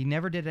site. He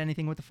never did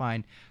anything with the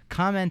find,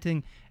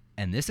 commenting,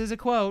 and this is a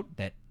quote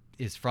that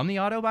is from the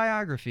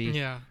autobiography.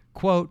 Yeah.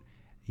 Quote,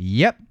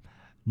 yep,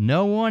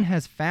 no one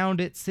has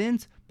found it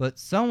since, but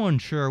someone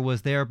sure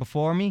was there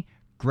before me.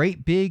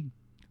 Great big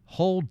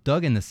hole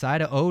dug in the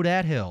side of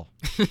that hill.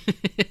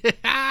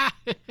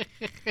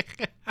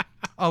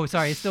 Oh,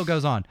 sorry, it still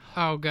goes on.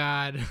 Oh,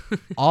 God.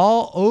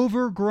 All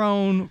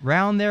overgrown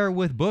round there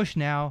with bush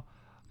now.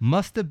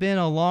 Must have been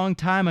a long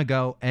time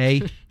ago,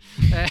 eh?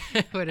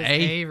 What is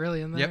A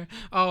really in there? Yep.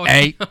 Oh,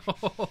 A.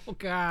 Oh,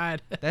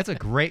 God. That's a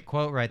great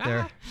quote right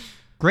there.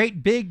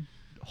 Great big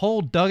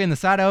hole dug in the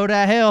side of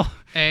that hill.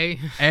 A.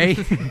 A.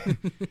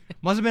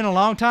 Must have been a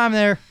long time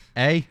there.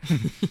 A.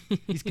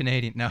 He's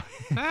Canadian. No.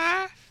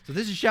 So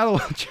this is Shallow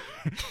Well.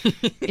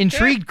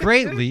 Intrigued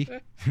greatly.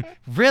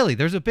 Really,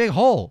 there's a big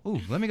hole.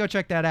 Ooh, let me go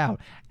check that out.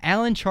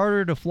 Alan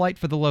chartered a flight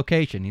for the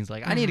location. He's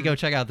like, I need to go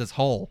check out this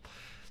hole.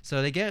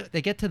 So they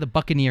get to the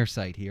Buccaneer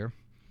site here.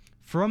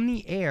 From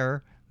the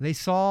air, they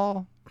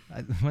saw,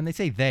 when they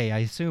say they, I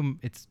assume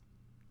it's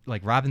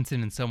like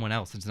Robinson and someone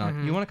else. It's not,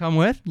 you want to come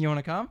with? You want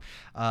to come?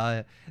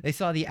 They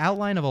saw the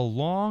outline of a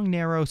long,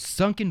 narrow,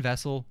 sunken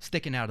vessel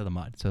sticking out of the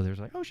mud. So there's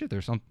like, oh shit,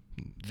 there's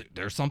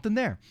something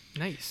there.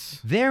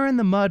 Nice. There in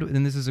the mud,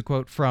 and this is a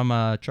quote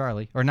from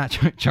Charlie, or not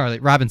Charlie,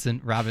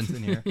 Robinson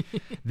here.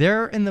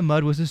 There in the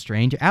mud was a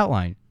strange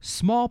outline.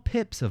 Small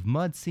pips of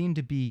mud seemed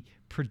to be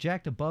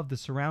project above the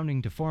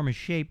surrounding to form a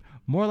shape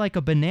more like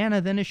a banana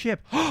than a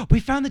ship. Oh, we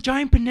found the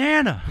giant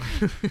banana!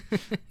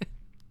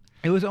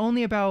 It was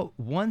only about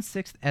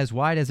 1/6 as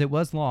wide as it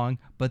was long,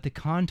 but the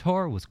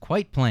contour was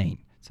quite plain.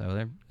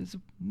 So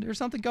there's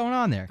something going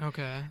on there.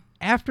 Okay.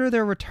 After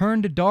their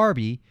return to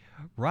Darby,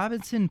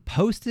 Robinson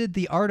posted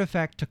the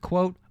artifact to,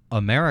 quote,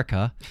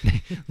 America.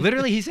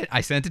 Literally, he said,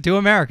 I sent it to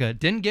America.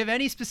 Didn't give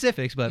any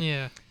specifics, but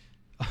Yeah.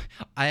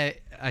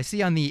 I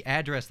see on the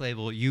address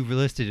label you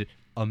listed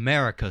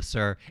America,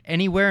 sir.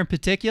 Anywhere in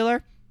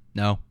particular?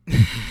 No.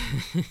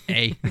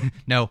 A.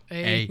 No.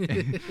 A.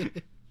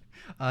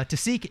 To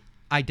seek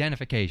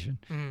identification.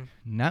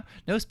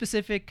 No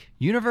specific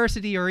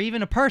university or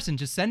even a person.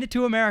 Just send it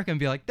to America and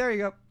be like, there you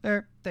go.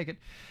 There, take it.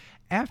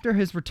 After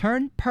his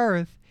return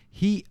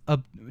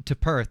to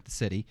Perth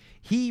City,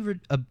 he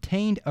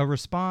obtained a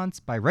response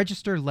by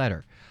registered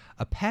letter.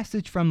 A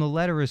passage from the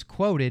letter is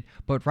quoted,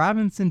 but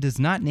Robinson does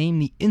not name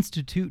the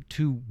institute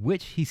to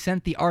which he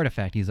sent the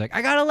artifact. He's like,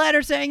 I got a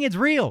letter saying it's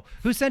real.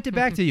 Who sent it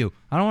back to you?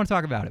 I don't want to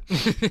talk about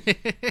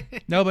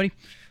it. Nobody.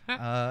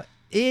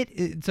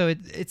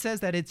 It says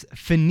that it's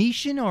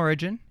Phoenician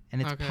origin,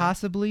 and it's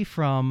possibly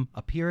from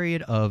a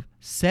period of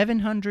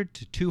 700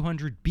 to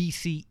 200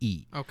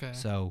 BCE. Okay.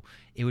 So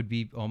it would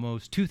be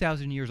almost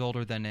 2,000 years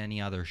older than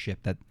any other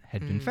ship that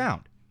had been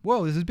found.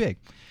 Whoa, this is big.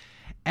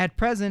 At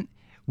present,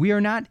 we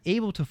are not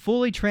able to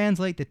fully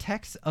translate the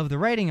text of the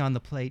writing on the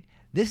plate.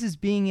 This is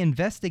being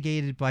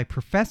investigated by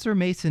Professor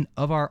Mason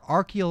of our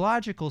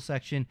archaeological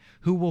section,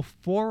 who will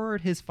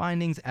forward his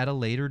findings at a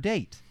later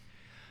date.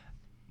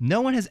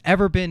 No one has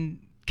ever been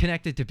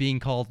connected to being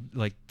called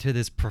to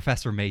this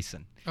Professor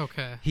Mason.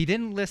 Okay. He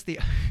didn't list the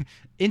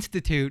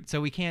institute,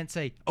 so we can't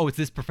say, oh, it's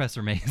this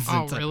Professor Mason.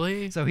 Oh,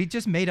 really? So he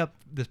just made up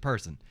this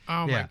person.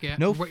 Oh, my God.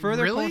 No Wait,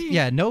 further really?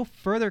 no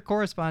further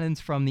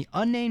correspondence from the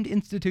unnamed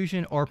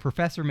institution or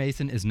Professor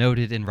Mason is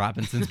noted in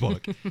Robinson's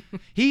book.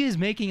 He is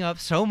making up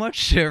so much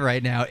shit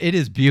right now. It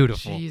is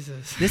beautiful.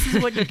 Jesus. This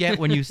is what you get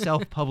when you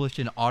self-publish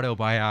an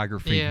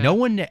autobiography. Yeah. No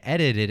one to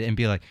edit it and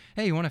be like,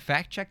 hey, you want to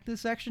fact-check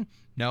this section?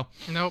 No.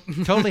 Nope.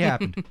 Totally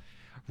happened.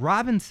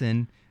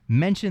 Robinson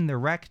mentioned the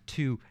wreck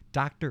to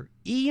Dr.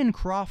 Ian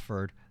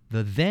Crawford,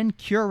 the then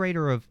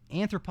curator of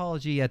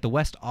anthropology at the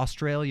West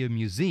Australia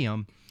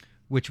Museum,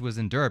 which was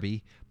in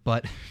Derby,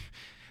 but,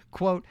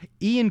 quote,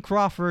 Ian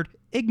Crawford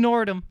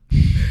ignored him.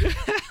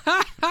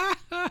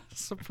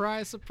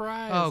 Surprise,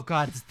 surprise. Oh,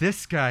 God, it's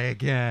this guy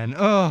again.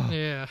 Oh.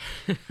 Yeah.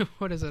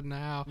 What is it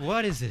now?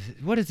 What is this?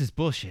 What is this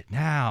bullshit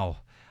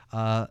now?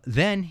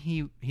 Then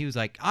he was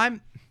like,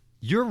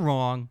 you're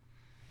wrong.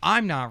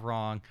 I'm not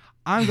wrong.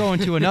 I'm going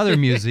to another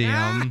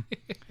museum.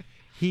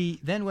 He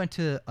then went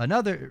to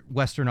another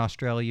Western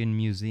Australian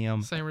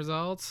museum. Same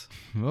results?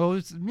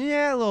 Oh,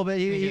 yeah, a little bit.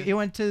 He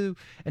went to,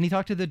 and he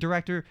talked to the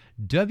director,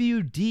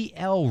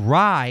 W.D.L.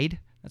 Ride.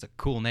 That's a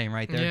cool name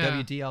right there. Yeah.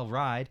 W.D.L.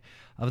 Ride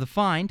of the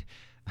find.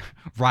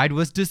 Ride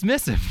was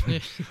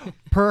dismissive,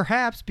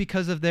 perhaps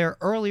because of their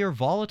earlier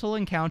volatile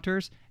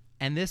encounters,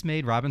 and this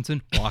made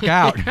Robinson walk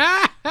out.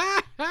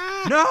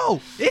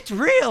 No, it's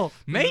real.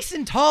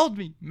 Mason told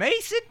me.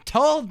 Mason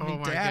told me. Oh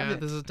my damn God, it.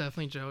 this is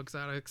definitely Joe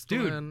Exotic's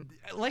Dude, twin.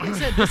 like I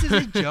said, this is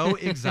a Joe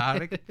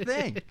Exotic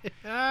thing.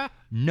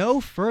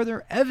 No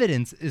further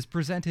evidence is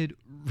presented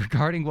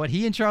regarding what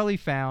he and Charlie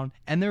found,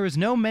 and there is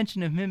no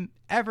mention of him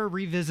ever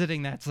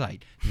revisiting that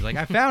site. He's like,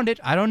 I found it.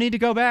 I don't need to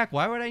go back.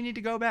 Why would I need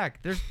to go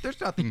back? There's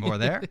nothing more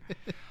there.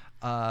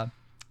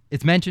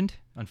 It's mentioned,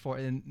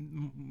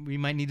 and we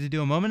might need to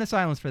do a moment of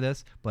silence for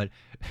this, but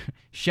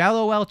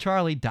Shallow Well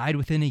Charlie died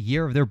within a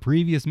year of their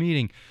previous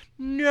meeting.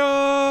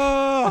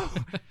 No!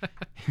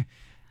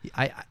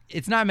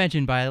 It's not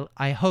mentioned, but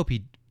I hope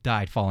he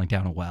died falling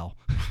down a well.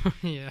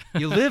 Yeah.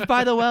 You live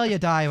by the well, you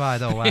die by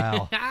the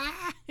well.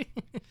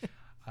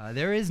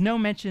 There is no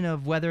mention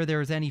of whether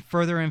there is any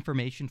further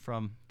information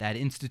from that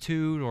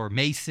institute or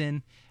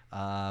Mason,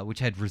 which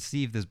had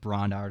received this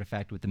bronze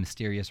artifact with the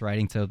mysterious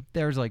writing. So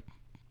there's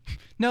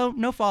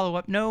no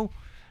follow-up, no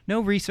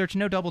research,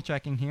 no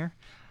double-checking here.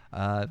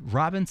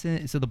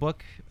 Robinson, so the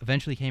book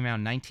eventually came out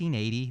in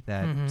 1980,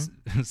 that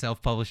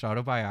self-published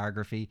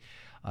autobiography.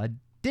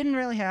 Didn't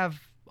really have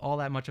all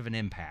that much of an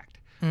impact.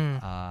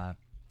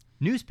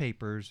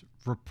 Newspapers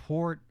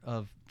report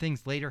of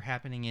things later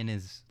happening in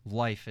his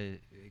life a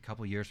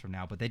couple years from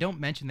now, but they don't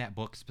mention that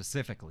book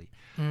specifically.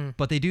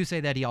 But they do say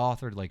that he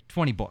authored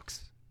 20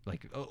 books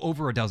like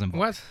over a dozen books.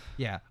 What?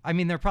 Yeah, I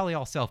mean they're probably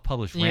all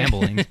self-published Yeah.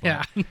 ramblings. But,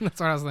 Yeah, that's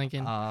what I was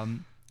thinking.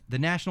 the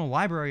National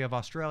Library of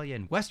Australia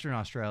in Western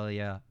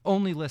Australia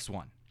only lists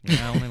one.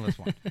 Only lists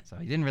one. So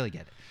he didn't really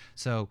get it.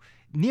 So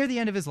near the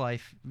end of his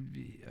life,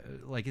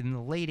 like in the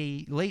late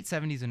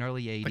 70s and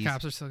early 80s, the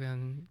cops are still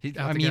getting.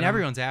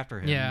 everyone's after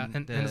him. Yeah,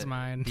 and his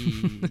mind.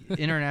 The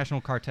international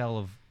cartel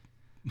of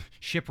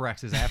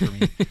shipwrecks is after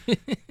me.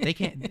 They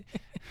can't.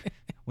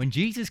 When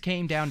Jesus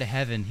came down to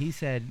heaven, he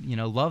said,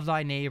 love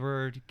thy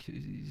neighbor,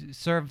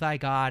 serve thy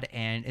God,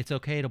 and it's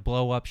okay to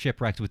blow up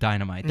shipwrecks with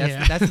dynamite.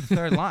 That's the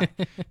third line.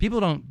 People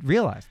don't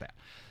realize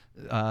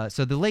that.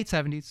 So the late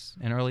 70s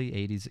and early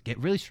 80s get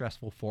really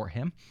stressful for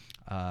him.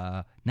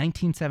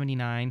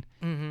 1979,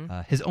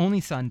 his only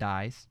son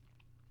dies,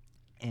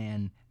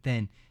 and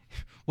then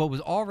what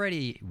was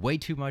already way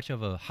too much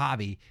of a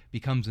hobby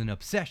becomes an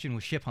obsession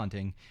with ship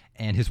hunting,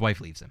 and his wife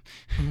leaves him.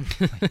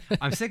 Like,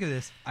 I'm sick of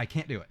this. I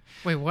can't do it.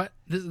 Wait, what?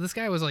 This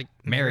guy was like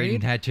Married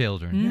and had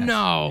children. Yes.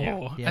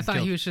 No, Yeah, I thought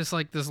children. he was just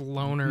like this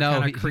loner No,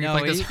 kind he- of creep, no,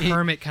 like this he-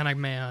 hermit kind of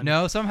man.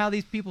 No, somehow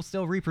these people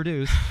still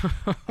reproduce.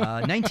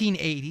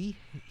 1980,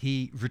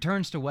 he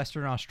returns to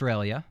Western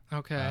Australia,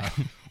 Okay.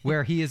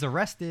 where he is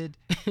arrested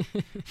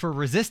for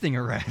resisting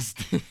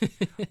arrest,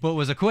 but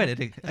was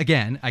acquitted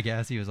again. I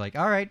guess he was like,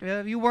 "All right,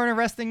 you weren't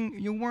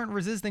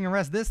resisting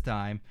arrest this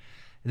time."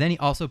 Then he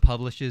also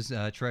publishes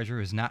 "Treasure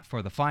Is Not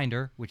for the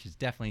Finder," which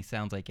definitely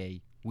sounds like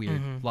a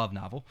weird love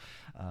novel.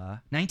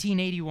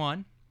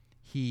 1981,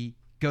 he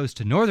goes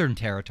to Northern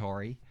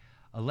Territory,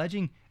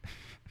 alleging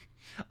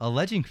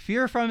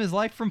fear from his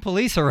life from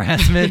police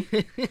harassment.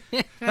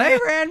 They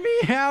ran me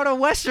out of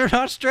Western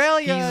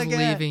Australia He's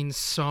again. leaving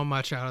so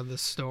much out of the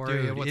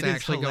story Dude, of what's it is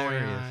actually going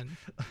hilarious.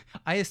 on.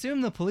 I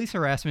assume the police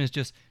harassment is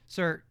just,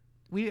 sir,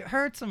 we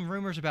heard some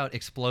rumors about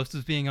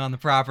explosives being on the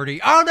property.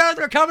 Oh no,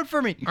 they're coming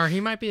for me. Or he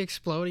might be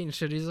exploding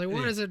shit. He's like,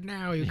 "What is it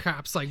now? You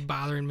cops like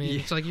bothering me."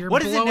 It's like you're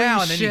What is it blowing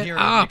now? And then you shit hear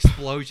an up.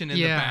 explosion in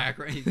Yeah. the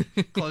background.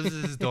 He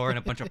closes his door and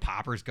a bunch of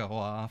poppers go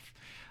off.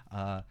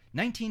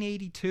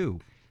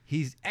 1982,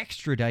 he's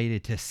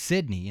extradited to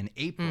Sydney in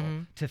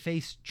April to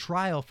face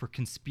trial for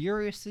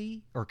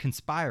conspiring,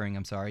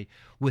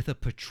 with a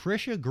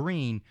Patricia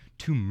Green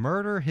to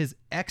murder his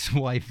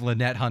ex-wife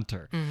Lynette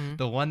Hunter,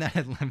 the one that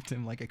had left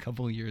him like a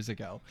couple of years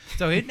ago.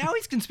 So now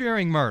he's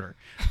conspiring murder.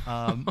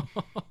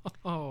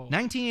 Oh.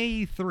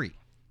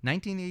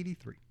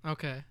 1983.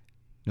 Okay.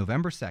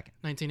 November 2nd.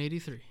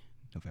 1983.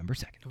 November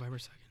 2nd. November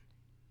 2nd.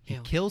 He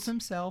kills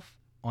himself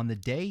on the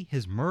day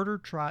his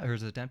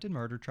his attempted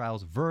murder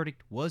trial's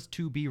verdict was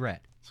to be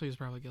read. So he's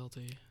probably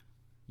guilty.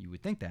 You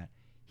would think that.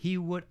 He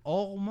would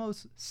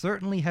almost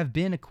certainly have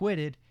been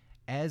acquitted,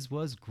 as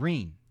was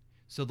Green.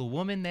 So the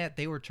woman that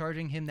they were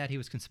charging him that he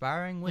was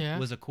conspiring with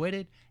was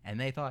acquitted, and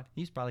they thought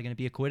he's probably going to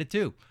be acquitted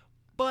too.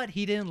 But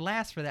he didn't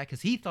last for that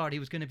because he thought he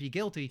was going to be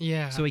guilty.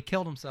 Yeah. So he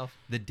killed himself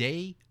the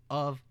day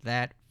of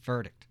that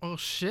verdict. Oh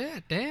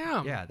shit!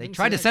 Damn. Yeah, they Didn't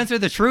tried see to that. censor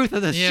the truth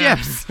of the Yeah.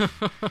 ships,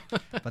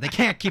 but they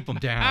can't keep them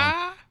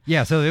down.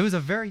 Yeah, so it was a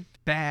very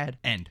bad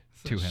end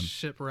to him.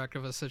 Shipwreck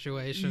of a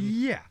situation.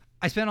 Yeah.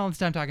 I spent all this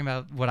time talking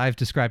about what I've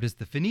described as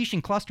the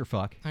Phoenician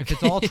clusterfuck. If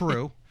it's all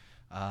true,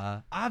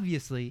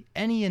 obviously,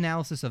 any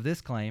analysis of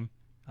this claim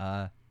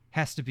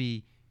has to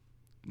be,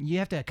 you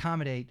have to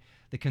accommodate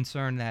the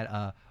concern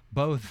that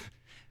both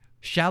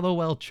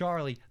Shallowell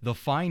Charlie, the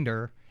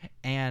finder,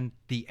 and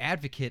the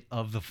advocate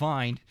of the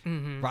find,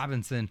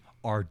 Robinson,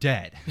 are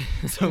dead.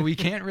 So we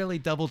can't really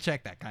double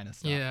check that kind of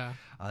stuff. Yeah.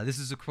 This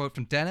is a quote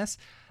from Dennis.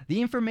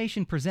 The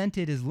information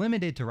presented is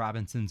limited to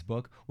Robinson's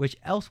book, which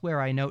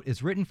elsewhere I note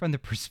is written from the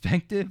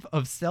perspective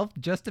of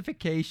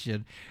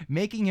self-justification,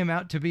 making him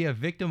out to be a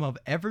victim of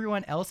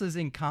everyone else's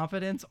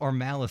incompetence or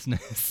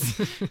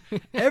maliceness.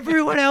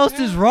 Everyone else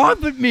is wrong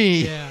but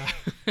me. Yeah.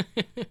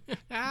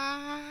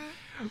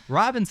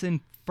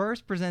 Robinson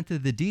first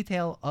presented the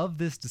detail of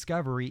this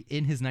discovery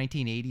in his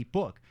 1980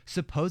 book,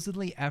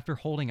 supposedly after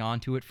holding on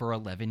to it for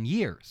 11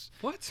 years.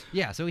 What?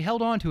 Yeah, so he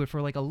held on to it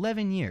for like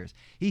 11 years.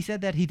 He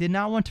said that he did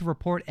not want to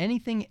report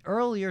anything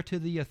earlier to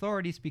the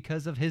authorities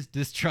because of his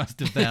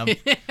distrust of them.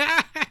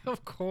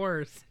 Of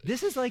course.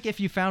 This is like if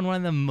you found one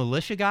of the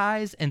militia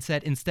guys and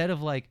said, instead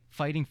of like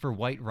fighting for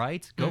white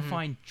rights, go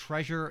find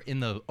treasure in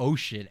the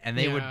ocean, and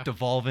they would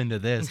devolve into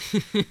this.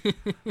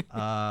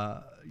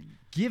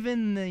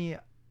 Given the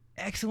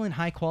excellent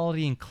high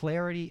quality and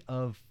clarity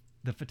of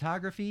the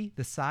photography,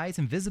 the size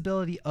and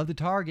visibility of the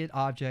target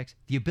objects,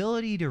 the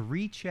ability to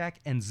recheck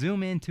and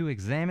zoom in to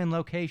examine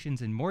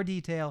locations in more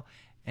detail,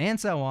 and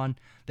so on,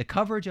 the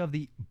coverage of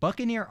the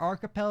Buccaneer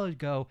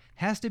Archipelago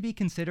has to be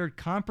considered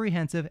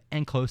comprehensive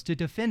and close to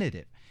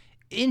definitive.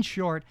 In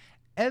short,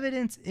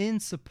 evidence in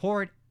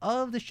support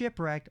of the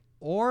shipwreck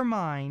or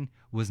mine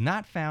was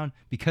not found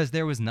because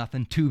there was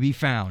nothing to be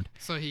found.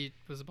 So he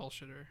was a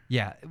bullshitter.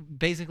 Yeah,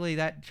 basically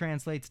that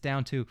translates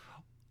down to,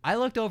 I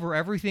looked over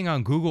everything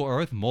on Google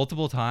Earth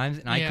multiple times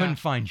and I couldn't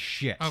find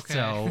shit. Okay.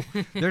 So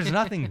there's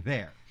nothing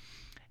there.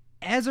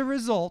 As a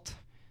result,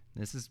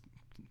 this is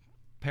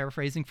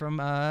paraphrasing from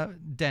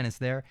Dennis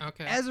there.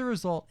 Okay. As a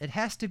result, it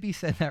has to be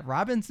said that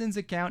Robinson's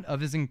account of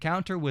his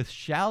encounter with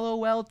Shallow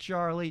Well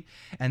Charlie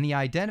and the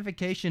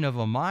identification of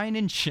a mine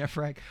and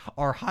shipwreck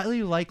are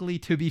highly likely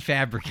to be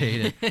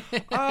fabricated.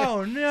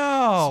 Oh,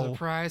 no.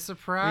 Surprise,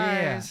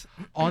 surprise.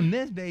 Yeah. On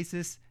this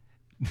basis,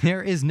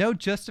 there is no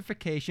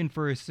justification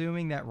for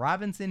assuming that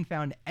Robinson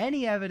found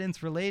any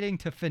evidence relating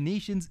to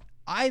Phoenicians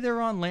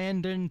either on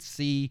land and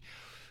sea.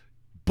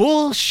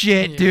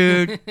 Bullshit,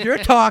 dude. You're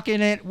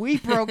talking it. We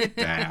broke it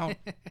down.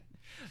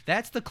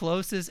 That's the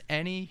closest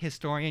any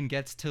historian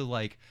gets to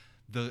like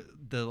the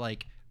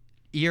like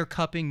ear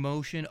cupping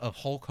motion of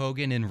Hulk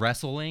Hogan in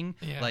wrestling.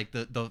 Yeah. Like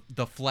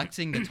the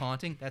flexing, the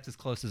taunting. That's as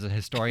close as a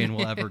historian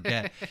will ever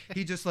get.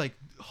 He just like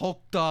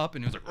hulked up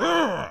and he was like,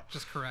 "Rrr!"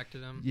 Just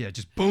corrected him. Yeah,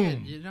 just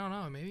boom. You don't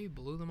know. Maybe he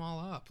blew them all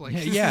up. Like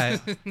Yeah.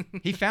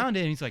 He found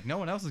it and he's like, no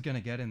one else is gonna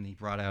get it, and he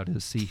brought out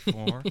his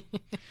C4.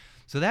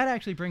 So that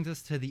actually brings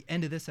us to the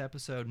end of this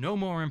episode. No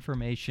more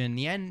information.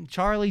 The end.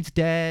 Charlie's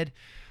dead.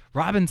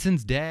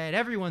 Robinson's dead.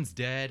 Everyone's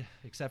dead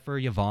except for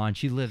Yvonne.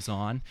 She lives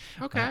on.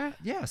 Okay.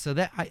 Yeah. So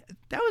that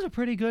was a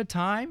pretty good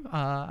time.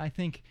 I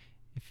think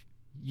if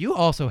you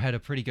also had a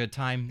pretty good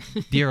time,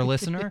 dear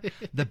listener,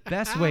 the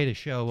best way to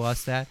show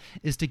us that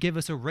is to give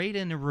us a rate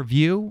and a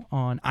review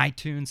on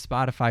iTunes,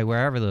 Spotify,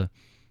 wherever the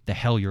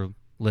hell you're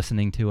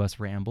listening to us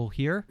ramble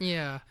here.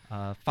 Yeah.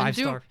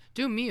 5-star.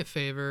 Do me a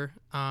favor.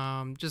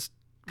 Just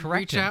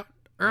Correct reach him. out.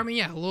 Or I mean,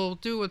 yeah, we'll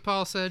do what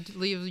Paul said.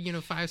 Leave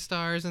 5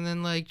 stars, and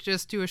then like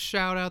just do a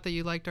shout out that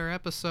you liked our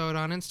episode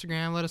on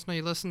Instagram. Let us know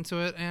you listened to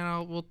it,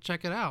 and we'll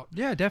check it out.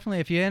 Yeah, definitely.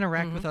 If you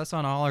interact with us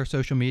on all our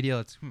social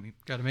media, we've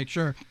got to make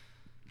sure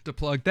to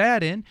plug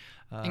that in.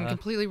 And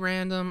completely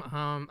random.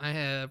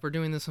 We're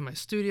doing this in my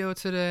studio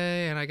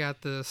today, and I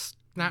got this.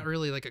 Not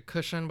really like a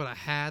cushion, but a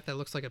hat that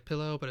looks like a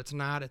pillow, but it's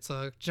not. It's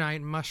a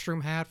giant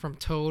mushroom hat from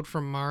Toad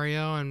from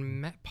Mario,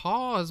 and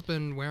Paul has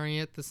been wearing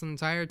it this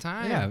entire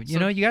time. Yeah, you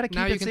got to keep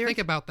now it you can serious. think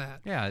about that.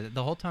 Yeah,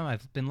 the whole time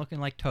I've been looking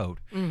like Toad.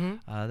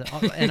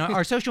 Mm-hmm. And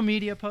our social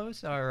media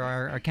posts,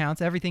 our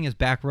accounts, everything is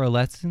Back Row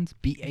Lessons.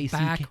 BACK.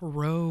 Back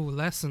Row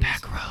Lessons.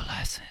 Back Row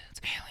Lessons.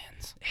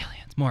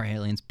 Aliens. More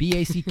aliens.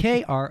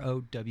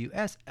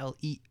 BACKROWSLES.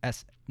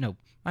 No,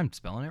 I'm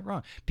spelling it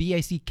wrong.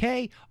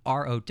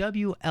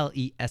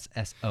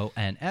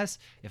 BACKROWLESSONS.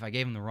 If I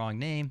gave him the wrong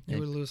name, You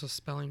would lose a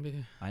spelling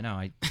bee. I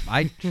know.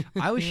 I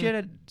was shit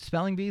at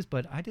spelling bees,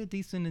 but I did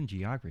decent in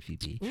geography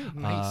bee. Ooh,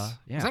 nice.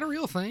 Yeah. Is that a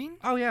real thing?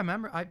 Oh yeah,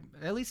 remember?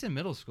 At least in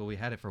middle school we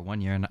had it for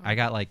 1 year, and I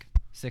got like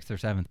 6th or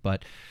 7th.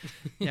 But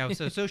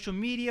so social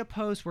media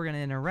posts, we're gonna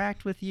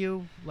interact with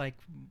you. Like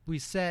we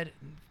said,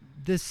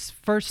 this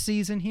first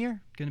season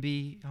here gonna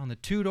be on the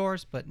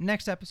Tudors, but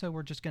next episode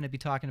we're just gonna be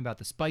talking about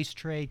the spice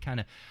trade, kind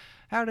of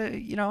how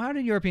did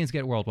Europeans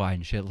get worldwide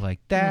and shit like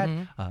that.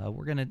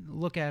 We're gonna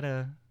look at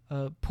a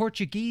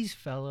Portuguese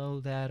fellow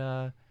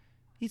that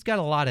he's got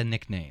a lot of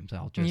nicknames.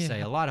 I'll just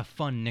say a lot of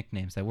fun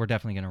nicknames that we're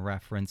definitely gonna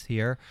reference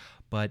here,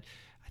 but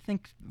I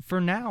think for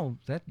now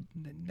that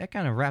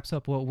kind of wraps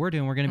up what we're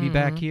doing. We're gonna be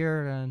back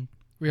here and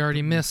We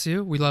already miss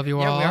you. We love you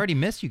all. yeah, we already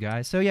missed you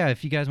guys. So yeah,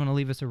 if you guys want to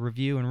leave us a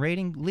review and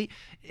rating,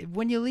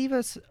 when you leave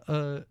us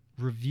a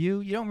review,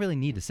 you don't really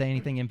need to say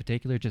anything in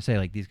particular. Just say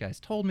like, these guys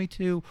told me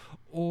to,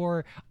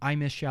 or I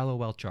miss Shallow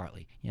Well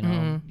Charlie.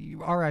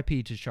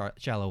 R.I.P. to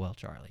Shallow Well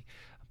Charlie.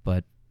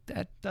 But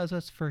that does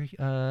us for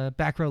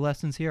Back Row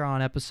Lessons here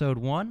on episode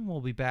 1.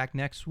 We'll be back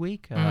next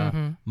week.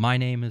 My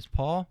name is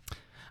Paul.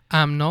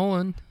 I'm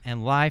Nolan.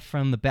 And live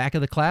from the back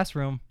of the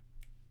classroom.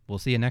 We'll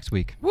see you next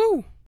week.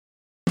 Woo!